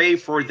didn't pay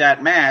for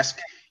that mask,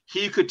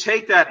 he could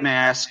take that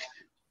mask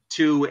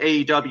to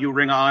AEW,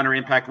 Ring of Honor,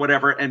 Impact,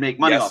 whatever, and make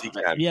money off of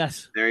it?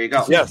 Yes. There you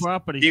go. Yes.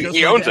 Property.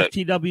 He owns it.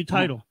 FTW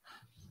title.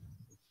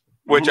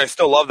 Which I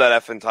still love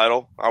that effing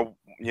title.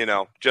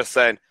 Just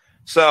saying.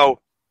 So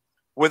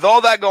with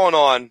all that going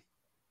on,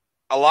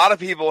 a lot of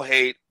people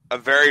hate a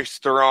very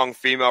strong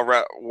female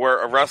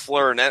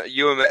wrestler and a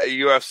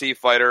UFC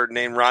fighter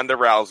named Ronda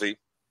Rousey.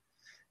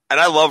 And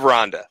I love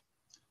Ronda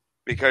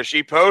because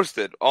she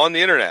posted on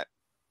the internet.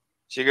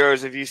 She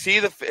goes,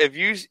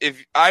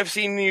 if I've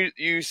seen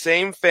you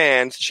same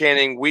fans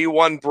chanting, we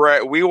want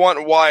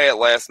Wyatt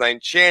last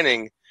night,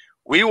 chanting,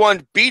 we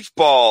want beach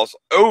balls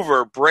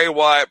over Bray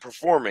Wyatt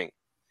performing.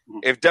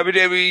 If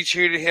WWE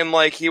treated him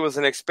like he was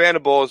an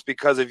expendable, it's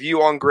because of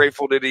you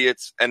ungrateful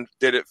idiots and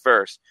did it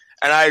first.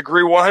 And I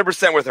agree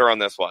 100% with her on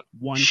this one.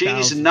 1,000.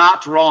 She's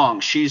not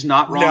wrong. She's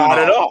not wrong. Not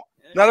at all.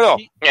 Not at all.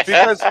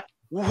 Because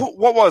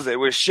what was it? It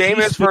was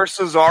Sheamus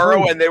versus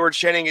Cesaro, and they were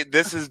chanting,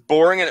 "This is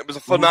boring," and it was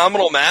a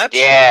phenomenal match.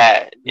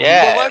 Yeah.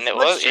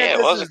 Let's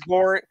chant, "This is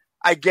boring."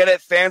 I get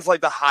it. Fans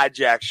like the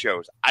hijack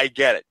shows. I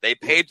get it. They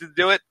paid to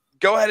do it.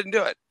 Go ahead and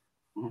do it.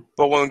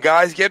 But when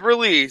guys get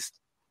released,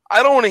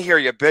 I don't want to hear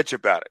you bitch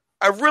about it.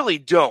 I really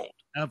don't.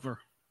 Ever.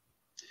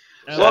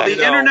 Well,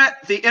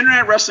 the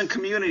internet wrestling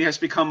community has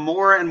become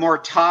more and more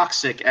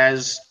toxic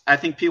as I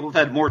think people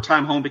have had more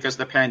time home because of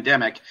the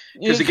pandemic,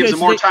 because it gives them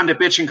more time to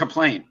bitch and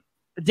complain.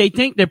 They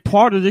think they're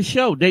part of the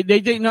show. They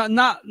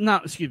not.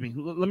 Excuse me.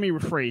 Let me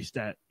rephrase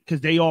that because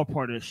they are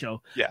part of the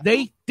show. Yeah.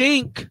 They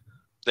think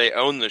they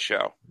own the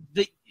show.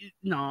 Because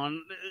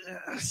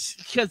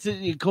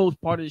it goes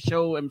part of the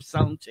show and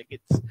selling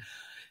tickets.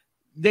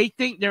 They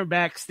think they're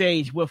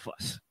backstage with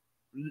us.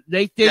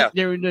 They think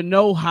they're in the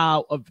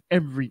know-how of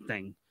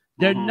everything.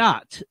 They're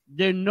not.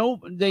 They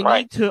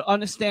need to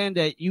understand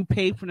that you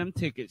pay for them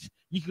tickets.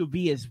 You could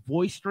be as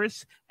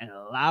boisterous and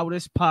loud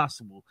as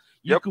possible.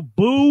 You could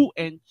boo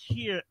and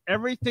cheer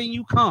everything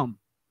you come.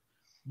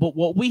 But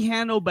what we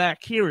handle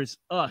back here is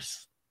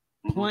us.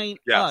 Plain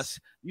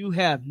us. You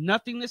have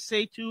nothing to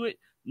say to it.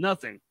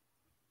 Nothing.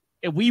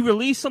 If we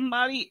release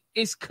somebody,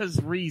 it's because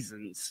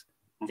reasons.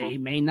 They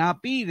may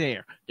not be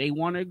there. They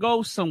want to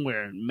go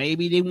somewhere.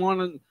 Maybe they want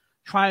to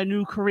try a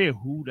new career.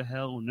 Who the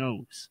hell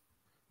knows?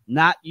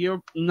 Not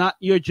your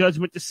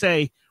judgment to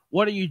say,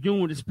 what are you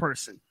doing with this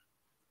person?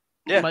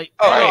 Yeah.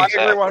 I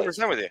agree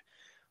 100% with you.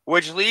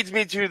 Which leads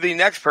me to the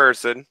next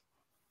person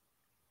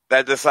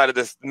that decided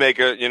to make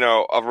a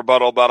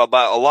rebuttal about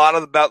a lot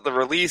about the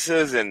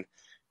releases and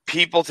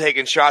people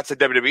taking shots at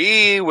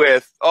WWE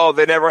with,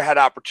 they never had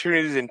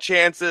opportunities and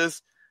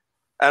chances.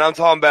 And I'm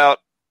talking about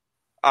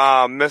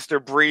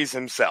Mr. Breeze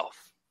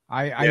himself.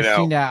 I've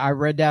seen that. I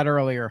read that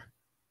earlier.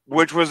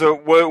 Which was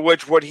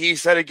what he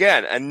said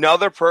again.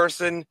 Another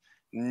person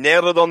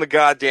nailed it on the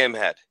goddamn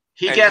head.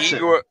 He gets it.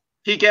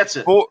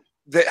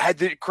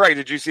 Craig,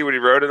 did you see what he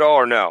wrote at all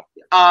or no?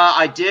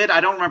 I did.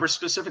 I don't remember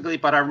specifically,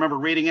 but I remember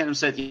reading it and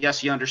said, yes,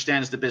 he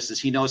understands the business.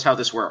 He knows how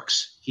this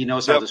works. How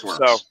this works.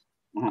 So,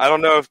 I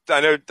don't know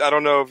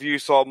if you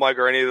saw it, Mike,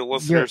 or any of the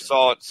listeners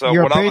saw it. So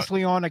you're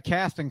basically on a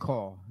casting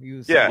call.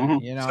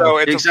 So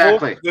it's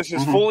exactly. This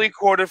is fully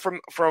quoted from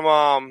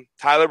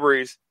Tyler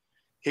Breeze.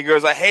 He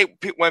goes, I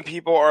hate when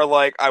people are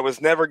like, I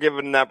was never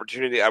given an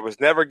opportunity. I was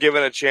never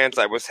given a chance.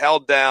 I was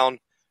held down.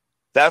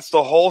 That's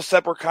the whole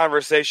separate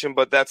conversation,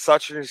 but that's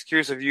such an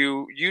excuse of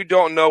you. You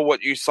don't know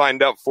what you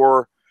signed up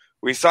for.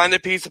 We signed a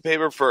piece of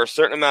paper for a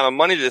certain amount of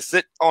money to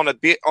sit on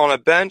a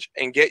bench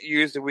and get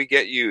used if we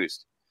get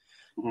used.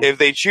 If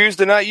they choose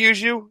to not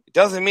use you, it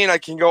doesn't mean I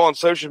can go on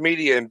social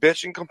media and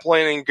bitch and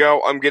complain and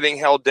go, I'm getting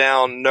held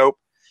down. Nope.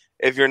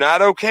 If you're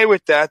not okay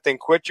with that, then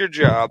quit your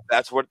job.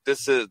 That's what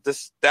this is.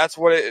 That's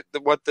what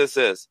this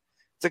is.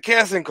 It's a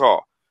casting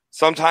call.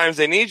 Sometimes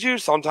they need you,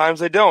 sometimes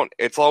they don't.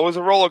 It's always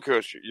a roller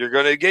coaster. You're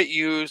going to get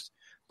used,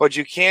 but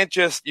you can't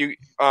you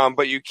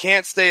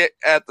can't stay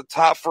at the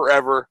top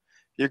forever.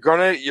 You're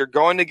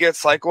going to get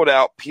cycled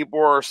out. People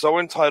are so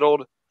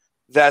entitled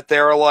that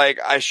they're like,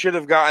 I should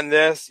have gotten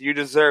this. You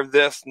deserve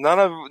this. None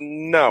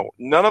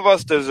of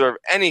us deserve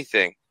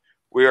anything.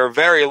 We are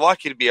very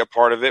lucky to be a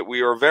part of it.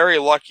 We are very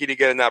lucky to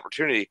get an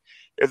opportunity.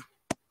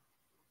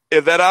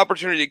 If that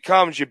opportunity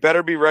comes, you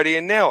better be ready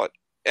and nail it.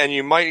 And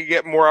you might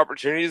get more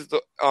opportunities.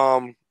 That's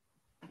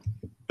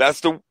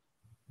the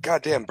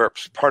goddamn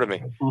burps. Pardon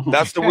me.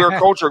 That's the weird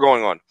culture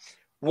going on.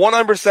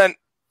 100%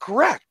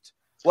 correct.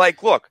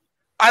 Like, look,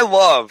 I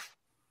love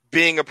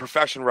being a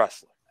professional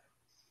wrestler.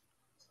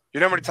 You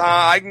know how many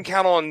times I can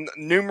count on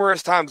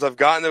numerous times I've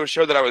gotten to a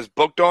show that I was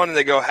booked on, and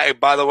they go, "Hey,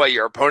 by the way,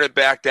 your opponent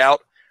backed out.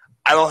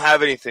 I don't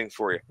have anything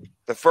for you."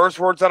 The first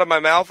words out of my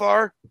mouth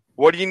are,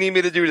 "What do you need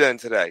me to do then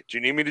today? Do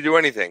you need me to do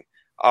anything?"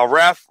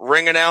 Ref,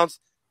 ring announce.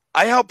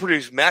 I help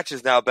produce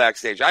matches now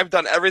backstage. I've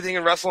done everything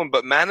in wrestling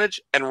but manage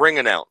and ring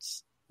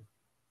announce.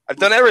 I've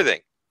done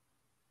everything.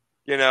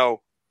 You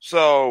know,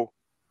 so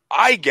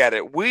I get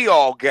it. We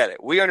all get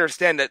it. We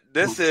understand that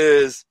this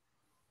is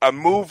a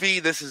movie.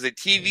 This is a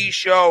TV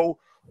show.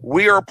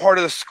 We are a part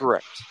of the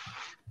script.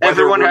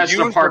 Everyone has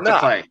their part to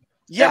play.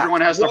 Yeah,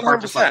 everyone has their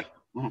part to play.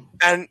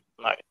 And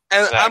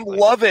I'm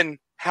loving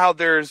how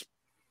there's,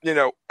 you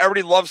know,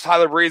 everybody loves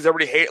Tyler Breeze.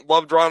 Everybody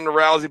loved Ronda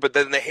Rousey, but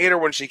then they hate her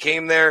when she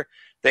came there.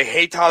 They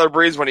hate Tyler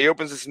Breeze when he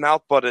opens his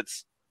mouth, but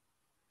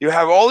you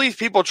have all these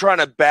people trying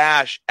to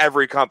bash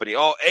every company.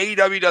 Oh,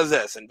 AEW does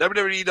this and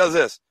WWE does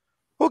this.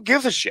 Who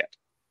gives a shit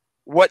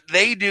what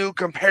they do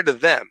compared to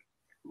them?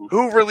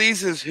 Who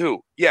releases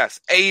who? Yes,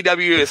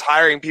 AEW is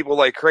hiring people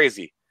like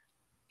crazy.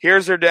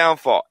 Here's their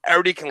downfall.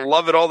 Everybody can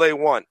love it all they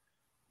want.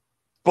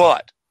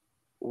 But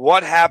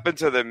what happened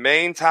to the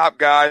main top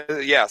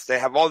guys? Yes, they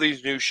have all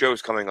these new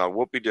shows coming on.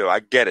 Whoopie-doo. I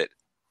get it.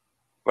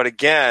 But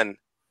again,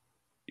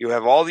 you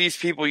have all these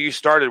people you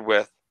started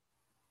with,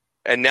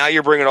 and now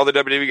you're bringing all the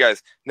WWE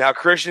guys. Now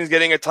Christian's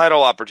getting a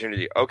title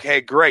opportunity.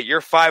 Okay, great.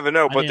 You're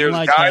 5-0, but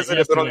there's guys that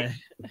have been on.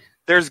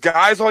 There's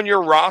guys on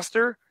your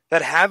roster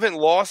that haven't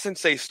lost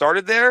since they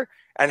started there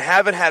and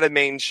haven't had a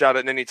main shot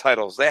at any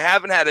titles. They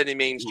haven't had any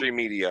mainstream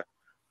media.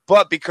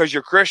 But because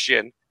you're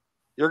Christian,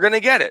 you're going to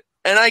get it.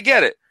 And I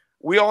get it.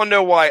 We all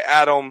know why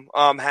Adam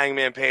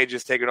Hangman Page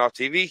is taken off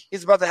TV.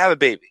 He's about to have a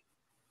baby.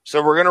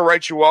 So we're going to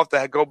write you off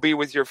to go be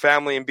with your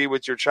family and be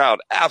with your child.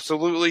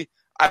 Absolutely.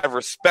 I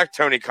respect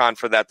Tony Khan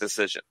for that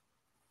decision.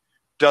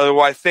 Do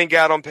I think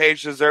Adam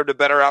Page deserved a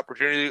better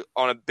opportunity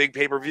on a big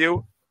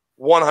pay-per-view?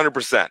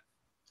 100%.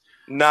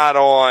 Not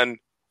on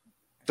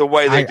the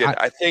way they did it.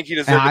 I think he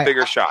deserved a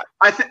bigger shot.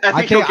 I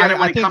think he'll get it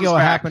when he comes it'll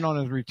back. happen on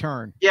his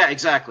return. Yeah,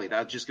 exactly.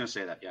 I was just going to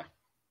say that, yeah.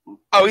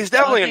 Oh, he's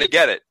definitely going to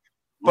get it.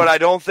 But I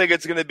don't think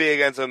it's going to be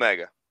against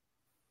Omega.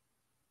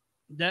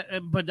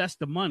 But that's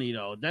the money,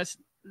 though. That's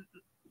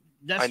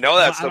I know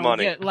that's the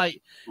money.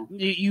 Like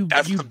you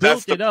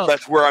built it up.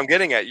 That's where I'm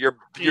getting at.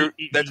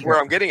 That's where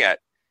I'm getting at.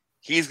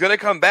 He's going to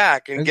come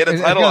back and get a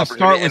title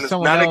opportunity, and it's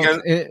not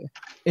against.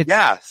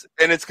 Yes,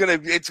 and it's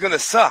gonna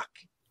suck.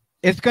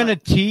 It's going to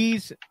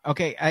tease.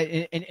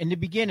 Okay, in the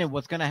beginning,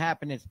 what's going to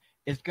happen is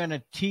it's going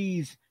to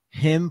tease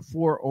him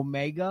for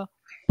Omega,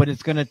 but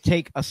it's going to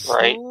take a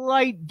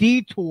slight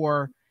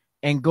detour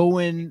and go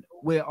in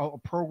with a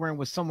program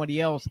with somebody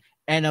else,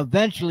 and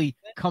eventually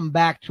come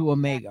back to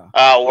Omega.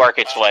 Work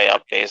its way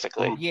up,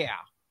 basically. Yeah.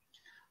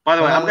 By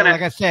the way, I'm gonna.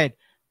 Like I said,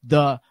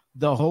 the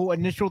whole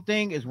initial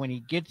thing is when he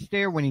gets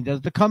there, when he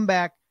does the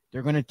comeback,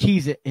 they're going to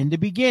tease it in the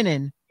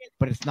beginning,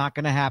 but it's not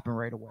going to happen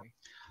right away.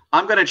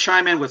 I'm going to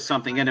chime in with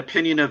something, an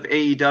opinion of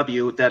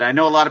AEW that I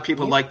know a lot of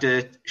people like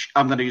to.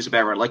 I'm going to use a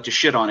bad word, like to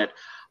shit on it.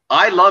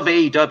 I love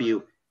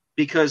AEW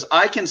because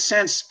I can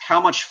sense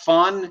how much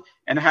fun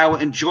and how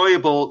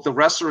enjoyable the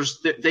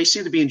wrestlers, they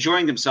seem to be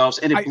enjoying themselves,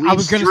 and it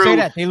bleeds through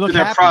to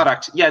their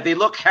product. Yeah, they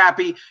look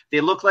happy.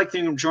 They look like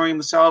they're enjoying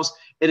themselves,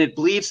 and it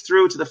bleeds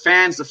through to the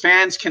fans. The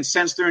fans can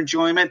sense their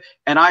enjoyment,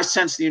 and I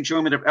sense the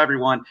enjoyment of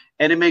everyone,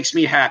 and it makes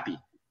me happy.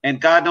 And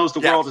God knows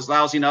the world is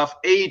lousy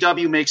enough.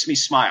 AEW makes me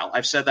smile.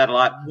 I've said that a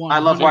lot. I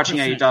love watching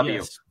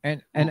AEW.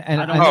 Yes.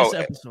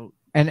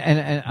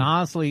 And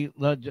honestly,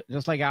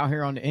 just like out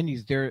here on the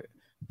indies,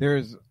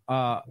 there's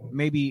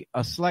maybe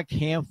a select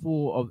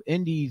handful of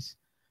indies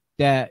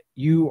that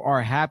you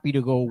are happy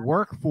to go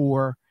work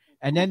for,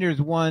 and then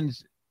there's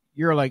ones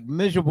you're like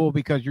miserable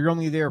because you're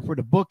only there for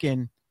the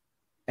booking,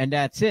 and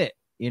that's it,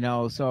 you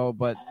know. So,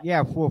 but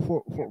yeah,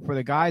 for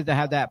the guys that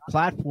have that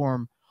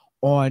platform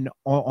on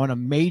a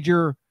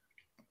major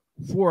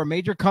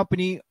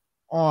company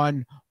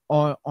on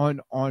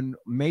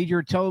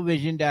major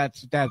television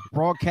that's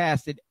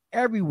broadcasted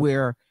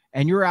everywhere,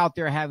 and you're out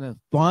there having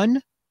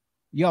fun.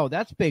 Yo,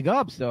 that's big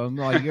ups, though.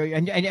 Like,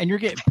 and you're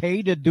getting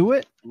paid to do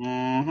it.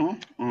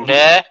 Mm-hmm.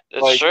 Yeah,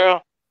 that's true.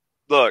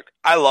 Look,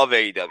 I love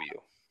AEW,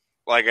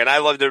 and I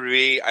love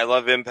WWE. I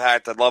love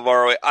Impact. I love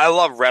ROH. I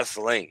love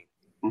wrestling.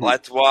 Mm-hmm.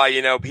 That's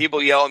why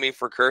people yell at me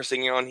for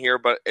cursing on here,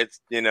 but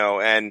it's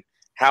and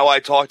how I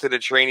talk to the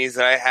trainees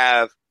that I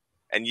have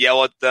and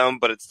yell at them.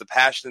 But it's the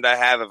passion that I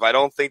have. If I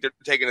don't think they're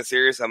taking it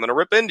serious, I'm going to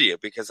rip into you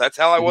because that's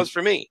how I was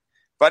for me.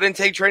 If I didn't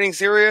take training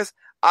serious,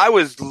 I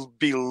was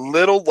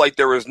belittled like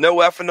there was no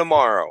effing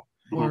tomorrow.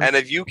 Mm-hmm. And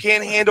if you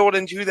can't handle it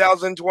in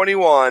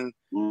 2021,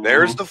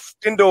 there's the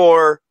fucking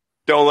door.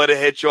 Don't let it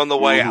hit you on the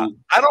way out.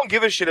 I don't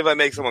give a shit if I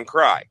make someone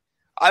cry.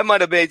 I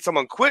might have made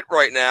someone quit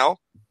right now,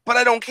 but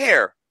I don't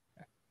care.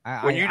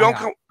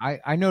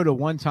 I know the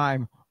one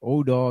time,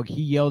 O-Dog,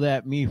 he yelled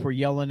at me for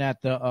yelling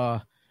at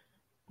the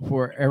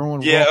for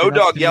everyone. Yeah,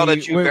 O-Dog yelled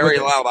at you very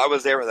loud. I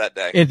was there that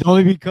day. It's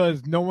only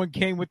because no one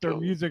came with their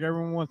music.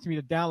 Everyone wants me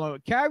to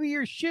download. Carry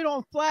your shit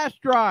on flash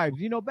drives.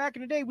 You know, back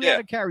in the day, we had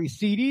to carry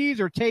CDs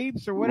or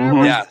tapes or whatever.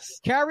 Mm-hmm. Yes.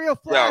 Carry a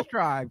flash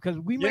drive because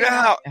we. You know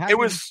how it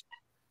was.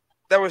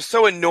 That was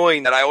so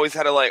annoying that I always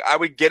had to I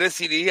would get a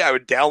CD, I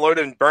would download it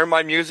and burn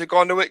my music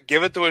onto it,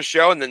 give it to a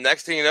show, and the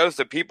next thing you know is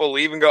the people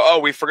leave and go, "Oh,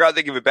 we forgot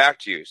to give it back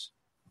to you."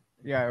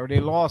 Yeah, or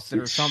they lost it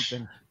or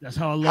something. That's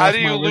how I lost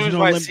my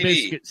original Limp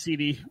Bizkit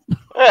CD.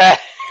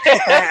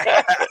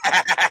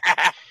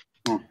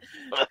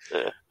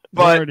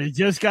 But it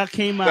just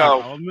came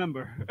out. I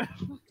remember.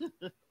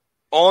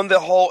 On the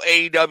whole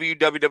AEW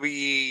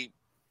WWE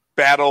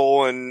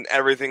battle and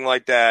everything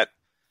like that,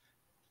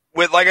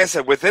 like I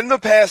said, in the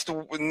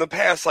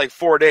past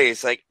 4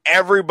 days,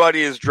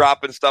 everybody is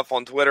dropping stuff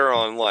on Twitter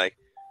on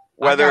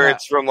whether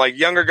it's from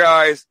younger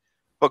guys.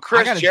 But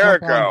Chris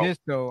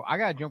Jericho, I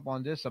gotta jump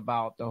on this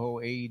about the whole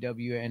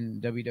AEW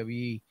and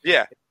WWE.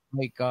 Yeah,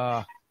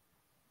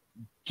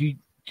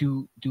 do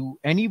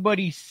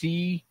anybody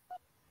see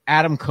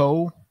Adam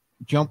Cole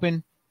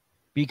jumping?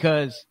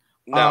 Because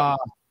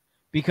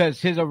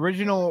his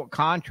original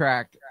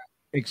contract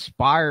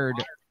expired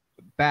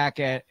back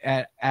at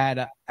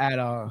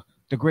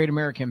the Great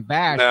American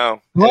Bash.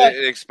 No,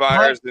 it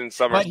expires in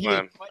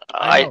SummerSlam.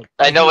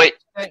 I know it.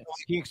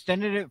 He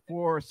extended it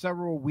for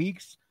several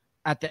weeks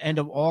at the end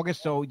of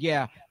August. So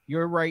yeah,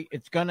 you're right.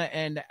 It's gonna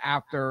end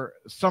after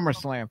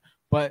SummerSlam.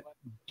 But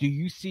do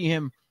you see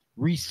him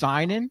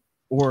re-signing?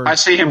 Or I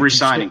see him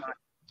re-signing.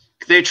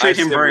 They treat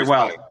him very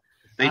well.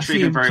 They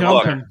treat him very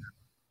well.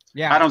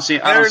 Yeah, I don't see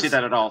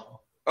that at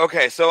all.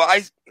 Okay, so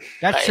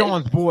that's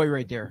Sean's boy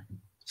right there.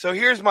 So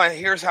here's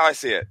how I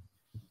see it.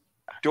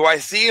 Do I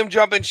see him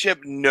jumping ship?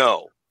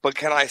 No, but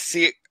can I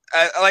see it?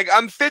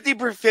 I'm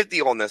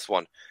 50-50 on this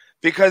one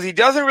because he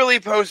doesn't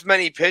really post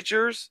many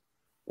pictures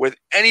with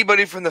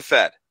anybody from the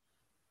Fed,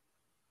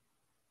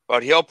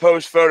 but he'll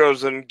post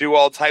photos and do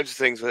all types of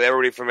things with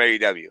everybody from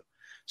AEW.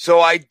 So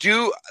I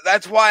do.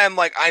 That's why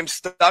I'm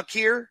stuck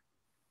here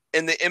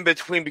in the in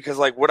between because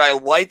would I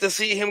like to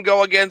see him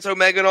go against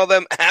Omega and all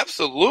them?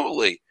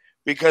 Absolutely,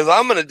 because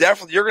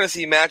you're gonna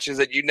see matches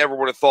that you never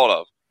would have thought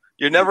of.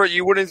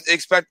 You wouldn't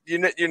expect.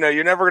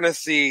 You're never gonna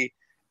see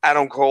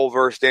Adam Cole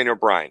versus Daniel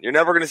Bryan. You're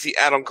never gonna see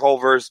Adam Cole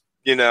versus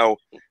Bray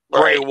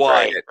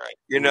Wyatt. Right.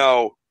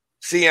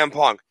 CM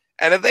Punk.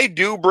 And if they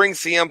do bring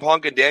CM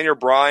Punk and Daniel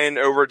Bryan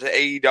over to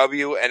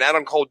AEW and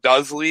Adam Cole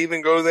does leave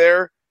and go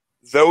there,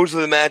 those are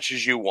the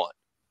matches you want.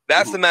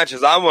 That's the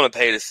matches I want to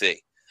pay to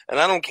see. And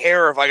I don't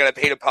care if I got to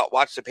pay to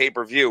watch the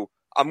pay-per-view.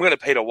 I'm going to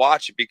pay to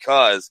watch it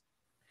because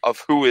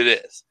of who it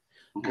is.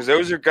 Because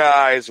those are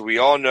guys we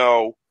all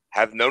know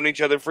have known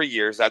each other for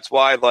years. That's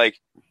why,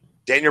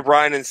 Daniel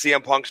Bryan and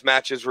CM Punk's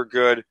matches were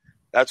good.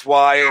 That's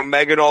why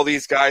Omega and all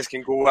these guys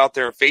can go out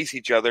there and face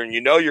each other. And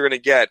you're going to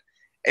get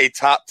a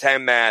top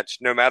 10 match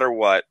no matter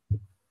what.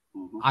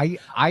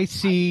 I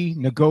see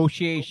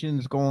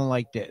negotiations going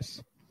like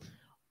this.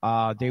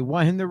 They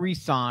want him to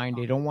resign.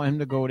 They don't want him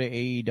to go to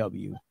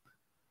AEW.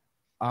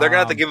 They're gonna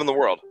have to give him the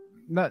world.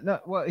 No.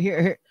 Well,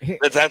 here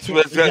that's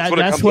exactly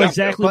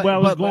what I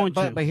was going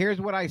to. But here's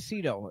what I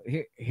see though.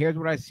 Here's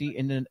what I see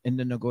in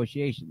the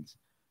negotiations.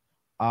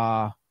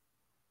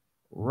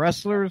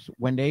 Wrestlers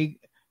when they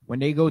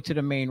go to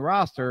the main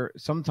roster,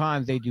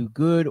 sometimes they do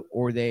good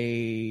or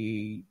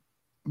they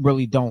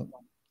really don't.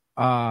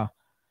 I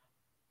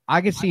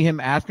can see him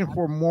asking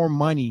for more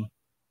money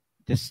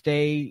to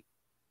stay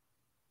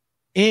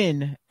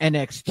in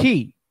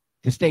NXT.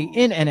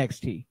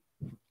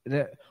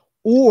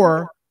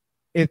 Or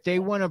if they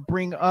want to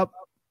bring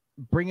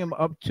him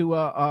up to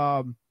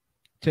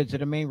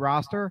the main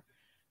roster,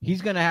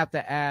 he's going to have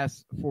to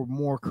ask for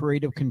more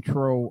creative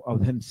control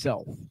of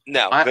himself.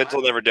 No, Vince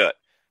will never do it.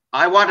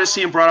 I want to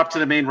see him brought up to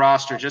the main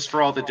roster just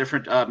for all the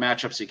different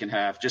matchups he can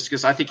have. Just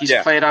because I think he's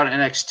played out in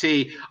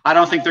NXT. I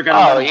don't think they're going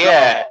to let him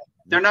go.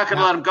 They're not going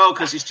to let him go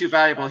because he's too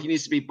valuable. He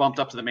needs to be bumped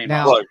up to the main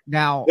roster.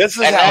 Now, this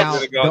is how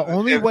it's going to go.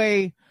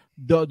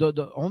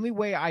 The only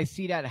way I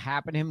see that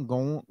happen, him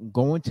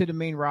going to the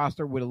main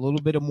roster with a little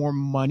bit of more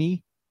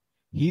money,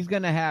 he's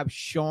going to have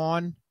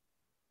Shawn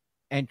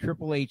and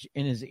Triple H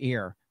in his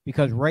ear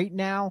because right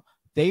now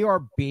they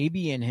are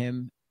babying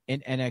him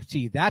in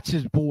NXT. That's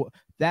his boy.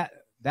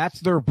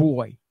 That's their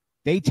boy.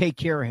 They take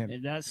care of him.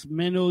 And that's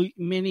mini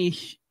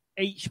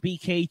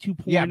HBK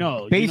 2.0.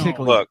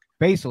 Yeah,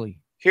 basically.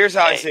 Here's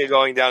how I see it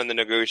going down in the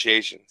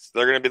negotiations.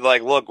 They're going to be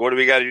like, look, what do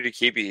we got to do to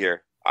keep you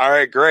here? All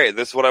right, great.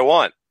 This is what I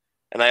want.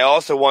 And I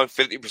also want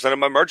 50% of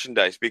my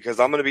merchandise because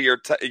I'm going to be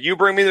you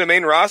bring me to the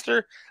main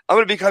roster, I'm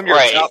going to become your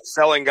top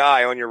selling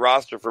guy on your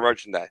roster for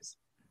merchandise.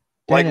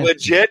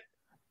 Legit.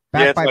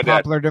 Backed by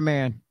popular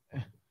demand.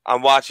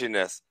 I'm watching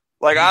this.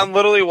 I'm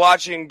literally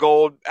watching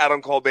gold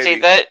Adam Cole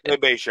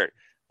baby shirt.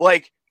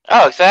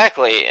 Oh,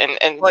 exactly.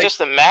 And just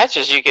the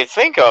matches you could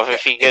think of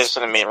if he gets to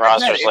the main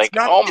roster.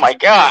 Oh my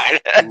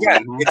God.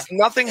 It's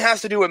nothing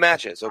has to do with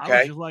matches, okay? I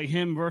was just like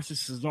him versus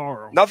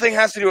Cesaro. Nothing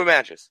has to do with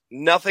matches.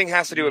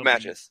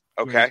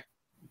 Okay?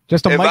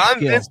 Just a if mic I'm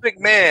skill. Vince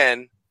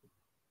McMahon,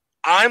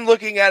 I'm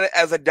looking at it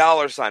as a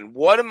dollar sign.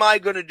 What am I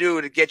going to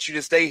do to get you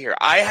to stay here?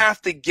 I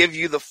have to give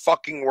you the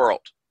fucking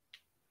world.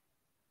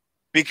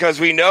 Because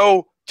we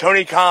know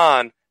Tony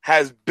Khan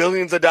has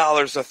billions of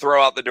dollars to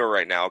throw out the door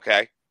right now,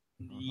 okay?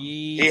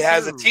 He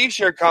has a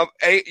T-shirt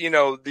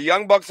the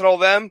Young Bucks and all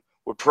them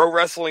with Pro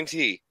Wrestling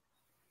Tee.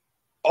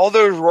 All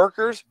those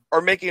workers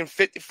are making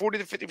 40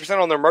 to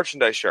 50% on their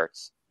merchandise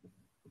shirts.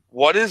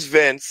 What does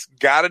Vince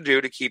got to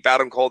do to keep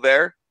Adam Cole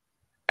there?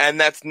 And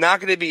that's not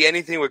going to be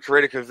anything with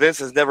creative, because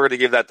Vince is never going to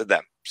give that to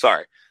them.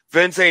 Sorry.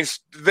 Vince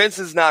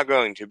is not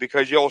going to,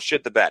 because you'll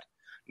shit the bed.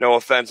 No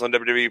offense on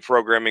WWE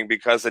programming,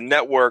 because the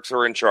networks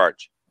are in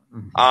charge.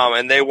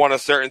 And they want a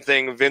certain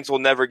thing. Vince will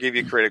never give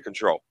you creative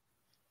control.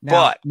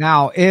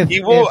 If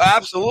he will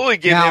absolutely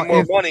give him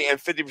more money and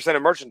 50%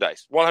 of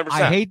merchandise,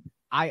 100%.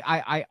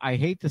 I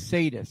hate to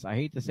say this.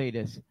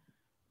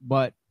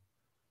 But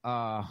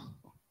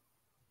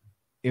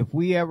if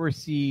we ever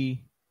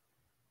see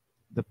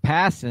the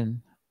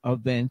passing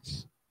of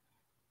Vince,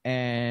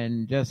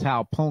 and just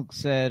how Punk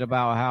said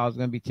about how it's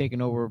going to be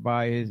taken over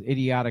by his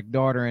idiotic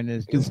daughter and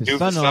his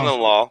doofus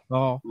son-in-law,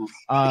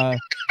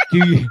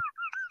 do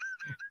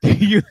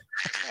you?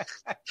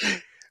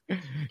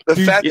 The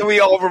fact that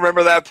we all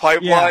remember that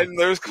pipeline,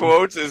 those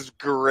quotes, is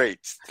great.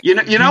 You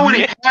know, when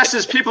he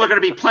passes, people are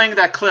going to be playing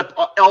that clip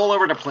all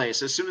over the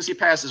place. As soon as he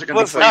passes, they're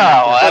going to be playing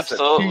that.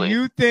 Absolutely.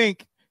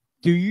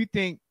 Do you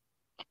think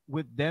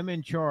with them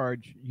in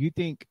charge, you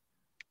think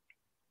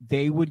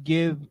they would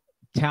give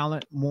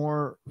talent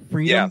more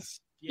freedom?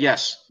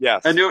 Yes.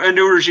 A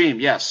new regime.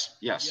 Yes.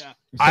 Yeah.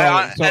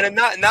 And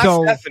not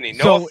Stephanie.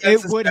 No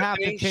offense, it would Stephanie, have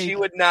to take... She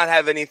would not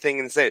have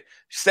anything to say.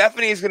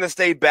 Stephanie's going to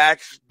stay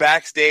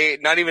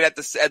backstage, not even at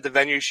the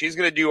venue. She's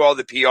going to do all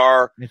the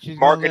PR,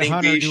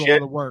 marketing,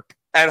 shit.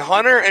 And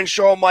Hunter and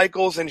Shawn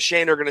Michaels and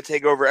Shane are going to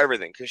take over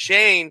everything, because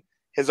Shane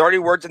has already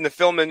worked in the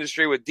film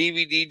industry with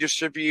DVD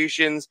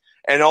distributions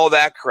and all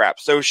that crap.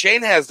 So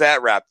Shane has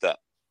that wrapped up.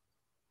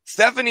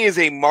 Stephanie is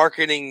a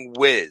marketing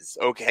whiz,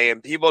 okay?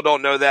 And people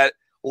don't know that.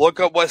 Look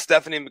up what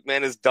Stephanie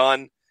McMahon has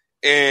done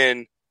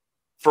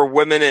for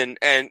women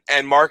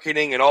and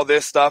marketing and all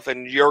this stuff,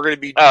 and you're going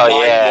to be.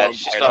 Oh yeah,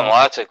 she's done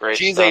lots of great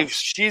stuff.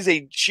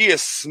 She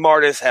is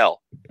smart as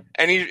hell.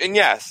 And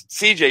yes,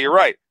 CJ, you're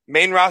right.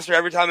 Main roster,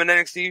 every time an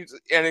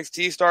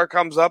NXT star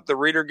comes up, the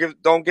reader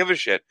don't give a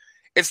shit.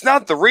 It's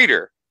not the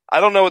reader. I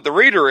don't know what the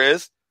reader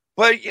is,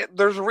 but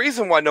there's a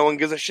reason why no one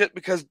gives a shit,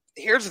 because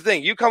here's the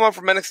thing: you come up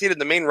from NXT to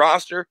the main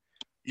roster,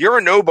 you're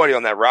a nobody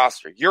on that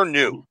roster. You're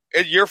new.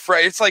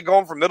 It's like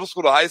going from middle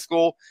school to high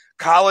school,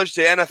 college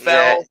to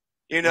NFL,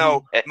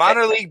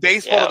 minor league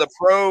baseball to the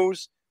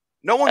pros.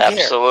 No one cares.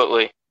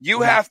 Absolutely.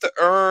 You have to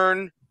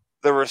earn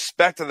the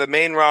respect of the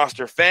main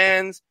roster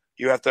fans.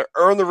 You have to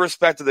earn the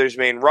respect of those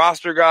main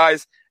roster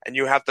guys, and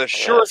you have to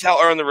sure as hell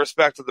earn the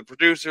respect of the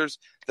producers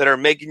that are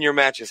making your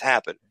matches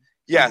happen.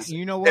 Yes.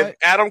 You know what? If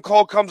Adam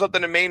Cole comes up to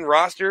the main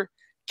roster,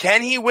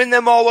 can he win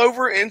them all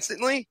over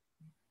instantly?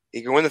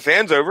 He can win the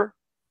fans over.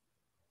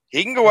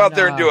 He can go out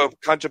there and do a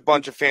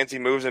bunch of fancy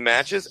moves and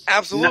matches.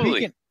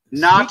 Absolutely.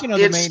 Not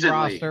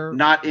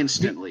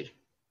instantly.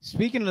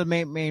 Speaking of the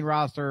main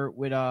roster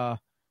with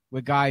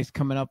guys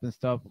coming up and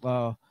stuff,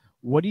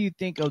 what do you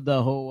think of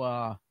the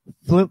whole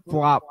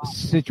flip-flop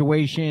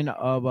situation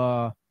of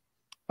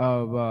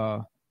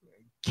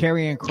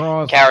Karrion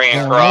Kross?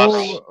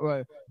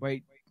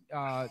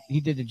 He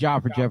did the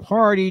job for Jeff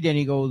Hardy. Then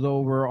he goes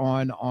over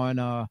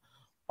on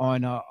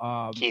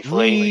Keith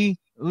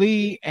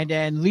Lee, and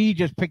then Lee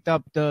just picked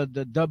up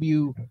the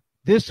W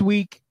this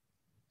week.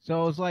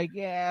 So it's like,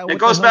 it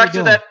goes back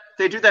to that.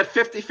 They do that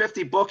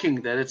 50-50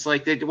 booking, that it's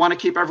like they want to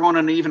keep everyone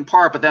on an even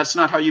par, but that's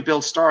not how you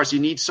build stars. You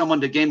need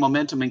someone to gain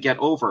momentum and get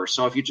over.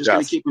 So if you're just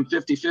going to keep him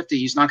 50-50,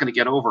 he's not going to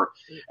get over.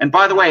 And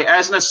by the way,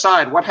 as an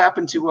aside, what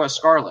happened to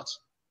Scarlett?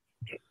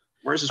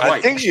 Where's his wife?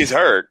 I think she's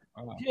hurt.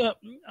 Yeah,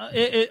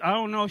 I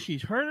don't know if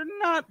she's hurt or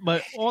not,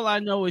 but all I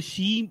know is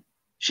she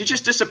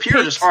just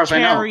disappeared as far as I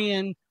know.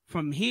 Carrying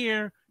from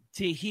here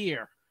to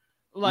here.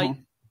 Like,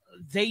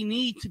 they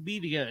need to be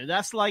together.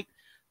 That's like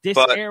this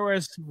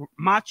era's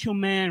Macho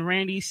Man,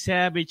 Randy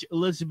Savage,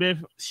 Elizabeth,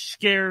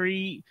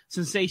 Scary,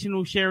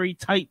 Sensational Sherry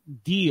type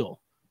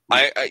deal.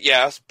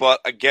 Yes,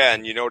 but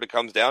again, you know what it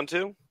comes down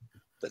to?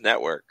 The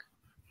network.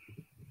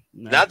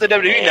 Not the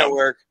WWE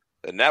network.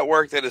 The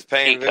network that is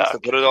paying Vince to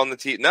put it on the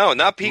TV. No,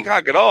 not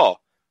Peacock at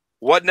all.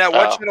 What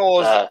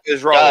channel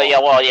is Raw?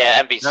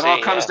 NBC. That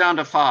all comes down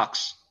to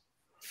Fox.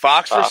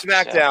 Fox for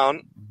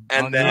SmackDown.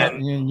 And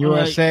then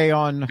USA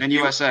on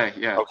USA,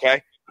 yeah.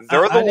 Okay,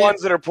 they're the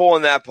ones that are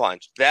pulling that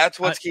punch. That's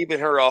what's keeping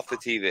her off the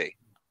TV.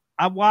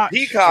 I watch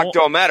Peacock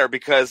don't matter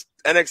because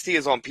NXT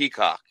is on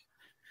Peacock.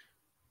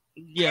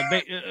 Yeah,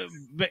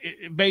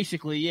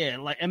 basically, yeah.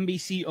 Like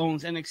NBC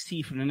owns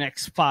NXT for the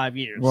next 5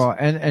 years. Well,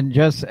 and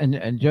just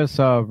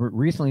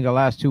recently, the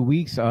last 2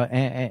 weeks,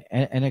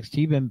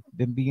 NXT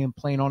been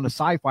playing on the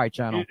Sci-Fi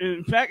Channel.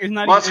 In fact, it's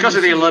not. Well, it's because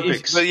of the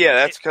Olympics. But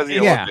that's because of the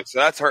Olympics. So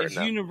that's hurting it's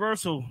them.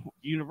 Universal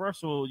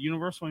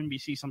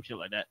NBC, some shit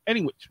like that.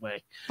 Anyway,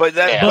 but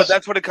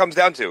that's what it comes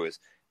down to is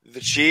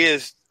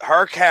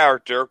her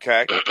character,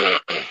 okay,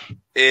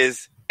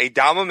 is a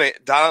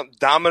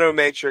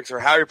dominatrix, or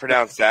how you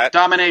pronounce that?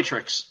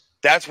 Dominatrix.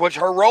 That's what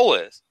her role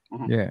is.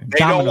 Yeah, they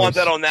don't want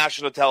that on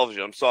national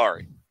television. I'm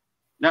sorry.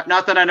 Not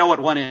that I know what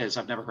one is.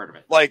 I've never heard of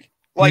it. Like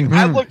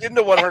I looked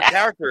into what her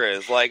character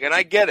is, and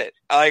I get it.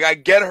 I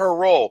get her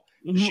role.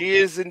 Mm-hmm. She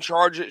is in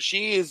charge.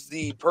 She is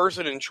the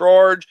person in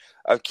charge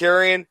of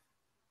carrying,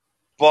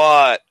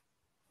 but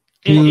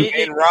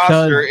in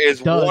roster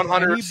is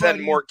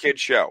 100% more kid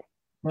show.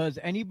 Does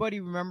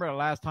anybody remember the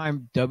last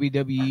time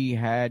WWE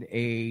had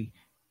a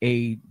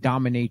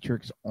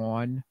dominatrix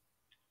on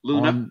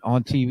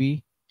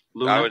TV?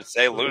 Luna? I would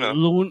say Luna.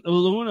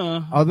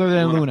 Luna. Other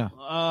than Luna.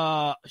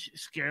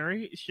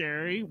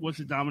 Sherry was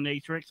a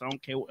dominatrix. I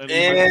don't care. No.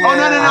 I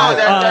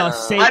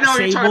know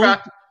what you're talking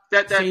about.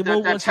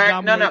 Sable was a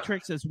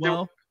dominatrix as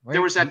well.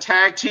 There was that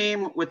tag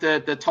team with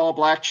the tall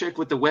black chick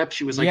with the whip.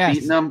 She was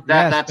beating them.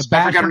 That's the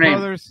I forgot her name.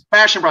 Brothers.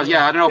 Fashion Brothers.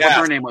 Yeah, I don't know what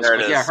her name was.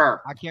 But yeah,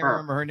 her. I can't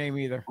remember her name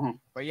either. Mm-hmm.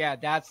 But yeah,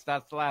 that's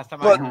the last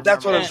time. But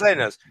that's what I'm saying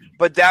is.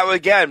 But that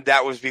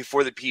was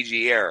before the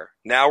PG era.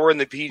 Now we're in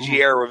the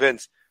PG era with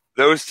Vince.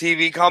 Those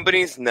TV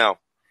companies, no.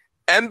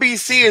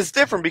 NBC is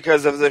different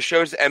because of the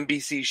shows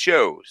NBC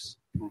shows,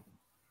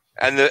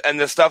 and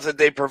the stuff that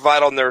they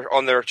provide on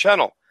their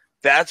channel.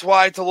 That's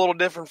why it's a little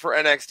different for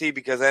NXT,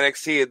 because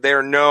NXT,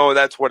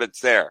 that's what it's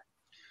there.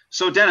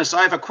 So, Dennis,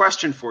 I have a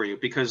question for you,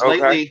 because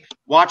lately,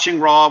 watching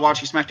Raw,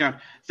 watching SmackDown,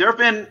 there have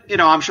been,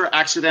 I'm sure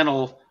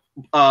accidental.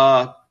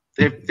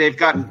 They've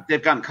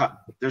gotten cut.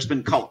 There's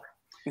been color.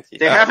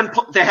 They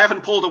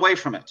haven't pulled away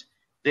from it.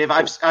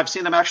 I've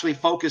seen them actually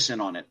focus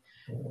in on it.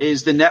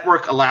 Is the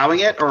network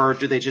allowing it, or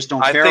do they just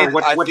don't care?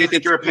 What do you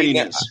think your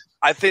opinion is?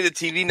 I think the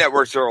TV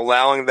networks are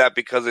allowing that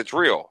because it's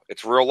real.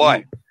 It's real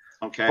life.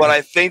 Okay. But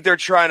I think they're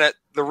trying to.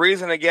 The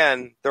reason,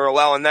 again, they're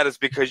allowing that is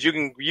because you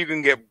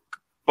can get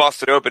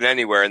busted open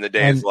anywhere in the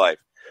day's life.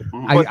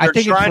 But I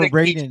think they're trying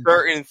to keep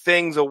certain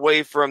things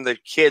away from the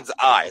kids'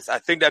 eyes. I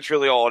think that's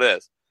really all it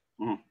is.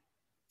 Mm-hmm.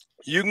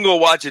 You can go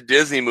watch a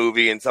Disney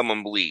movie and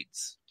someone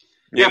bleeds.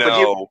 But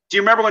do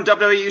you remember when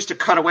WWE used to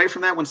cut away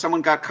from that when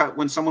someone got cut,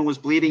 when someone was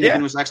bleeding, even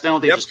it was accidental,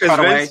 they just cut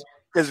away?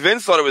 Because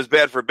Vince thought it was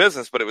bad for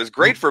business, but it was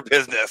great for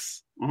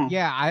business. Mm-hmm.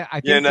 Yeah,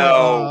 I think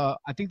I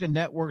think the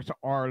networks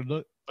are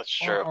looking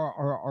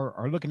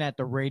at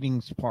the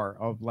ratings part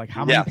of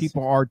how many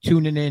people are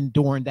tuning in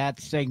during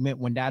that segment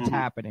when that's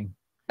happening.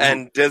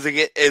 And is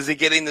it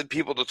getting the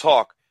people to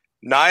talk?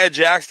 Nia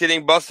Jax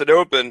getting busted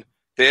open,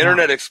 the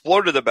internet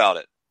exploded about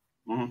it.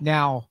 Mm-hmm.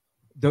 Now.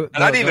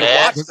 I didn't even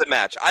watch the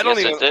match. I don't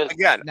even.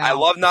 Again, now, I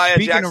love Nia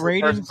Jax,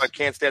 but I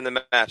can't stand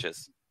the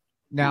matches.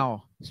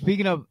 Now,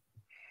 speaking of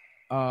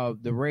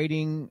the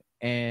rating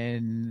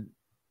and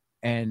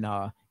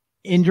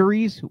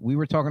injuries, we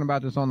were talking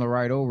about this on the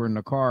ride over in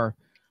the car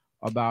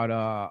about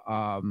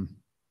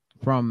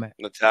from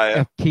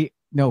Natalia.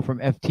 From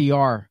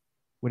FTR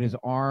with his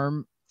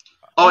arm.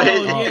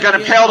 It got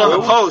impaled on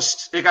the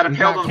post. It got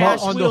impaled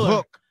on the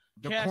hook.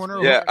 The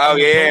corner. Yeah. Oh,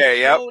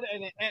 yeah.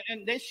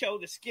 And they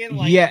showed the skin.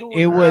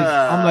 It was.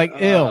 I'm like, ew.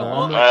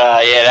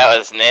 Yeah, that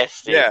was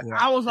nasty. Yeah,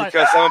 I was like,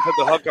 because someone put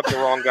the hook up the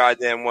wrong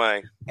goddamn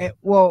way.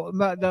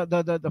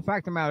 The fact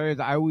of the matter is,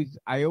 I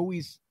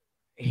always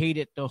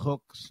hated the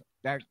hooks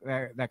that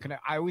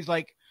connect. I always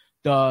like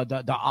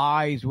the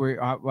eyes where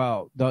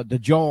the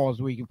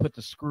jaws where you can put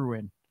the screw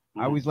in.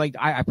 I always liked.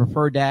 I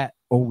preferred that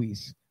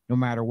always, no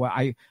matter what.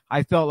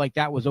 I felt like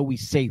that was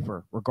always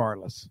safer,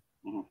 regardless.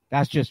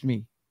 That's just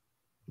me.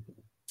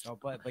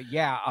 But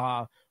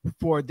yeah,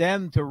 for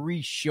them to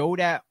re-show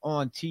that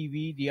on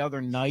TV the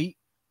other night,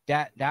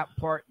 that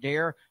part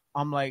there,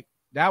 I'm like,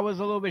 that was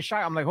a little bit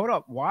shy. I'm like, hold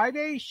up, why are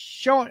they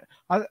showing?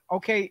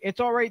 Okay, it's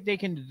all right, they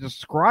can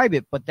describe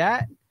it, but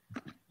that,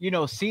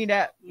 seeing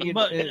that,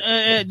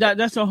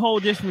 that's a whole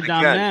different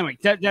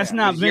dynamic. That's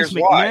not Vince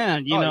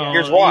McMahon.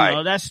 Here's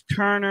why. That's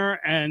Turner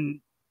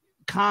and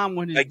Khan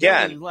when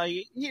again.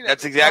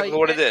 That's exactly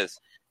what it is.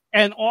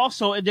 And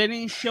also, they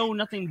didn't show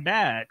nothing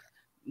bad.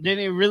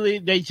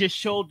 They just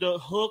showed the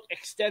hook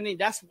extending.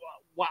 That's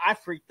why I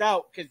freaked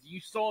out, because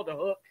you saw the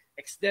hook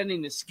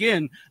extending the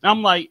skin. And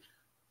I'm like,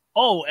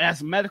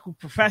 as a medical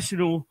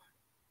professional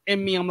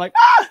in me, I'm like,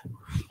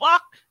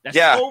 fuck, that's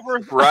over.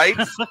 Right?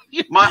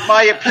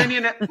 my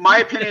opinion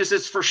is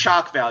it's for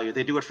shock value.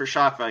 They do it for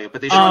shock value,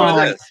 but they show it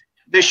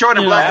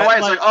in black and white.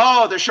 It's like,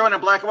 they're showing it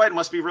in black and white. It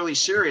must be really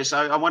serious.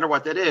 I wonder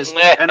what that is.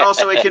 And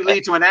also, it can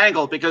lead to an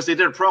angle, because they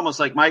did a promo. It's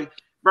like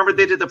remember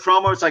they did the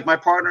promo? It's like, my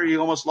partner, he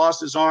almost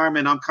lost his arm,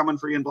 and I'm coming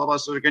for you, and blah, blah.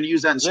 So they're going to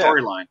use that in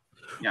storyline.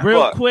 Yeah.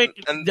 Real quick,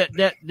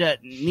 that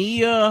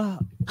Nia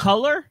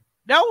color,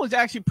 that was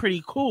actually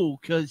pretty cool,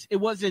 because it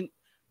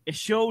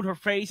showed her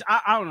face.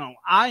 I don't know.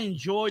 I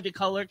enjoyed the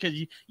color, because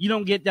you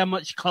don't get that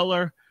much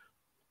color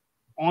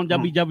on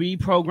WWE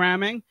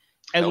programming.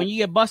 And when you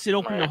get busted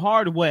open the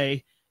hard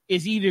way,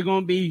 it's either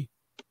going to be,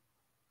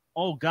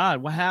 oh,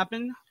 God, what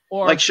happened?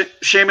 Or like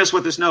Sheamus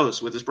with his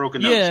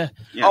broken nose.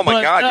 Yeah. Oh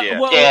my God.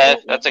 Yeah,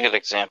 that's a good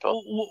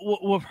example.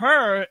 With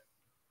her,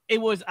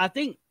 it was, I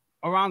think,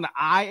 around the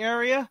eye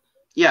area.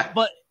 Yeah.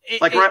 But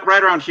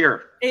right around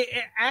here. It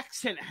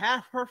accent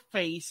half her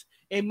face.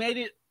 It made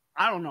it.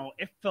 I don't know.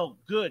 It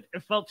felt good.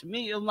 It felt to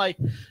me. It was like,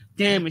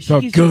 damn, if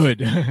she could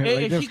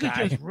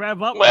just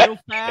rev up real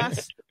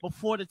fast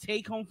before the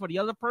take home for the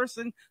other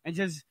person and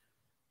just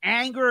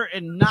anger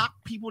and knock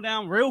people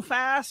down real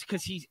fast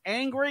because she's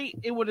angry,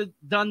 it would have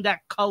done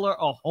that color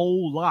a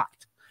whole lot.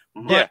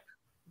 Yeah.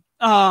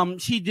 But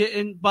she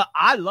didn't. But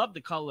I love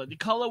the color. The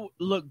color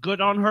looked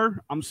good on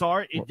her. I'm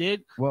sorry, it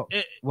did.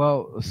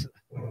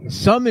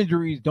 Some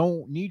injuries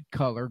don't need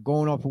color.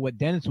 Going off of what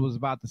Dennis was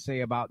about to say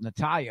about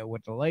Natalya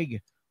with the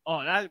leg.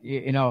 Oh, that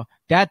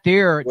that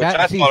there. Which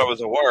I thought it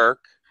was a work.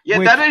 Yeah,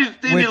 that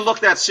didn't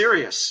look that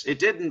serious. It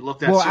didn't look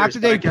that serious. Well, after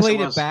they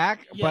played it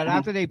back, but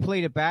after they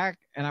played it back,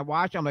 and I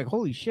watched, I'm like,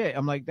 holy shit!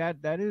 I'm like, that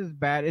is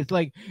bad. It's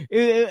like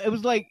it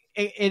was like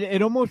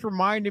it almost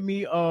reminded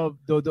me of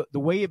the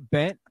way it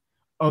bent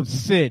of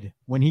Sid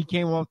when he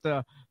came off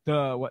the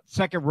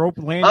second rope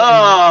landing.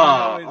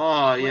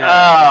 Oh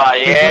yeah. I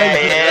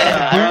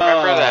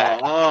remember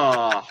that.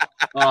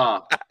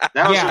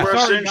 That was the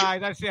worst sorry,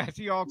 guys. I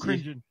see y'all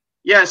cringing.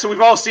 Yeah, so we've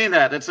all seen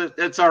that.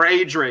 It's our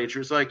age range.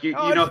 It's like you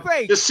know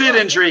the Sid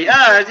injury.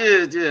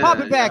 Pop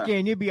it back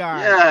in, you'll be all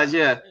right.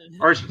 Yeah.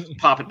 Or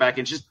pop it back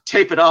in. Just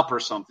tape it up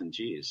or something.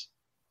 Jeez.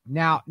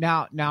 Now,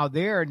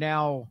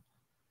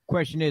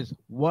 question is,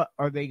 what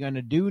are they going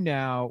to do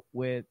now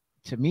with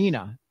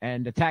Tamina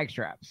and the tag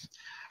straps?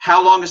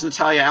 How long is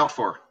Natalya out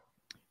for?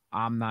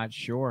 I'm not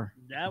sure.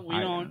 That we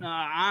don't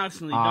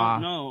honestly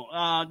don't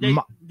know.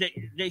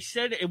 They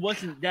said it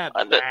wasn't that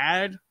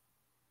bad.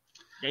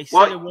 They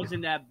said it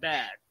wasn't that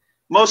bad.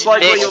 Most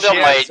likely, they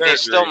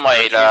still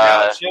might.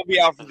 She'll be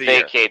out for the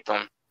vacate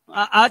them.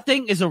 I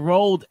think it's a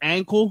rolled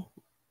ankle,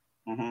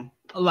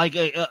 like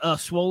a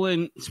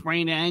swollen,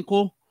 sprained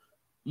ankle,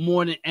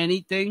 more than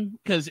anything.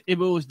 Because if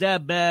it was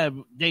that bad,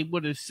 they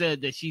would have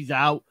said that she's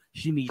out.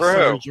 She needs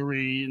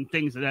surgery and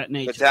things of that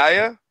nature.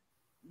 Natalya?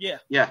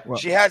 Yeah. Well,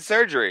 she had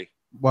surgery.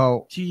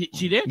 Well, she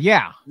did.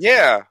 Yeah.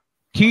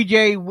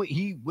 TJ,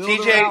 he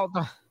willed her out.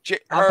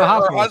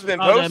 Her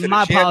husband posted.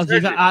 My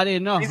apologies, I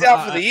didn't know. She's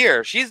out for the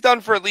year. She's done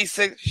for at least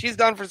 6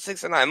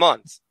 to 9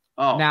 months.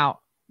 Oh,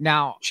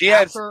 now she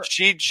I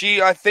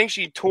think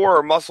she tore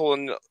her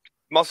muscle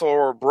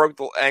or broke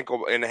the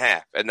ankle in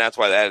half, and that's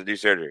why they had to do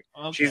surgery.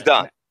 Okay. She's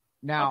done.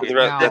 Now,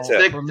 that's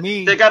it. For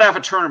me, they got to have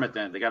a tournament.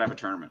 Then they got to have a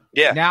tournament.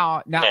 Yeah.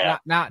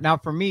 Now,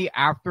 for me,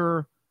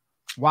 after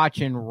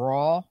watching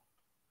Raw,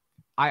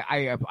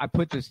 I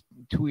put this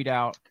tweet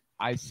out.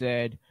 I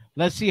said,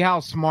 let's see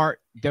how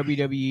smart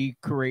WWE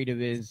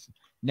creative is.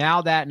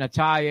 Now that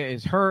Natalya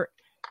is hurt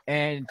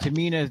and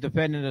Tamina is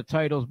defending the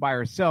titles by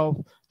herself,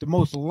 the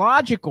most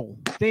logical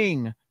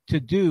thing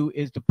to do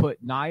is to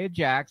put Nia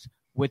Jax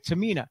with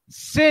Tamina,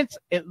 since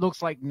it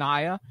looks like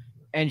Nia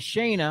and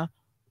Shayna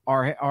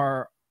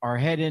are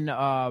heading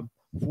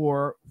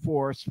for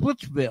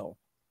Splitsville.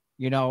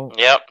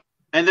 Yep.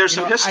 And there's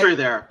some history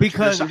there.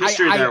 Because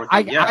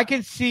I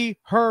can see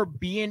her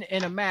being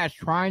in a match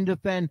trying to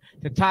defend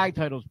the tag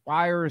titles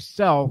by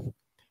herself.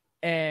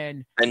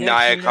 And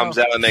Nia comes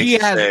out and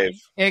makes a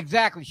save.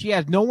 Exactly. She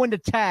has no one to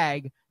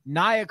tag.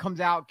 Nia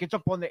comes out, gets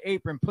up on the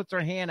apron, puts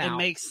her hand out. It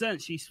makes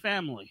sense. She's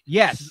family.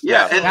 Yes.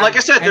 Yeah, and like I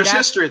said, there's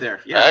history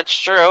there. Yeah. That's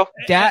true.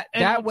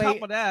 That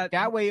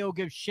way it'll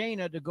give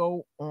Shayna to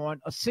go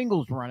on a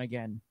singles run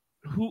again.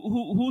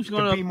 Who's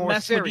going to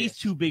mess with these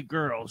two big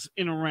girls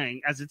in a ring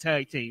as a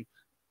tag team?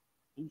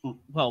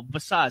 Well,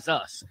 besides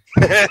us.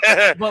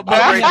 But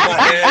I'll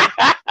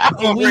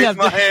raise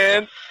my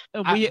hand.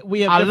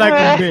 We have I like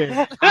them big.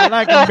 I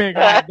like them big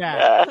like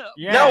that.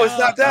 Yeah. No, it's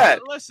not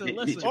that. Listen.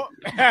 It's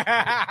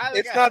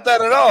not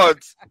that at all.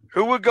 It's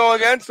who would go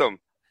against them.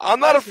 I'm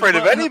not afraid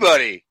of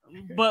anybody.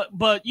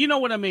 But you know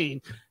what I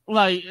mean.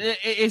 Like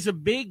it's a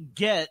big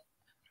get.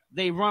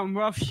 They run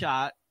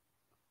roughshod,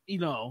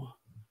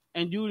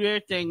 and do their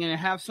thing, and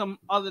have some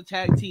other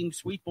tag team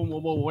sweep them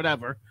or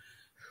whatever.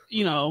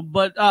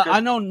 But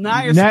I know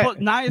Nia's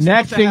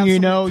next thing you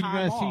know, you're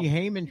going to see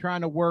Heyman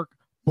trying to work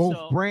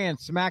both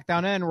brands,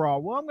 SmackDown and Raw.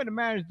 Well, I'm going to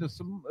manage the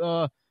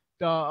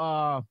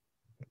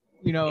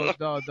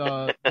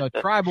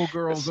tribal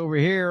girls over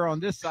here on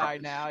this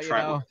side now.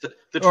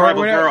 The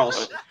tribal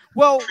girls.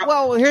 Well,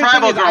 here's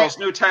tribal girls,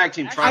 new tag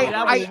team.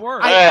 I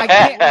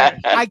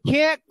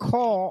can't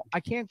call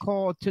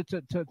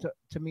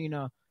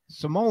Tamina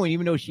Samoan,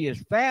 even though she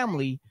is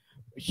family.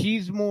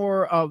 She's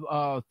more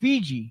of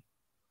Fiji.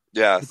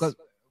 Yes,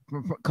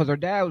 because her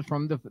dad was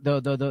from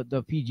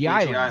the Fiji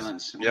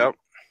Islands. Yep.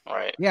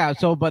 Right. Yeah.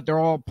 So, but they're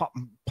all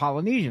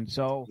Polynesian.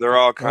 So they're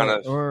all kind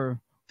of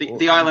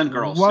the island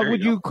girls. What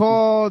would you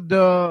call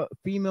the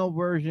female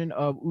version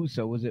of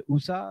USA? Was it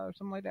USA or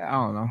something like that? I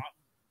don't know.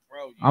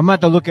 I'm gonna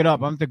have to look it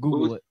up. I'm gonna have to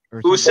Google it.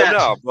 Uset.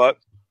 No, but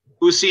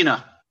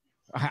Usina.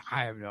 I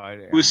have no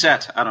idea.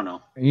 Uset. I don't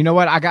know. You know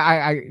what?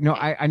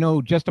 I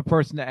know just a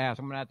person to ask.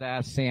 I'm gonna have to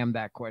ask Sam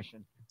that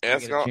question.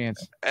 That's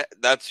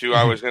who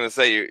I was going to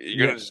say.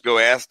 You're going to just go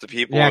ask the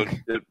people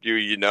that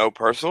you know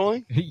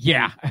personally?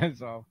 Yeah.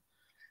 So,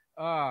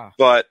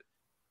 but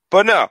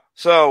no.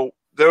 So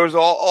there was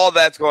all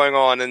that's going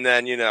on. And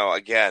then,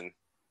 again,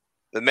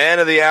 the man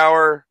of the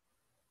hour,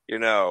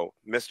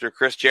 Mr.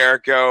 Chris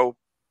Jericho,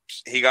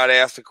 he got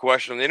asked a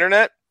question on the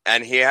internet,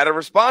 and he had a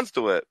response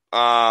to it.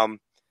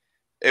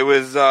 It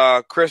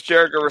was Chris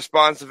Jericho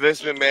response to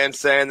Vince McMahon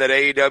saying that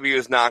AEW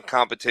is not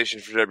competition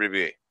for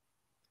WWE.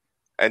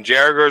 And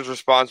Jericho's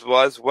response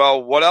was,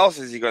 well, what else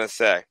is he going to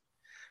say?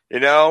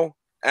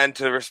 And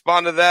to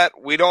respond to that,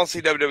 we don't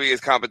see WWE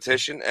as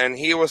competition, and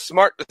he was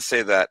smart to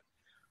say that.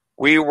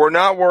 We were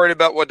not worried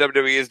about what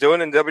WWE is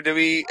doing in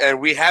WWE, and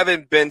we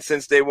haven't been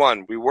since day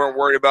one. We weren't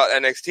worried about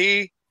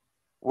NXT.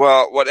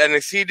 Well, what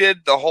NXT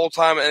did the whole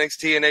time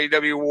NXT and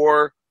AEW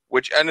war,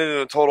 which ended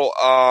in a total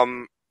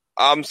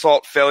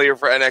onslaught failure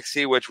for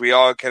NXT, which we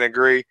all can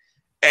agree,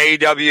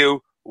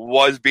 AEW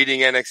was beating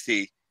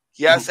NXT.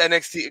 Yes,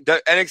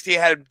 NXT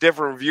had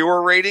different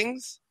viewer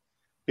ratings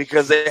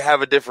because they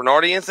have a different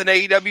audience than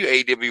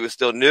AEW. AEW was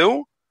still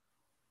new,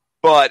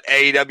 but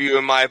AEW,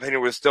 in my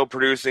opinion, was still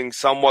producing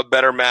somewhat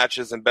better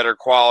matches and better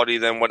quality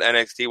than what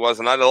NXT was.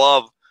 And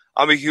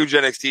I'm a huge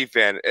NXT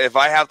fan. If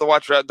I have to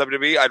watch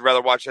WWE, I'd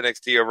rather watch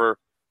NXT over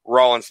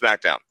Raw and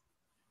SmackDown.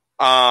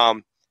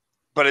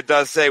 But it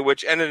does say,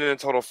 which ended in a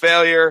total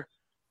failure.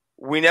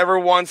 We never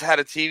once had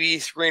a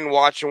TV screen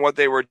watching what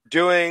they were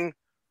doing.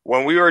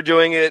 When we were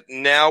doing it,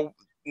 now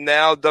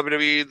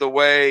WWE, the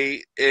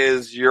way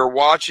is you're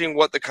watching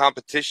what the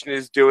competition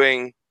is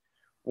doing.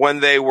 When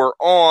they were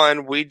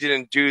on, we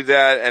didn't do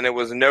that, and it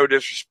was no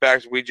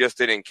disrespect. We just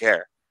didn't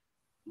care.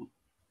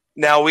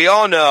 Now, we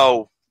all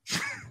know,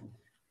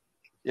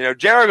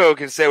 Jericho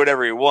can say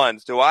whatever he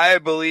wants. Do I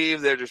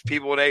believe there's just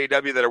people in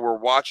AEW that were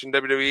watching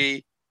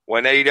WWE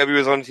when AEW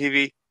was on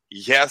TV?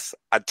 Yes,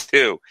 I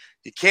do.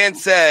 You can't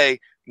say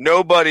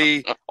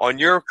nobody on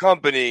your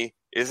company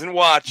isn't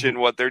watching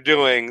what they're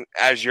doing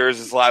as yours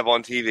is live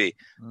on TV.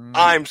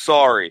 I'm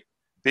sorry.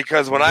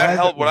 Because when I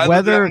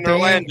lived in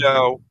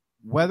Orlando...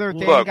 Whether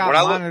they got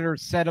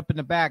monitors set up in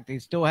the back, they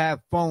still have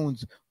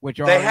phones, which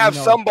are... They have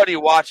somebody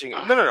watching.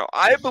 No.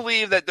 I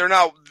believe that they're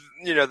not...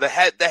 the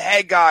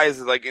head guys,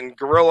 like in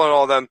Gorilla and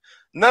all them,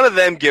 none of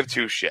them give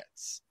two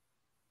shits.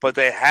 But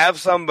they have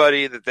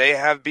somebody that they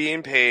have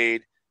being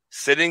paid,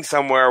 sitting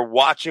somewhere,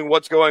 watching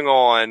what's going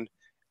on,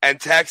 and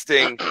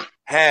texting,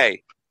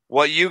 hey,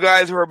 what you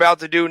guys are about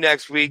to do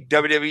next week,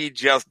 WWE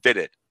just did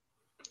it.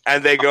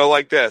 And they go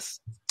like this.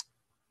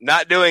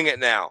 Not doing it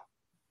now.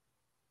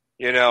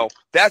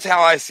 That's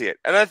how I see it.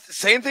 And that's the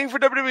same thing for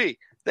WWE.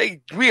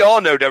 We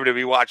all know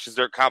WWE watches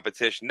their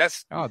competition.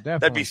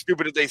 That'd be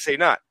stupid if they say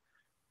not.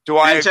 Do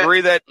I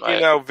agree that,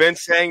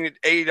 Vince saying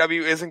that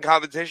AEW isn't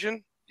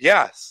competition?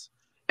 Yes.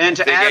 And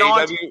to add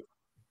on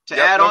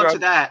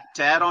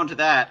to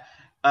that,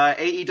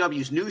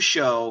 AEW's new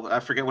show,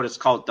 I forget what it's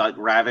called,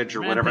 Ravage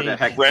or whatever the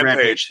heck.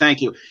 Rampage.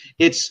 Thank you.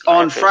 It's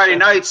on Friday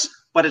nights,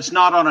 but it's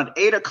not on at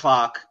 8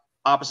 o'clock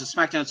opposite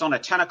SmackDown. It's on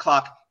at 10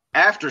 o'clock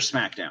after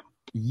SmackDown.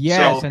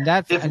 Yes, so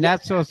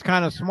that's so it's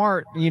kind of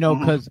smart,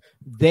 because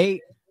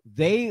they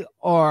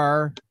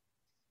are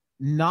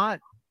not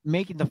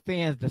making the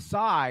fans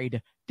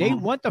decide. They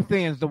want the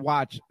fans to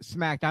watch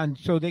SmackDown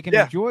so they can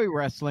enjoy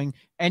wrestling.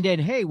 And then,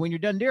 hey, when you're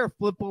done there,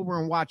 flip over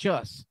and watch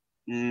us.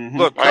 Mm-hmm.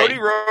 Look, Cody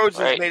Rhodes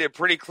has made it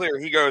pretty clear.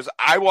 He goes,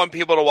 I want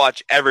people to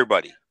watch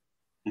everybody.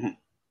 Mm-hmm.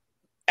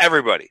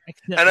 Everybody.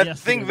 And I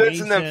think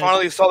Vince and them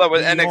finally saw that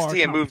with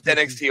NXT and moved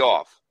NXT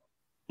off.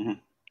 Mm-hmm.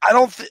 I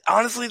don't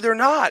honestly, they're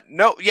not.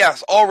 No,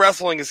 yes, all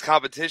wrestling is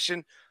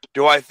competition.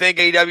 Do I think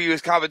AEW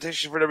is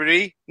competition for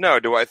WWE?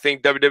 No. Do I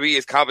think WWE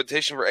is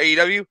competition for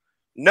AEW?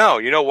 No.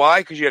 You know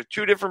why? Because you have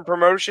two different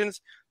promotions,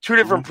 two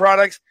different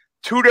products,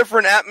 two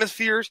different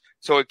atmospheres,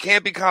 so it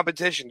can't be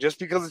competition just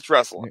because it's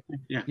wrestling.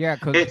 Yeah,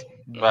 because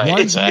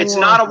it's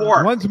not a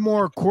war. One's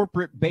more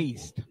corporate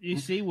based. You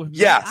see, with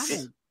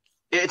yes.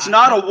 It's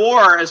not a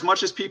war as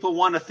much as people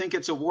want to think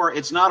it's a war.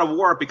 It's not a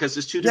war because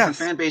there's two different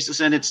fan bases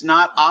and it's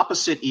not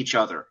opposite each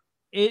other.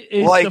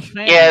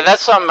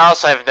 That's something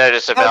else I've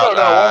noticed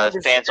about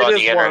fans on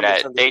the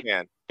internet.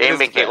 They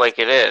make it like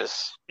it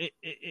is.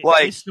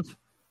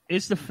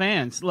 It's the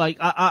fans. Like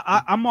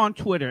I'm on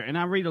Twitter and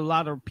I read a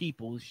lot of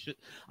people.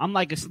 I'm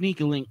like a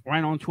sneaker link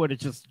right on Twitter,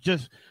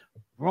 just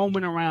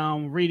roaming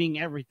around reading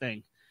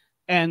everything.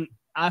 And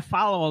I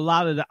follow a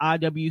lot of the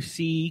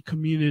IWC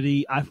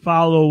community. I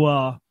follow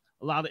a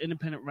lot of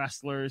independent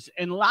wrestlers,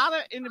 and a lot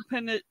of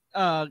independent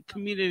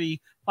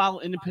community follow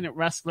independent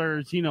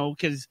wrestlers,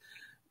 because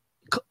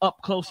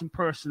up close and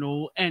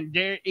personal. And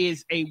there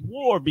is a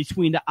war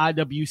between the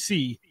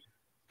IWC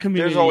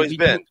community. There's always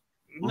been.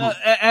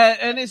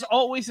 And it's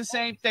always the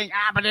same thing.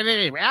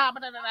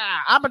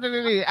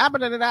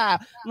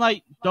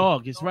 Like,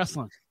 dog, it's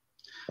wrestling.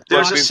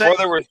 There's a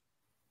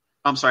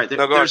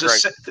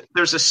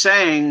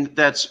saying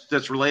that's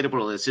relatable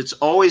to this. It's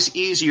always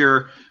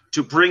easier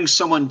to bring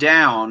someone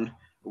down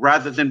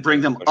rather than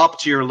bring them up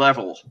to your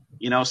level.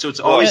 So it's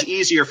always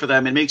easier for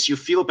them. It makes you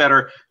feel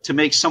better to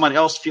make someone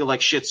else feel like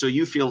shit so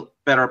you feel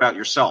better about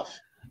yourself.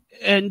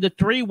 And the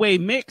three-way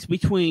mix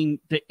between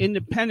the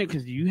independent,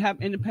 because you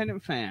have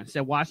independent fans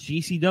that watch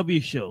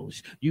GCW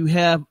shows. You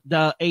have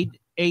the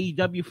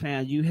AEW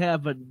fans. You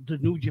have the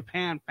New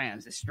Japan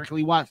fans that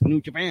strictly watch New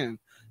Japan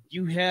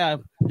you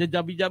have the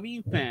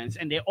WWE fans,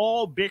 and they're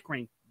all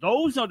bickering.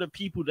 Those are the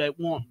people that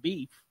want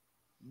beef,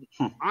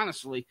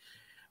 honestly.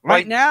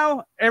 Right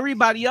now,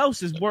 everybody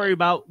else is worried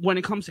about, when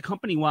it comes to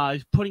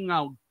company-wise, putting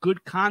out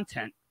good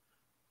content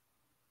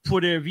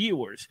for their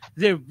viewers.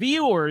 Their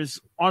viewers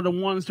are the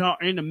ones that are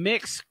in the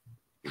mix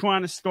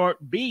trying to start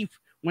beef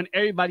when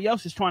everybody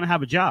else is trying to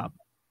have a job.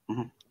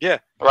 Mm-hmm. Yeah.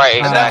 Right,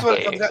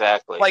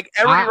 exactly. Like,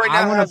 everybody right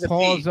now has a beef. I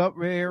want to pause up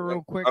here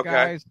real quick,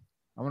 guys.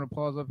 I want to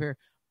pause up here.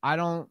 I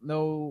don't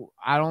know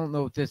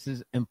if this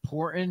is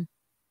important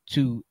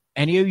to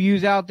any of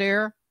yous out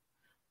there,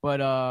 but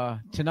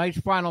tonight's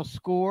final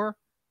score,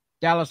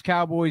 Dallas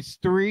Cowboys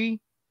 3,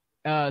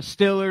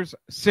 Steelers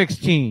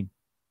 16.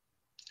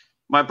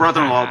 My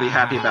brother-in-law will be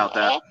happy about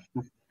that.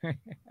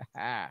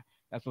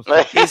 That's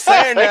what's he's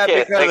saying that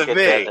because of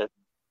me.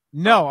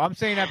 No, I'm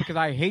saying that because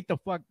I hate the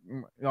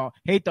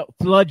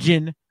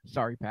fludging.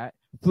 Sorry, Pat.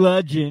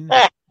 Fludging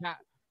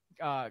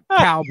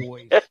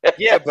Cowboys.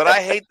 Yeah, but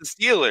I hate the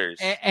Steelers.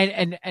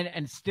 And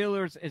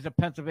Steelers is a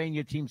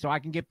Pennsylvania team, so I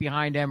can get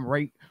behind them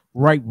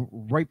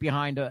right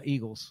behind the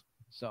Eagles.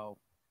 So,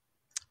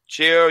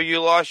 Chio, you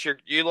lost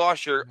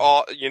your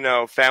all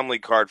family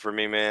card for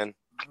me, man.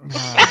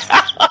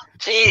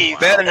 Jeez.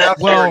 Bad enough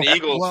you're an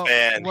Eagles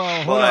fan.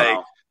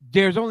 Well,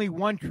 there's only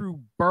one true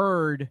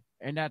bird,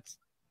 and that's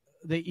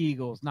the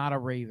Eagles, not a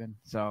Raven.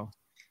 So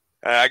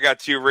I got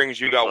 2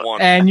 rings, you got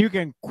 1. And you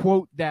can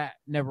quote that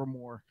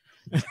nevermore.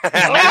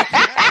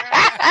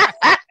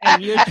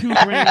 And your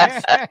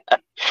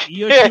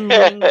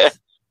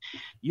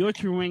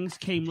 2 rings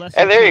came less.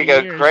 And there you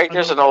go, Greg.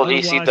 There's an old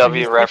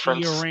ECW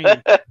reference.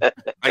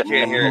 I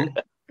can't hear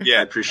it. Yeah,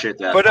 I appreciate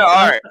that. But all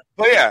right,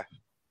 but yeah,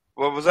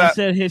 what was that? I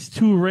said his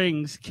 2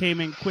 rings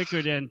came in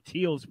quicker than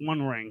Teal's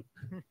 1 ring.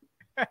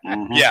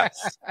 Mm-hmm.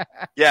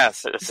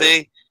 Yes.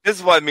 See, this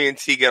is why me and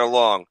T get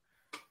along.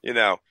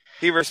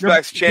 He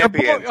respects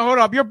champions. Hold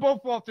up, you're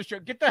both off the show.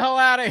 Get the hell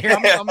out of here.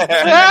 I'm sorry,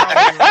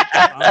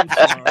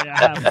 I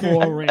have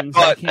 4 rings.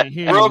 But I can't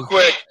hear real you.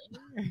 quick,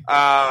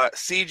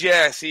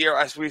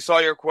 CJ, we saw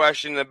your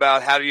question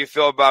about how do you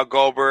feel about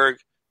Goldberg.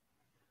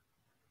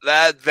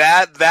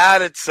 That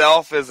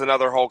itself is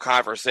another whole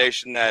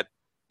conversation that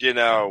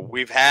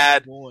we've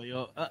had.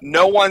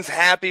 No one's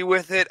happy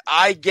with it.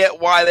 I get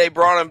why they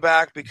brought him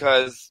back,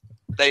 because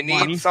they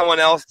need someone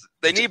else.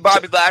 They need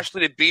Bobby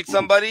Lashley to beat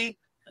somebody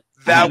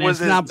that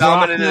was as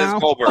dominant as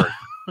Goldberg.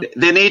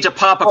 They need to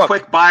pop a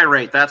quick buy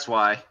rate. That's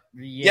why.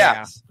 Yeah.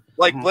 Yes.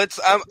 Like, let's.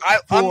 I'm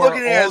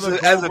looking at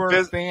it as a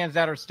business fans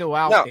that are still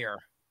out there.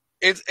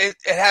 It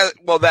has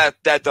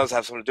that does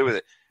have something to do with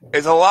it.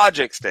 It's a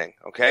logics thing.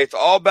 Okay, it's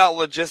all about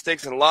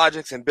logistics and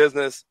logics in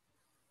business.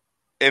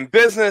 In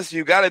business,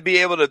 you got to be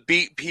able to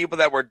beat people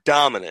that were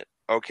dominant.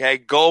 Okay,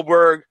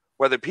 Goldberg,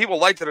 whether people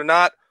liked it or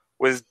not,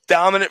 was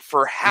dominant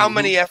for how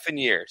many effing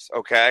years?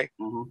 Okay,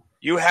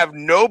 you have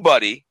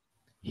nobody.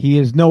 He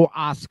is no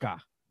Asuka.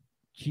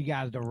 She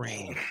got the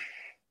ring.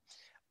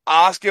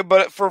 Asuka,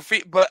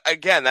 but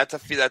again, that's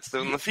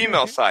on the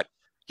female side.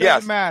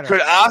 Doesn't matter.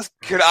 Could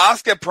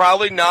Asuka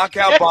probably knock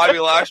out Bobby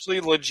Lashley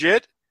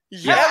legit?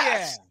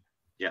 Yes.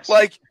 Yes.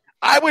 Like,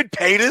 I would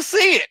pay to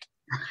see it.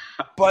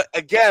 But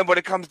again, what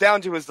it comes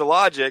down to is the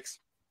logics.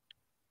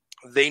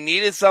 They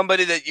needed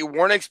somebody that you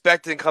weren't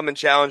expecting to come and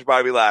challenge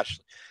Bobby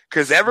Lashley.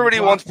 Because everybody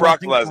wants Brock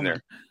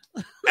Lesnar.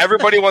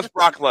 Everybody wants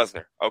Brock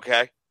Lesnar,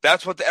 okay?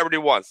 That's what everybody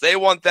wants. They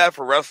want that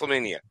for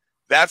WrestleMania.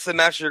 That's the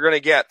match you're going to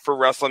get for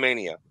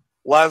WrestleMania.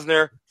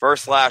 Lesnar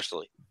versus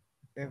Lashley.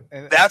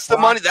 That's the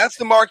money. That's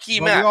the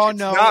marquee match. It's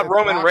not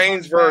Roman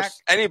Reigns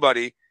versus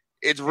anybody.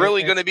 It's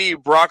really going to be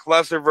Brock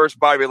Lesnar versus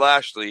Bobby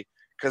Lashley,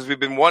 because we've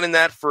been wanting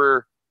that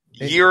for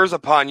years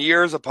upon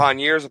years upon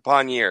years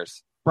upon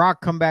years.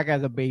 Brock come back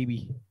as a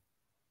baby.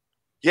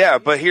 Yeah,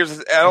 but I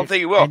don't think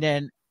he will.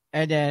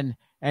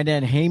 And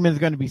then Heyman's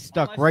going to be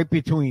stuck right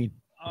between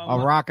a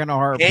rock and a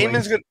hard place.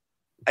 Heyman's going,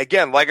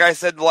 again, like I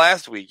said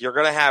last week, you're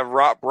going to have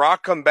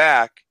Brock come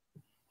back,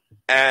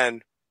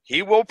 and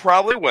he will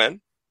probably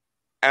win.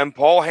 And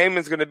Paul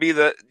Heyman's going to be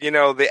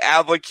the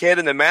advocate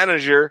and the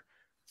manager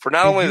for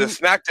not only the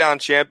SmackDown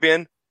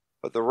champion,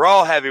 but the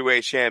Raw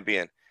heavyweight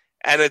champion.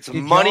 And it's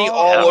money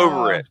all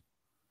over it.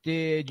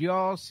 Did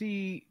y'all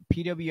see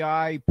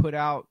PWI put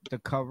out the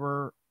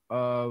cover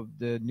of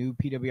the new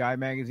PWI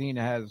magazine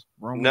that has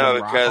Roman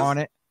Rock on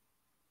it?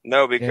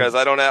 No, because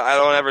I don't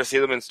ever see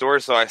them in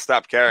stores, so I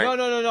stopped caring.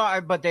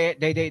 No. But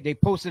they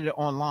posted it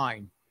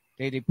online.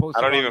 They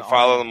posted. I don't even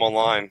follow them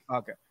online.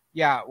 Okay.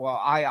 Yeah, well,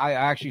 I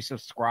actually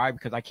subscribe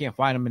because I can't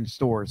find them in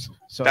stores.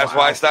 So that's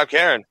why I stopped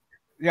caring.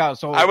 Yeah,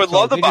 so I would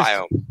love to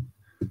buy them.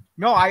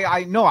 No,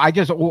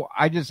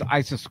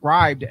 I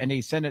subscribed and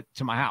they sent it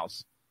to my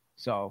house.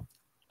 So,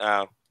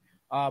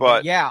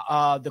 but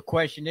yeah, the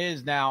question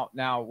is now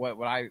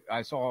what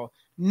I saw,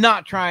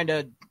 not trying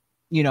to,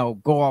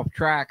 go off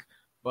track,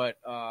 but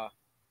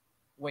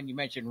when you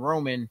mentioned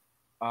Roman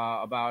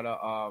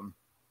about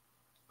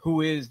who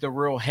is the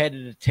real head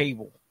of the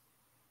table,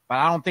 but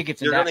I don't think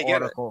it's in that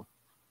article.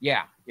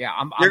 Yeah.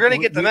 You're going to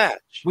get the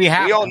match. We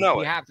all know it.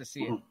 We have to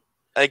see it.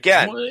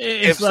 Again,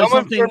 if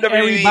someone from WWE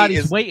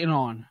everybody's waiting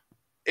on.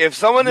 if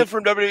someone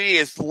from WWE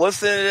is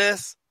listening to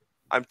this,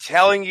 I'm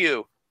telling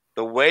you,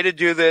 the way to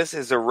do this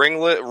is a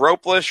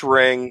ropeless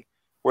ring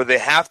where they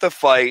have to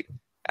fight,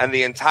 and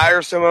the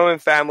entire Samoan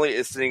family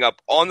is sitting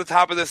up on the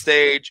top of the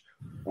stage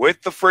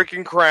with the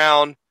freaking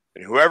crown,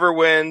 and whoever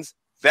wins,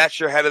 that's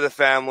your head of the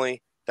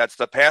family. That's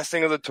the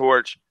passing of the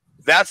torch.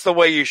 That's the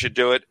way you should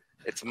do it.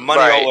 It's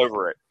money all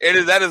over it.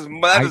 That is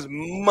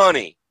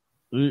money.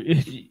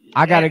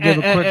 I got to give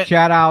a quick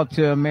shout out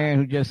to a man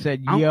who just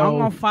said,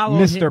 "Yo,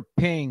 Mr.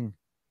 Ping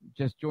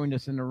just joined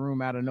us in the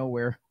room out of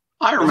nowhere."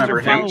 I remember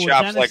him.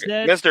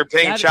 Mr.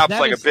 Ping chops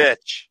like a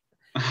bitch.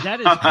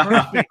 That is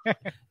perfect.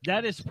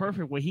 That is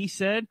perfect what he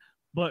said,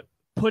 but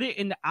put it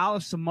in the Isle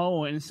of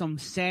Samoa in some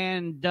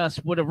sand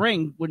dust with a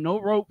ring with no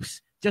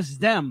ropes, just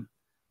them.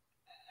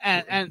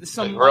 And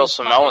some real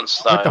Samoan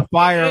style with the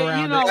fire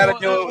around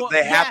it.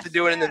 They have to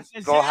do it in the.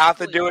 They'll have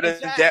to do it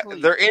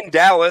in. They're in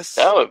Dallas.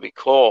 That would be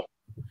cool.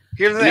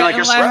 Here's the thing: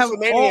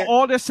 like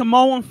all the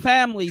Samoan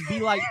family be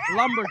like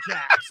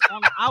lumberjacks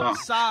on the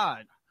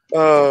outside.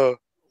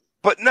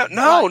 But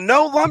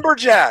no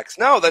lumberjacks.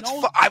 No,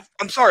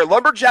 I'm sorry.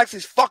 Lumberjacks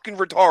is fucking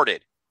retarded.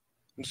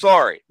 I'm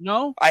sorry.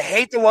 No, I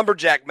hate the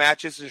lumberjack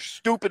matches. They're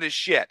stupid as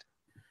shit.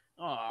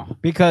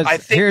 Because I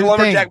think the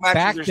lumberjack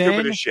matches are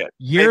stupid as shit.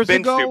 Years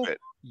ago.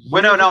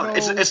 Well, no,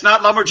 it's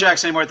not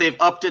lumberjacks anymore. They've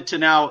upped it to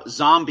now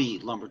zombie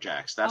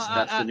lumberjacks. That's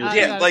the new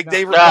thing.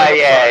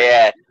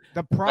 Yeah.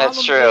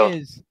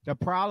 The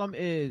problem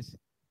is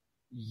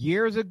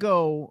years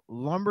ago,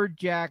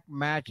 lumberjack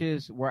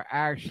matches were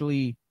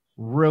actually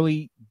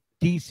really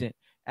decent.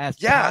 As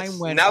time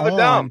went now they're on,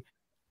 dumb.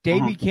 They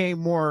became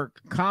more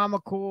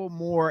comical,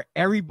 more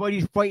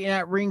everybody's fighting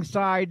at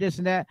ringside, this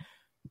and that.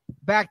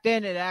 Back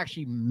then, it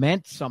actually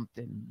meant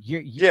something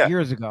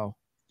years ago.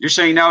 You're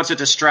saying now it's a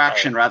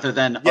distraction rather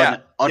than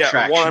an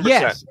attraction.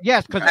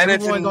 Yes, because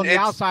everyone's on the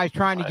outside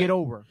trying to get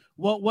over.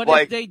 Well, what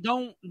if they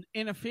don't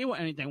interfere with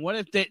anything? What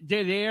if they're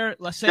there?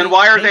 Let's say. Then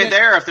why are they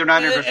there if they're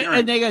not interfering?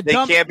 And they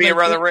can't be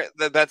around the ring.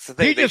 That's the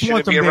thing. He just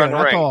wants them there.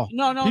 That's all.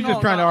 No. He's just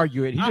trying to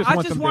argue it. He just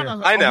wants them there.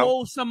 I want a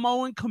whole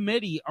Samoan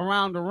committee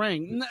around the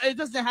ring. It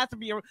doesn't have to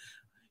be.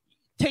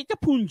 Take the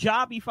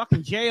Punjabi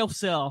fucking jail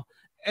cell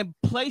and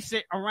place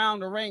it around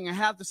the ring and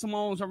have the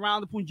Samoans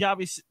around the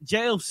Punjabi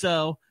jail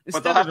cell.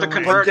 But they'll have to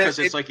convert because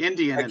it's like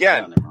Indian.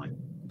 Again,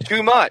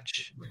 too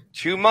much.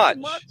 It's too much.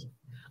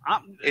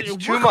 I'm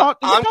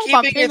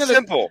keeping it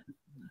simple.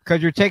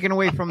 Because you're taking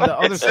away from the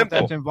other stuff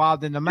that's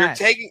involved in the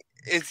match.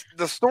 It's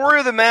the story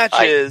of the match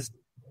is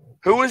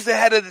who is the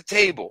head of the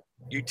table.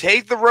 You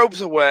take the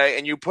ropes away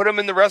and you put them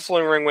in the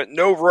wrestling ring with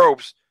no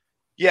ropes.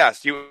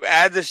 Yes, you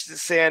add this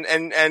sand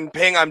and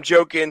Ping, I'm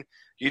joking.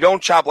 You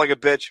don't chop like a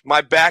bitch.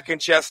 My back and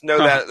chest know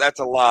that that's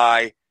a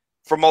lie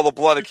from all the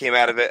blood that came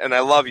out of it, and I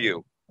love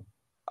you.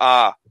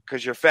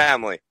 Because you're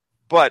family.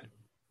 But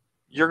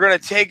you're going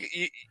to take...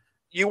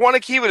 You want to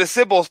keep it as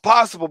simple as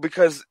possible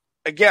because,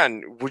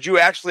 again, would you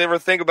actually ever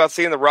think about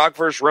seeing The Rock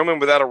versus Roman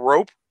without a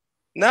rope?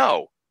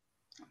 No.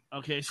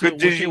 Okay. So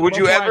would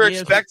you ever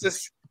expect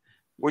this?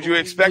 Would you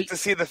expect to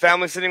see the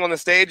family sitting on the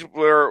stage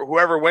where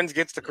whoever wins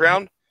gets the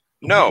crown?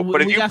 No.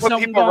 But if you put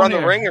people around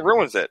the ring, it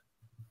ruins it.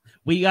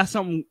 We got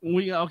something.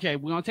 We're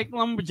gonna take the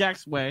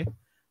lumberjacks away.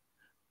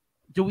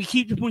 Do we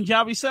keep the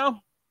Punjabi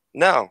cell?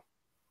 No.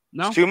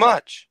 It's too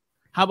much.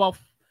 How about?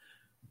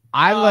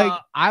 I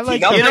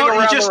like.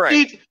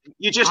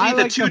 You just need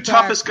the two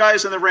toughest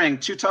guys in the ring.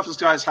 Two toughest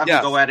guys have to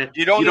go at it.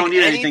 You don't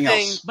need anything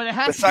else. But it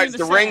has besides to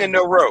be the ring and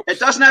no rope. It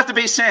doesn't have to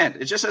be sand.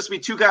 It just has to be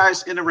two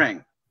guys in the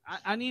ring.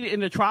 I need it in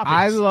the tropics.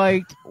 I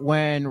liked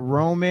when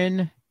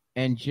Roman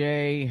and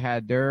Jay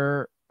had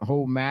their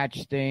whole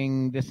match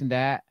thing, this and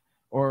that.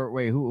 Or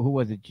wait, who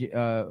was it?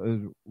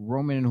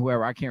 Roman and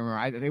whoever, I can't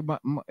remember.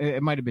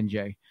 It might have been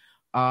Jay.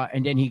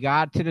 And then he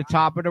got to the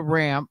top of the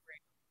ramp,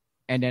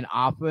 and then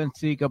Alpha and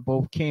Sika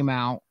both came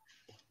out,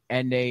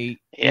 and they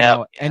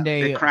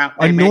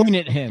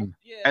anointed him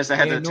as the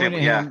head of the table.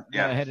 The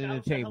head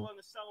of the table.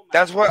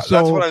 That's the way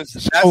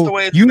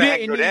it's going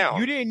to go down.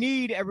 You didn't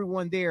need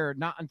everyone there,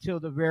 not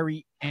until the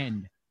very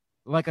end,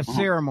 like a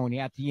ceremony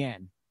at the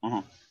end.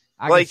 I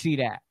can see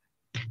that.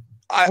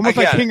 Almost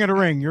like King of the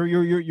Ring.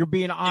 You're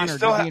being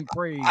honored. You're being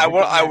praised.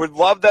 I would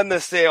love them to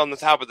stay on the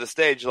top of the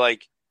stage.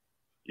 Like,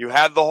 you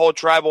have the whole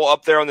tribal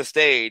up there on the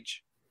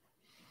stage,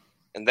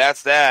 and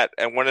that's that.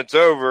 And when it's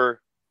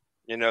over,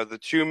 the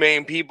two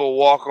main people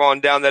walk on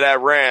down to that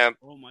ramp.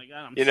 Oh my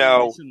God!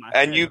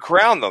 And you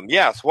crown them.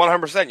 Yes,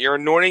 100%. You're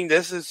anointing.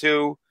 This is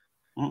who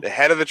the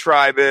head of the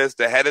tribe is,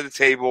 the head of the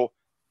table.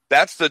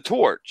 That's the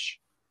torch.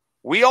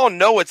 We all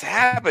know it's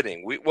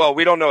happening. We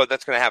don't know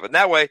that's going to happen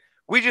that way.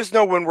 We just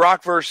know when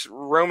Rock versus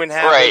Roman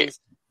happens,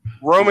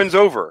 Roman's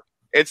over.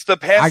 It's the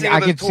passing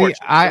of the torch.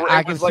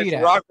 I can see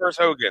that. Rock versus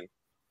Hogan.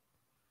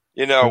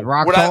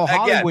 Rock's all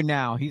Hollywood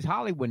now. He's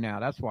Hollywood now.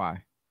 That's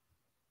why.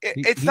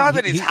 It's not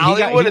that he's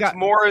Hollywood. It's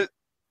more.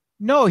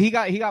 No, he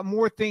got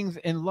more things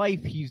in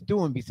life he's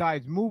doing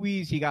besides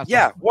movies. He got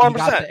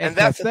 100%, and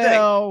that's the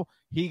thing.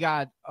 He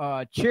got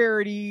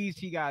charities.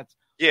 He got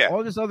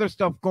all this other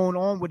stuff going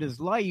on with his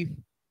life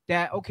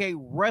that, okay,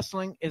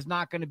 wrestling is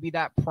not going to be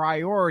that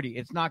priority.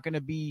 It's not going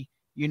to be,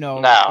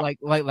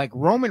 like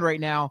Roman right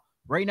now.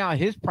 Right now,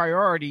 his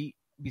priority,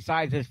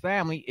 besides his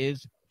family,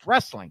 is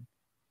wrestling.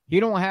 He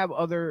don't have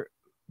other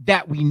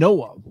that we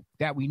know of.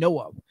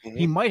 Mm-hmm.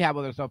 He might have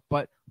other stuff,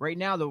 but right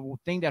now, the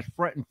thing that's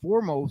front and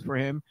foremost for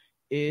him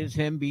is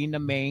him being the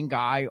main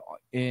guy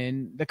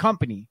in the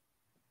company.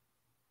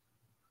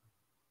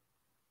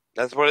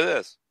 That's what it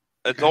is.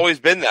 It's always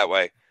been that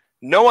way.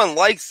 No one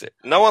likes it.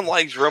 No one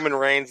likes Roman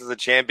Reigns as a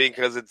champion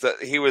because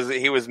he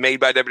was made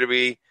by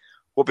WWE.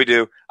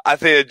 Whoopie-doo. I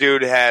think the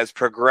dude has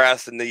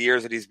progressed in the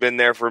years that he's been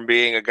there from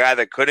being a guy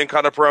that couldn't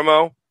cut a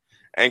promo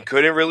and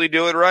couldn't really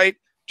do it right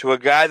to a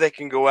guy that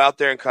can go out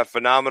there and cut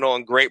phenomenal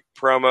and great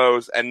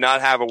promos and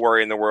not have a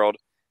worry in the world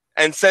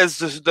and says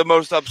the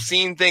most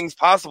obscene things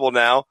possible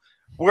now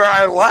where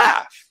I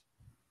laugh.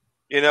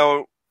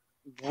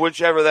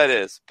 Whichever that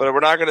is. But we're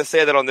not going to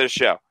say that on this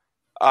show.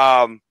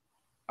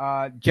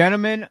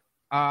 Gentlemen,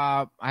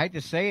 I hate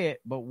to say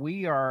it, but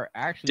we are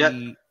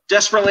actually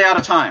desperately out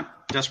of time.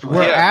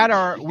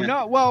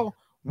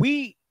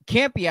 We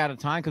can't be out of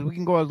time because we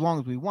can go as long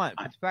as we want.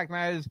 But the fact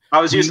matter is,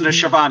 I was using a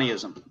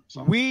Shabaniism.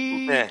 So.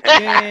 We've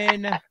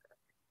been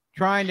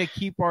trying to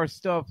keep our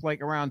stuff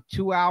like around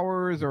 2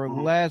 hours or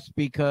less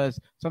because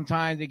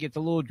sometimes it gets a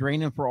little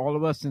draining for all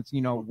of us since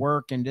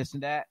work and this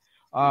and that.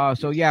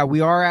 So yeah, we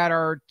are at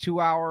our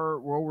 2 hour.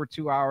 We're over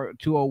 2 hour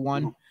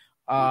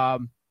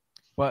 2:01.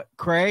 But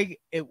Craig,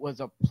 it was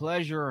a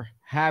pleasure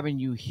having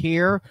you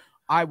here.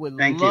 I would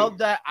love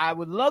that. I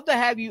would love to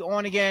have you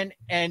on again,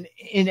 and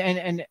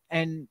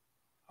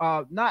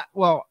not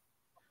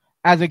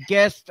as a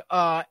guest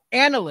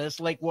analyst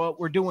like what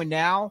we're doing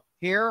now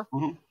here,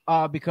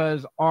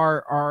 because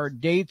our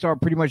dates are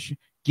pretty much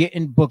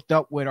getting booked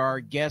up with our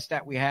guests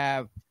that we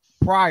have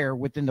prior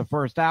within the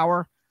first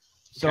hour.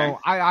 So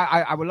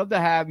I would love to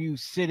have you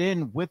sit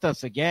in with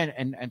us again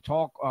and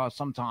talk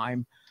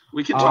sometime.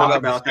 We can talk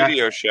about the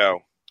studio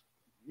show.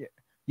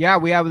 Yeah,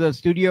 we have the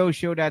studio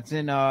show that's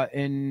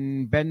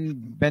in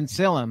Ben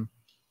Salem.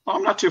 Oh,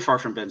 I'm not too far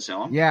from Ben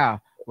Salem. Yeah.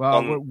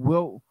 Well,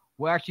 we'll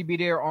actually be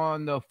there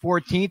on the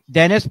 14th.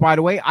 Dennis, by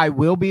the way, I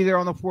will be there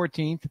on the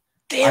 14th.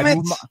 Damn it!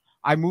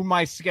 I moved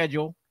my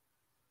schedule.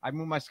 I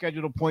moved my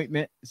scheduled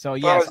appointment. So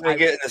yes, I was gonna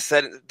get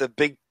in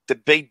the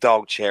big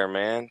dog chair,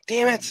 man.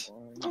 Damn it!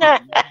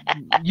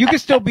 You can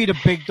still be the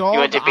big dog.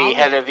 You had to be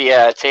head of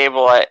the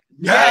table at.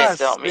 Yes.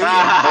 You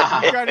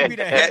gotta be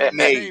the head of the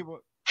table.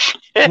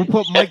 We'll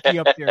put Mikey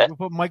up there. We'll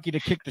put Mikey to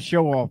kick the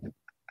show off.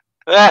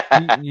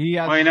 He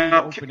has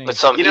opening. With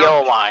some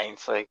eel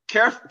lines. Like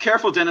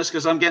careful, Dennis,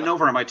 because I'm getting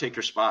over. I might take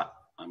your spot.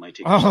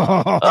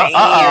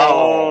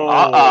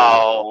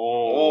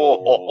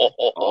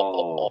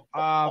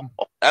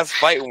 That's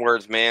fighting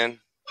words, man.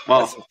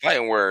 Well, that's some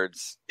fighting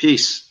words.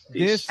 Peace.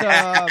 This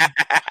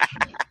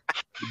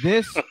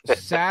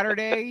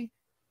Saturday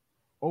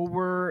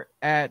over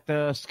at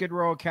the Skid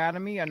Row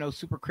Academy, I know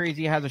Super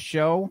Crazy has a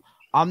show.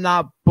 I'm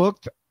not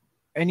booked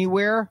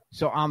anywhere,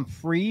 so I'm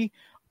free.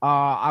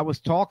 I was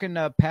talking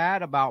to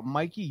Pat about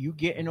Mikey, you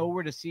getting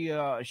over to see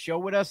a show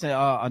with us,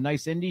 a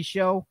nice indie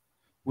show.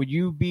 Would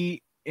you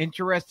be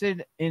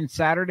interested in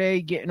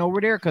Saturday getting over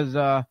there? Because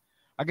I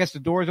guess the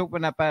doors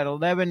open up at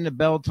 11. The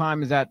bell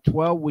time is at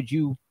 12. Would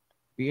you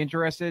be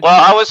interested? Well,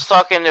 I was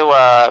talking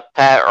to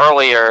Pat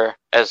earlier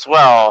as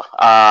well.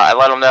 I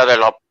let him know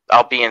that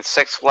I'll be in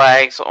Six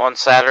Flags on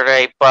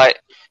Saturday, but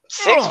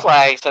Six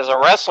Flags has a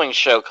wrestling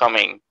show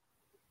coming.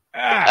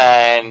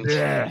 And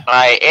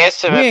I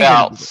asked him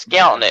about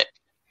scouting it.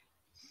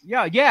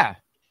 Yeah.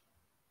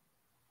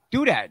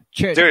 Do that.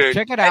 Check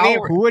it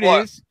out, who it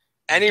is.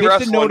 Any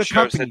wrestling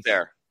show, sit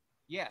there.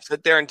 Yeah.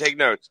 Sit there and take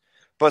notes.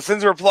 But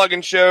since we're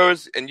plugging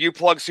shows and you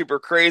plug Super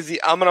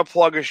Crazy, I'm going to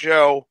plug a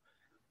show.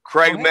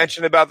 Craig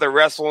mentioned about the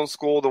wrestling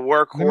school, the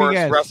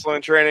workhorse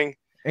wrestling training.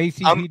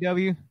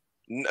 ACPW?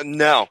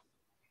 No.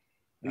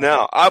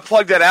 I'll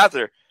plug that out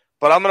there.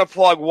 But I'm going to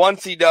plug one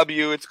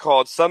CW. It's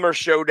called Summer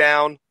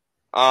Showdown.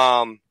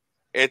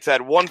 It's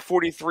at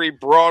 143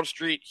 Broad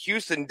Street,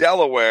 Houston,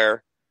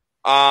 Delaware.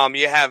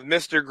 You have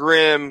Mr.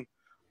 Grimm,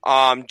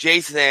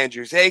 Jason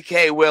Andrews,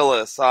 A.K.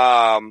 Willis,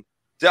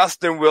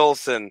 Dustin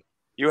Wilson.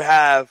 You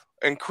have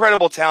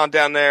incredible talent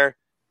down there.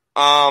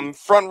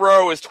 Front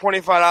row is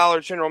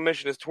 $25. General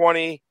admission is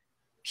 $20.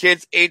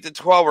 Kids 8 to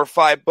 12 are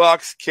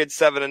 $5. Kids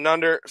 7 and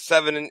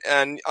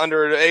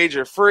under the age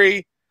are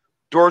free.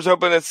 Doors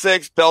open at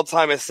 6. Bell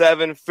time is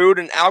 7. Food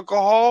and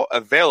alcohol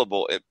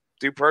available at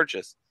due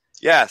purchase.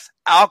 Yes,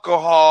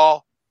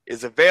 alcohol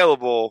is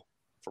available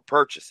for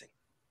purchasing.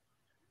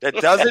 That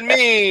doesn't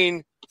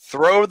mean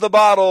throw the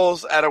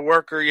bottles at a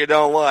worker you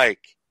don't like.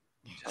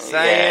 Just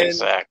saying, yeah,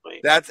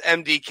 exactly. That's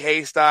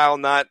MDK style,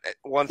 not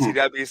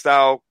 1CW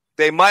style.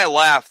 They might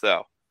laugh,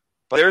 though.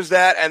 But there's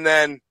that. And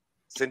then,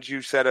 since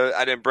you said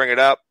I didn't bring it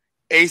up,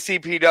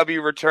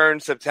 ACPW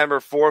returns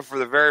September 4th for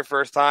the very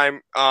first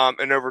time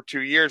in over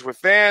 2 years with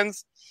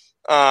fans.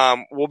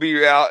 We'll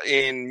be out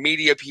in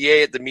Media,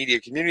 PA at the Media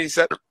Community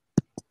Center.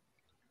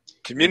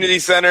 Community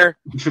center.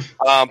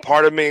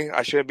 Pardon me.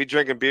 I shouldn't be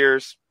drinking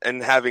beers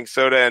and having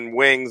soda and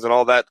wings and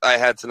all that I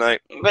had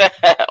tonight.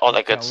 All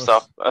that good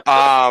stuff.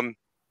 And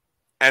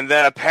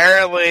then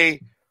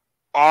apparently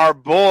our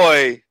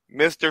boy,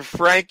 Mr.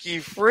 Frankie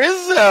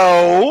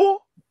Frizzo,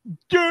 is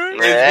getting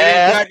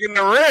back in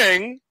the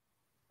ring.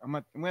 I'm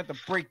going to have to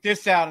break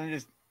this out and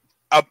just.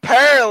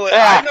 Apparently,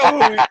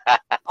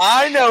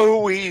 I know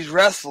who he's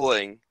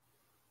wrestling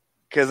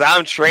because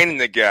I'm training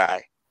the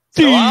guy.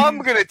 So I'm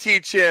going to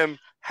teach him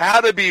how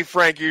to be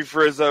Frankie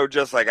Frizzo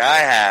just like I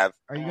have.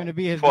 Are you going to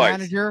be his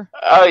manager?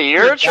 Oh,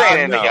 you're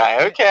training the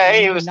guy.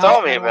 Okay, he was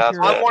telling me about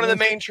that. I'm one of the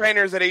main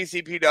trainers at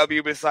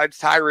ACPW besides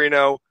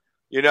Tyreno,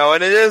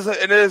 and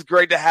it is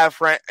great to have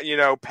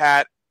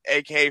Pat,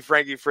 a.k.a.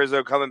 Frankie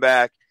Frizzo, coming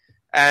back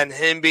and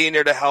him being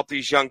there to help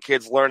these young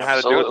kids learn how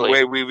to do it the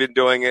way we've been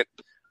doing it.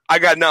 I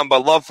got nothing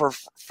but love for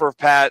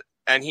Pat,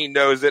 and he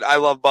knows it. I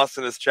love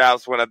busting his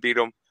chops when I beat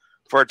him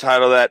for a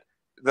title that,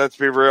 let's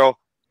be real,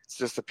 it's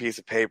just a piece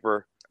of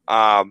paper.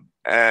 It's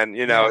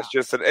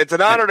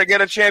an honor to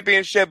get a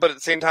championship, but at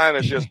the same time,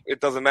 it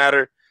doesn't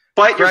matter.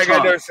 Bite your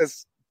tongue. Greg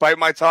says, bite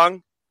my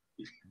tongue.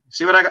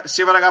 See what I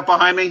got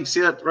behind me?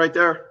 See that right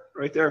there?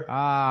 Right there.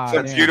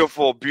 Some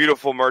beautiful,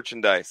 beautiful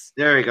merchandise.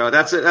 There you go.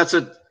 That's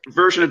a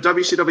version of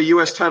WCW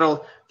US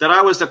title that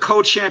I was the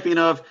co-champion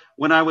of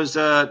when I was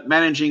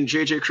managing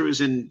JJ Cruz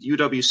in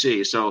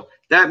UWC. So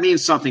that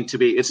means something to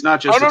me. It's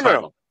not just a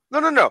title.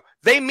 No.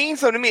 They mean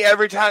something to me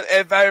every time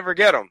if I ever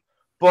get them.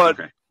 But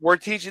we're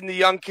teaching the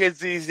young kids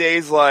these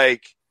days,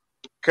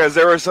 because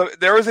there was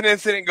an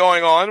incident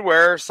going on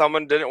where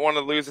someone didn't want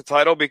to lose the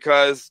title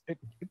because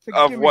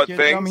of what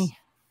things. Dummy.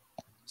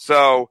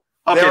 So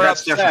they were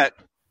upset. Different.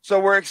 So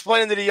we're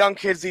explaining to the young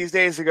kids these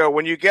days to go,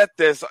 when you get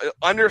this,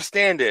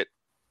 understand it,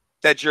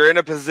 that you're in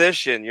a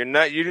position. You've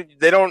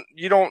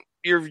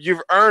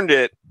earned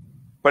it,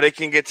 but it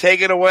can get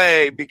taken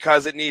away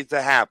because it needs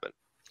to happen.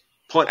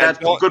 That's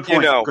a good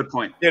point. Good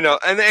point. And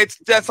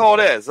that's all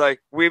it is. Like,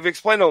 we've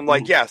explained to them,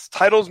 yes,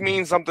 titles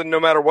mean something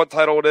no matter what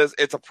title it is.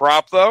 It's a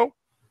prop though,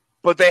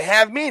 but they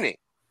have meaning.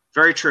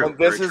 Very true. And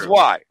this is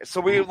why. So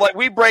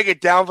we break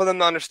it down for them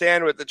to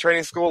understand with the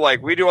training school.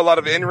 Like, we do a lot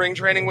of in-ring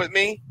training with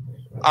me.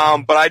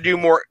 But I do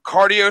more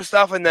cardio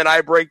stuff, and then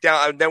I break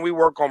down, and then we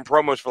work on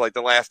promos for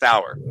the last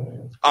hour.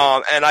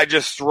 And I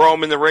just throw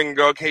them in the ring and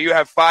go, okay, you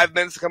have 5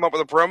 minutes to come up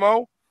with a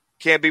promo.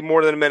 Can't be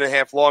more than a minute and a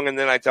half long, and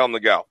then I tell them to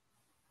go.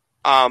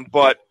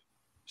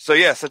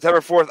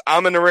 September 4th,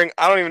 I'm in the ring.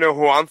 I don't even know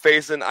who I'm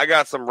facing. I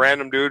got some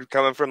random dude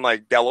coming from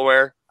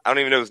Delaware. I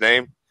don't even know his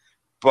name,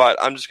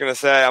 but I'm just going to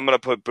say I'm going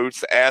to put boots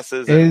to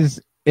asses.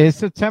 Is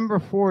September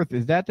 4th,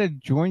 is that the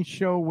joint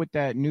show with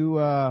that new,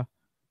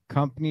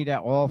 company,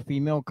 that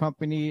all-female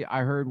company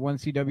I heard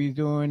 1CW is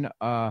doing,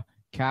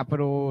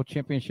 Capital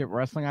Championship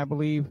Wrestling, I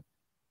believe?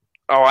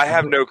 Oh, I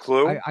have no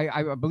clue.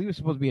 I believe it's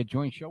supposed to be a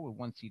joint show with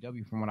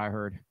 1CW from what I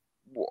heard.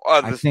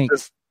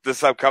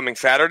 This upcoming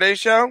Saturday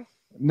show?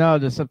 No,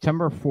 the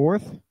September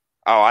 4th.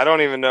 Oh, I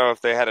don't even know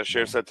if they had a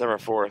show September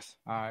 4th.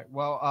 All right.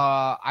 Well,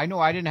 I know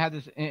I didn't have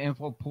this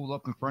info pulled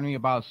up in front of me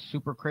about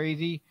Super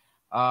Crazy,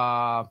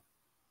 but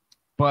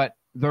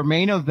their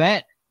main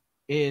event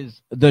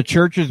is the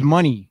Church's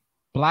Money.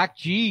 Black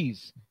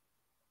G's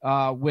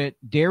with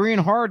Darian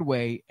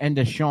Hardway and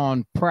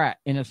Deshaun Pratt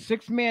in a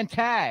 6-man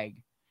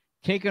tag,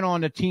 taking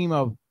on the team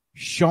of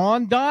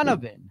Sean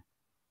Donovan,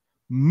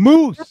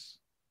 Moose,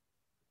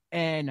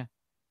 and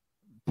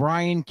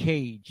Brian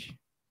Cage.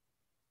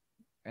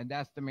 And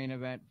that's the main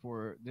event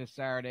for this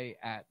Saturday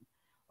at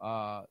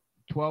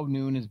 12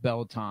 noon is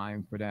bell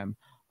time for them.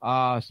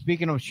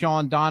 Speaking of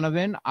Sean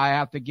Donovan, I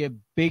have to give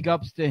big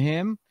ups to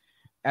him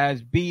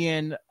as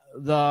being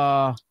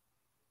the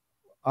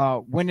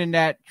winning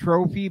that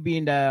trophy,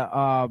 being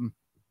the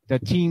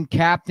team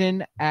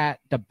captain at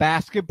the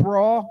Basket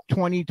Brawl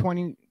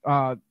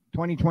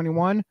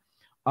 2021.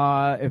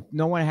 If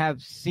no one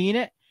has seen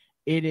it,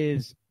 it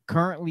is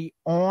currently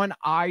on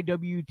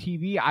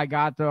IWTV. I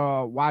got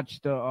to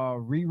watch the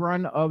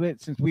rerun of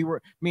it since me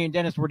and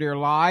Dennis were there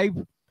live.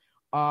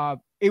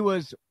 It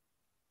was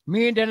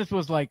me and Dennis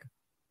was like,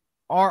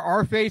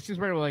 our faces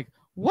were like,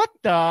 what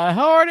the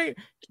hell are they?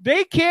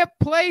 They can't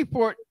play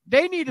for it.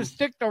 They need to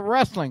stick to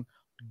wrestling.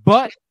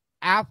 But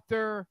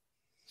after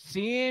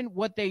seeing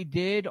what they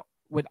did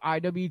with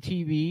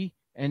IWTV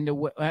and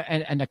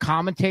the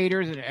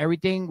commentators and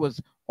everything was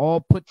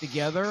all put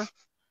together,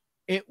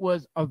 it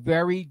was a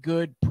very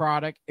good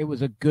product. It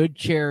was a good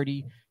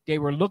charity. They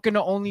were looking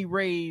to only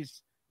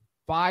raise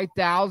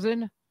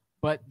 $5,000,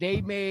 but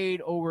they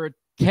made over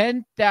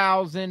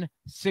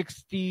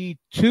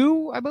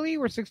 $10,062, I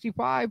believe, or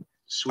 65.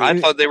 Sweet.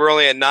 I thought they were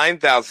only at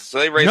 9,000, so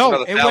they raised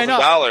another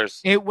 $1,000.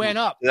 It went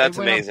up. That's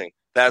amazing.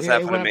 That's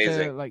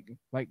amazing. Like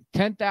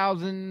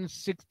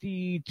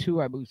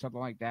 10,062, I believe, something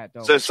like that.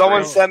 Though. So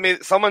someone sent me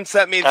some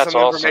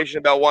information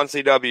about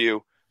 1CW.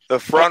 The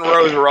front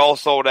rows are all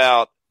sold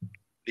out.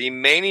 The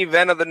main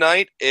event of the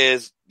night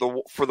is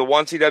for the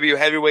 1CW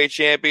Heavyweight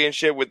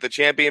Championship with the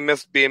champion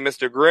being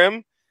Mr.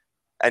 Grimm,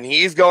 and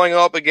he's going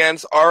up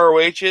against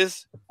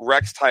ROH's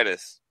Rex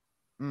Titus.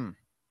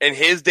 in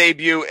his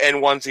debut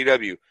in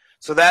 1CW.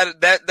 So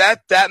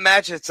that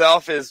match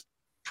itself is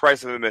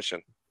price of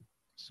admission.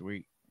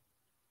 Sweet.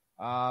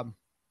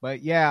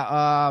 But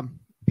yeah,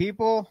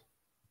 people,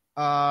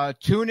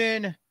 tune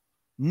in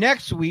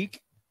next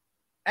week,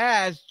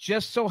 as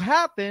just so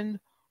happened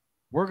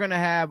we're gonna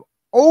have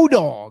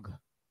O-Dog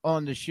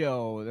on the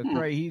show. That's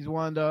right. He's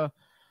one of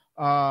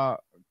the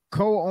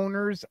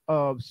co-owners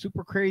of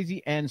Super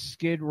Crazy and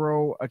Skid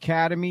Row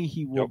Academy.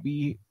 He will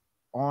be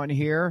on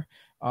here.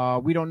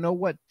 We don't know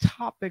what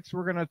topics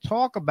we're going to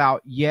talk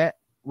about yet.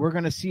 We're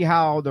going to see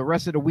how the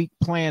rest of the week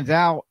plans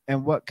out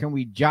and what can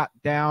we jot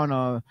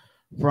down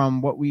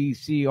from what we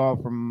see all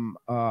from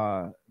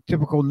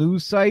typical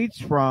news sites,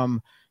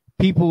 from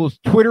people's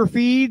Twitter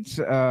feeds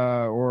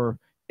or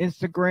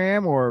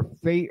Instagram or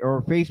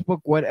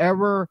Facebook,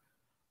 whatever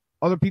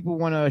other people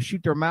want to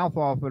shoot their mouth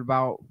off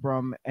about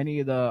from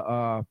any of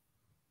the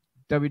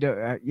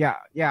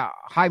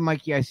Hi,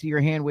 Mikey. I see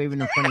your hand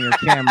waving in front of your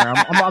camera.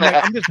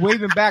 I'm just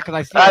waving back because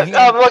I see your hand.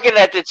 I'm looking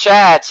at the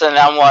chats and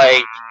I'm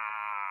like,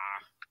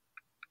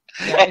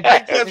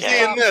 I'm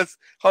seeing this.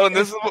 Hold on,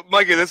 this is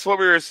Mikey. This is what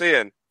we were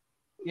seeing.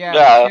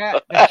 Yeah,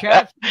 the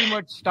chat's pretty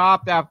much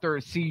stopped after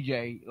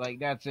CJ. Like,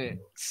 that's it.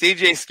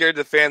 CJ scared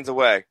the fans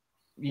away.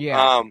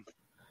 Yeah.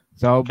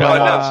 But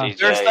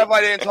there's stuff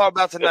I didn't talk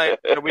about tonight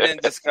that we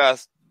didn't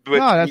discuss. No,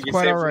 that's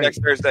quite all right.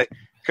 Next Thursday,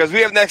 because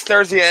we have next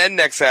Thursday and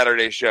next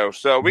Saturday show,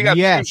 so we got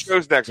 2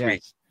 shows next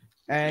week.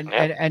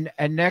 And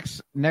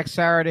next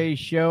Saturday's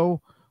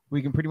show,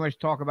 we can pretty much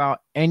talk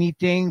about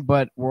anything,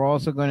 but we're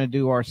also going to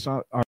do our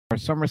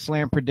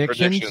SummerSlam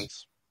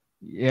predictions.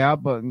 Yeah,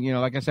 but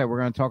like I said, we're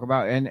going to talk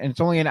about, and it's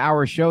only an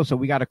hour show, so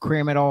we got to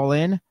cram it all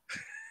in.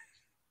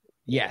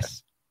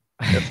 Yes.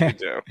 Yes, we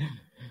do.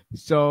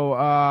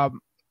 So,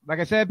 like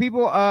I said,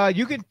 people,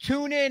 you can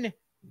tune in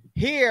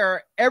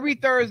here every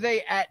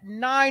Thursday at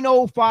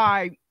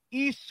 9:05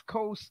 East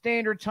Coast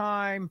Standard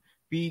Time,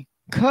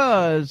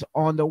 because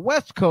on the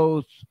West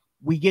Coast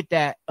we get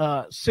that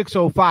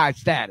 6:05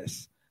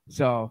 status.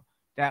 So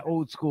that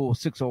old school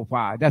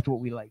 6:05, that's what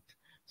we liked.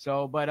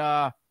 So,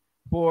 but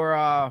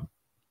for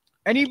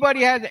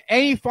anybody has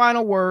any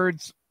final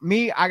words,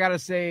 I gotta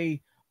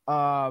say,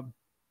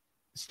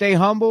 stay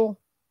humble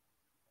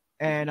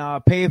and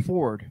pay it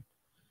forward.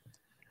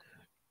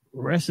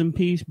 Rest in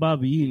peace,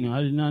 Bobby Eaton.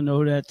 I did not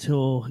know that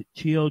till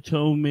Chio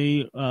told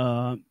me.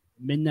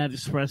 Midnight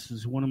Express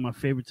is one of my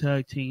favorite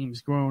tag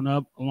teams growing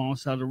up,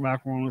 alongside the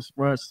Rock Roll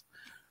Express.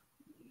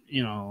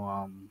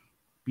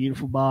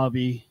 Beautiful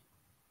Bobby.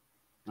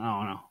 I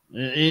don't know.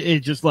 It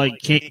just like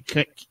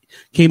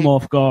came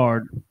off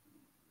guard.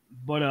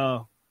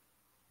 But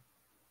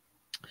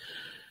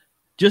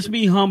just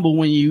be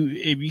humble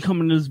if you come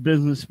into this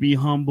business. Be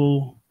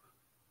humble.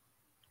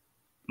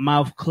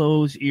 Mouth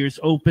closed, ears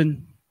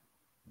open.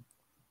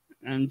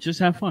 And just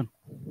have fun.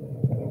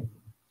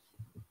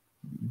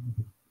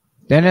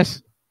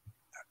 Dennis?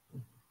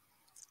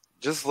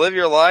 Just live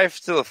your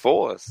life to the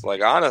fullest.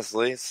 Like,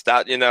 honestly,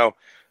 stop,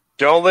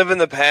 don't live in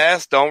the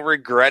past. Don't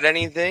regret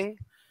anything.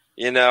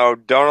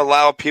 Don't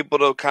allow people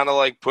to kind of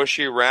like push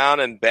you around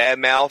and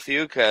badmouth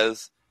you,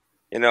 because,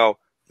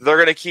 they're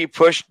going to keep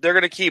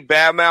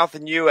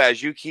badmouthing you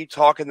as you keep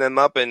talking them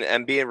up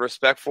and being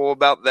respectful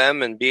about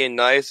them and being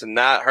nice and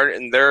not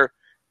hurting their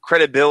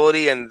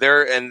credibility and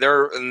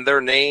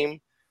their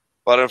name.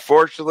 But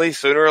unfortunately,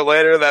 sooner or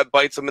later that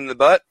bites them in the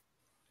butt.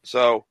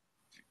 So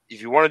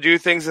if you want to do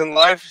things in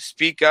life,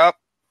 speak up,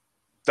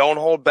 don't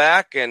hold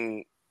back,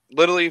 and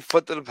literally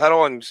foot to the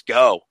pedal and just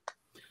go.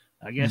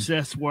 I guess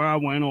that's where I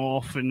went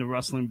off in the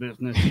wrestling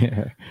business.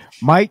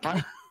 Mike?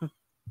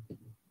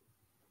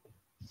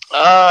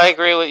 I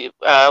agree with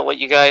what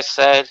you guys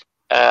said.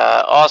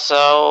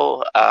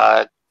 Also,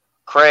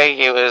 Craig,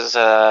 it was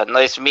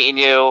nice meeting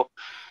you.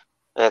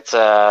 It's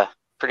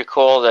pretty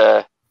cool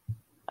to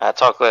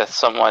talk with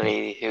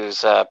somebody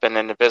who's been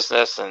in the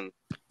business, and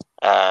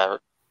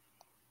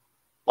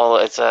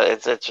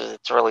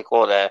it's really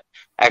cool to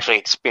actually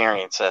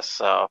experience this.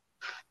 So,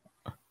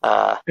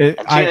 and tune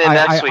in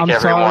next week,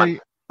 everyone.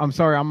 I'm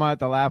sorry, I'm gonna have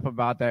to laugh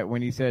about that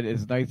when he said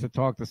it's nice to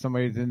talk to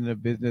somebody who's in the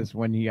business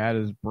when he had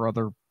his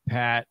brother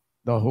Pat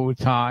the whole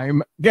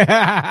time.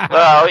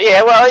 well,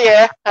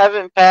 yeah,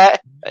 having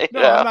Pat.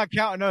 No, I'm not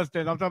counting us,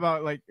 then. I'm talking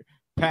about like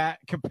Pat.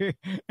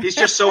 He's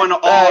just so in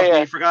awe.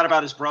 He forgot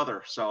about his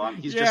brother, so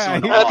he's just so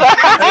in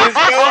awe. And his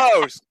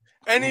co-host.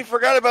 And he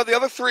forgot about the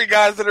other 3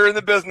 guys that are in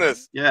the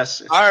business.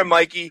 Yes. All right,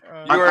 Mikey.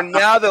 You are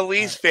now the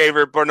least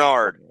favorite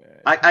Bernard.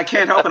 I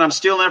can't help it. I'm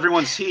stealing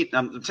everyone's heat.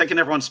 I'm taking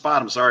everyone's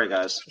spot. I'm sorry,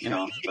 guys.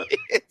 But.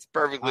 It's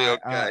perfectly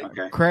okay.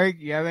 Craig,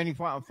 you have any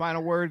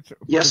final words?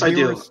 Yes, I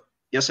do.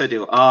 Yes, I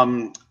do.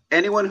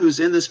 Anyone who's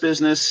in this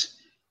business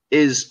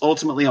is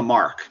ultimately a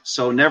mark.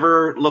 So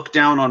never look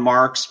down on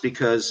marks,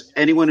 because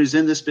anyone who's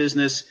in this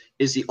business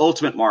is the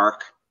ultimate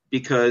mark,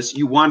 because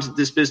you wanted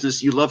this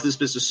business, you love this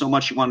business so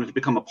much, you wanted to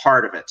become a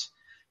part of it.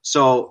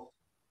 So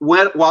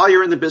while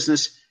you're in the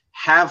business,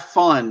 have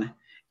fun,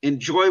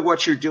 enjoy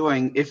what you're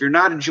doing. If you're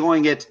not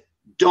enjoying it,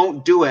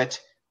 don't do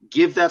it.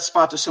 Give that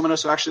spot to someone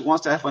else who actually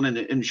wants to have fun and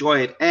enjoy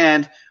it.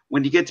 And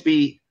when you get to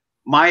be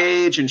my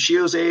age and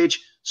Shio's age,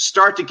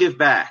 start to give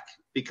back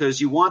because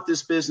you want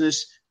this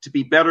business to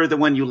be better than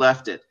when you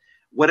left it.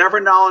 Whatever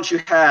knowledge you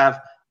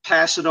have,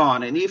 pass it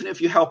on. And even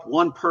if you help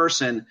one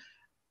person,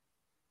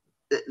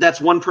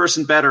 that's one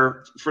person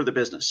better for the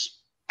business.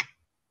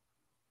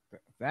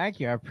 Thank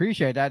you. I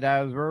appreciate that.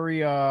 That was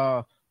very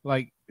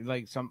like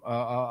some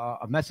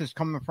a message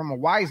coming from a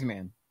wise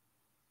man.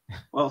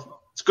 Well,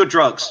 it's good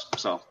drugs,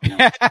 so. You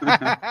know.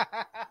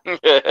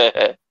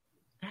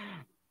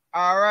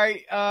 All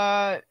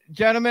right,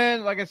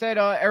 gentlemen. Like I said,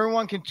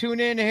 everyone can tune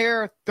in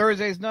here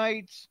Thursdays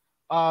nights.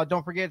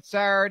 Don't forget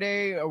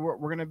Saturday. We're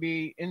going to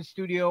be in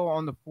studio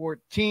on the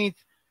 14th.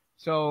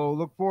 So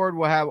look forward.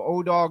 We'll have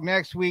O-Dog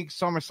next week.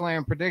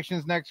 SummerSlam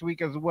predictions next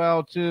week as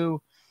well,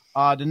 too.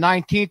 The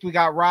 19th, we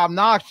got Rob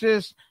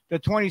Noxious. The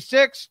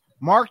 26th,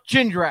 Mark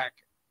Jindrak.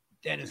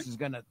 Dennis is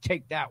going to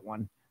take that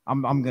one.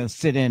 I'm going to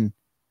sit in.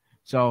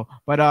 So,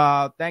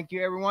 but thank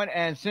you, everyone.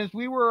 And since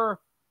we were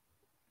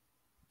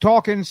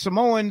talking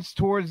Samoans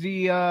towards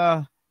the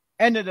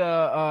end of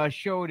the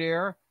show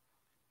there,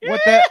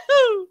 what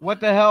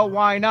the hell,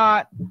 why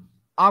not?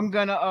 I'm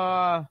going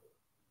to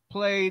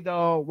play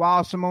the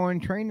Wild Samoan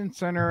Training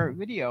Center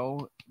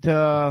video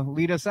to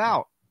lead us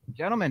out.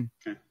 Gentlemen,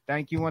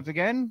 thank you once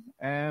again,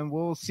 and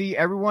we'll see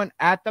everyone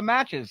at the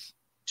matches.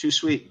 Too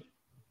sweet.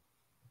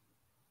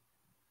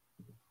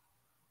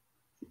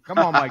 Come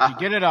on, Mikey,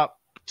 get it up.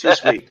 Too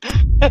sweet.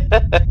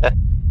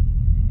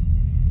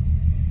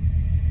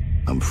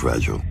 I'm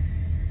fragile.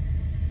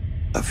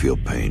 I feel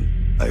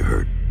pain. I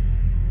hurt.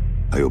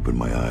 I open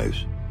my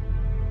eyes.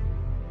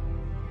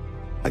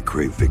 I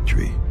crave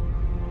victory.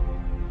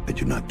 I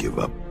do not give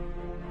up.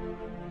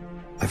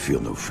 I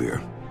feel no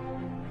fear.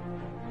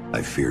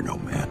 I fear no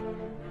man.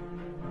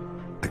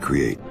 I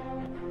create.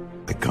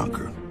 I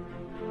conquer.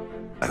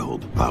 I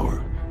hold the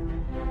power.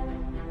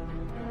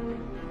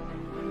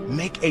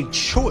 Make a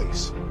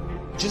choice.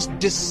 Just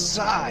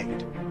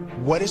decide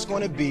what it's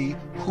going to be,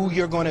 who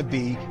you're going to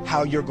be,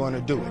 how you're going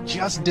to do it.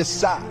 Just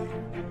decide.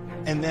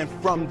 And then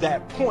from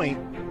that point,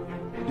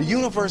 the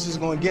universe is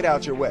going to get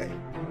out your way.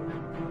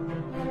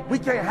 We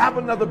can't have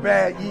another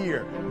bad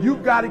year.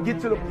 You've got to get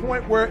to the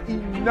point where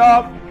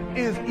enough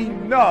is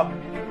enough.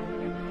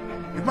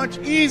 It's much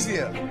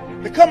easier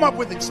to come up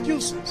with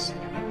excuses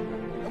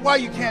and why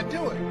you can't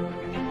do it.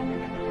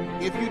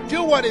 If you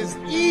do what is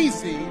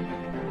easy,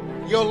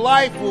 your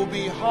life will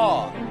be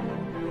hard.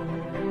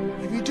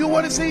 If you do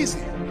what is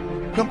easy,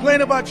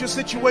 complain about your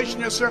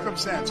situation, your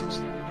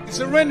circumstances, you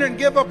surrender and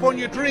give up on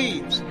your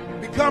dreams,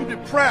 become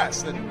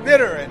depressed and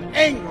bitter and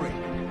angry.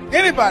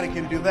 Anybody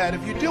can do that.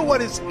 If you do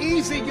what is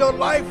easy, your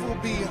life will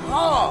be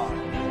hard.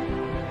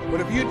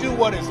 But if you do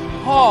what is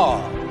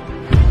hard,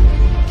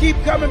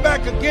 keep coming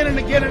back again and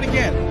again and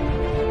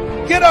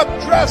again. Get up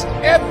dressed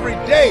every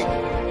day.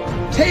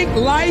 Take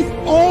life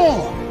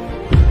on.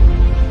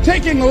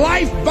 Taking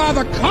life by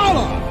the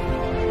collar.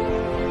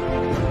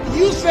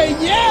 You say,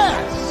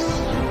 yes,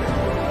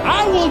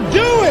 I will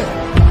do it.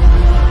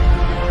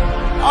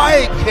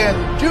 I can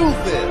do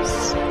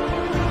this.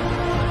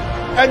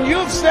 And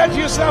you've said to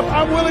yourself,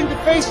 I'm willing to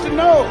face the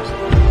no's.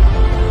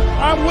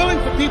 I'm willing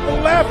for people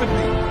to laugh at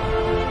me.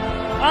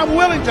 I'm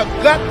willing to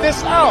gut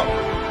this out.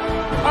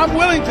 I'm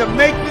willing to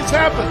make this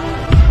happen.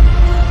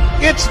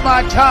 It's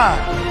my time.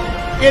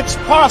 It's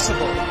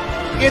possible.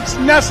 It's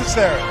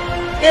necessary.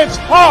 It's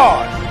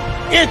hard.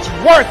 It's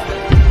worth it.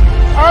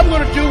 I'm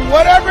going to do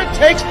whatever it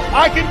takes.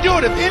 I can do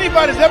it. If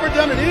anybody's ever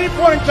done it at any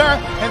point in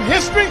time in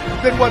history,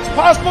 then what's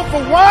possible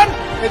for one,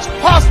 it's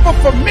possible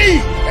for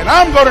me, and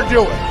I'm going to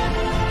do it.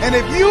 And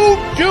if you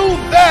do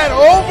that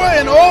over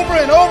and over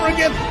and over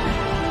again,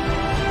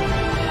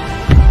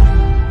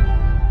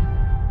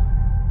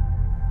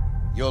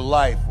 your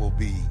life will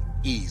be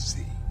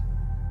easy.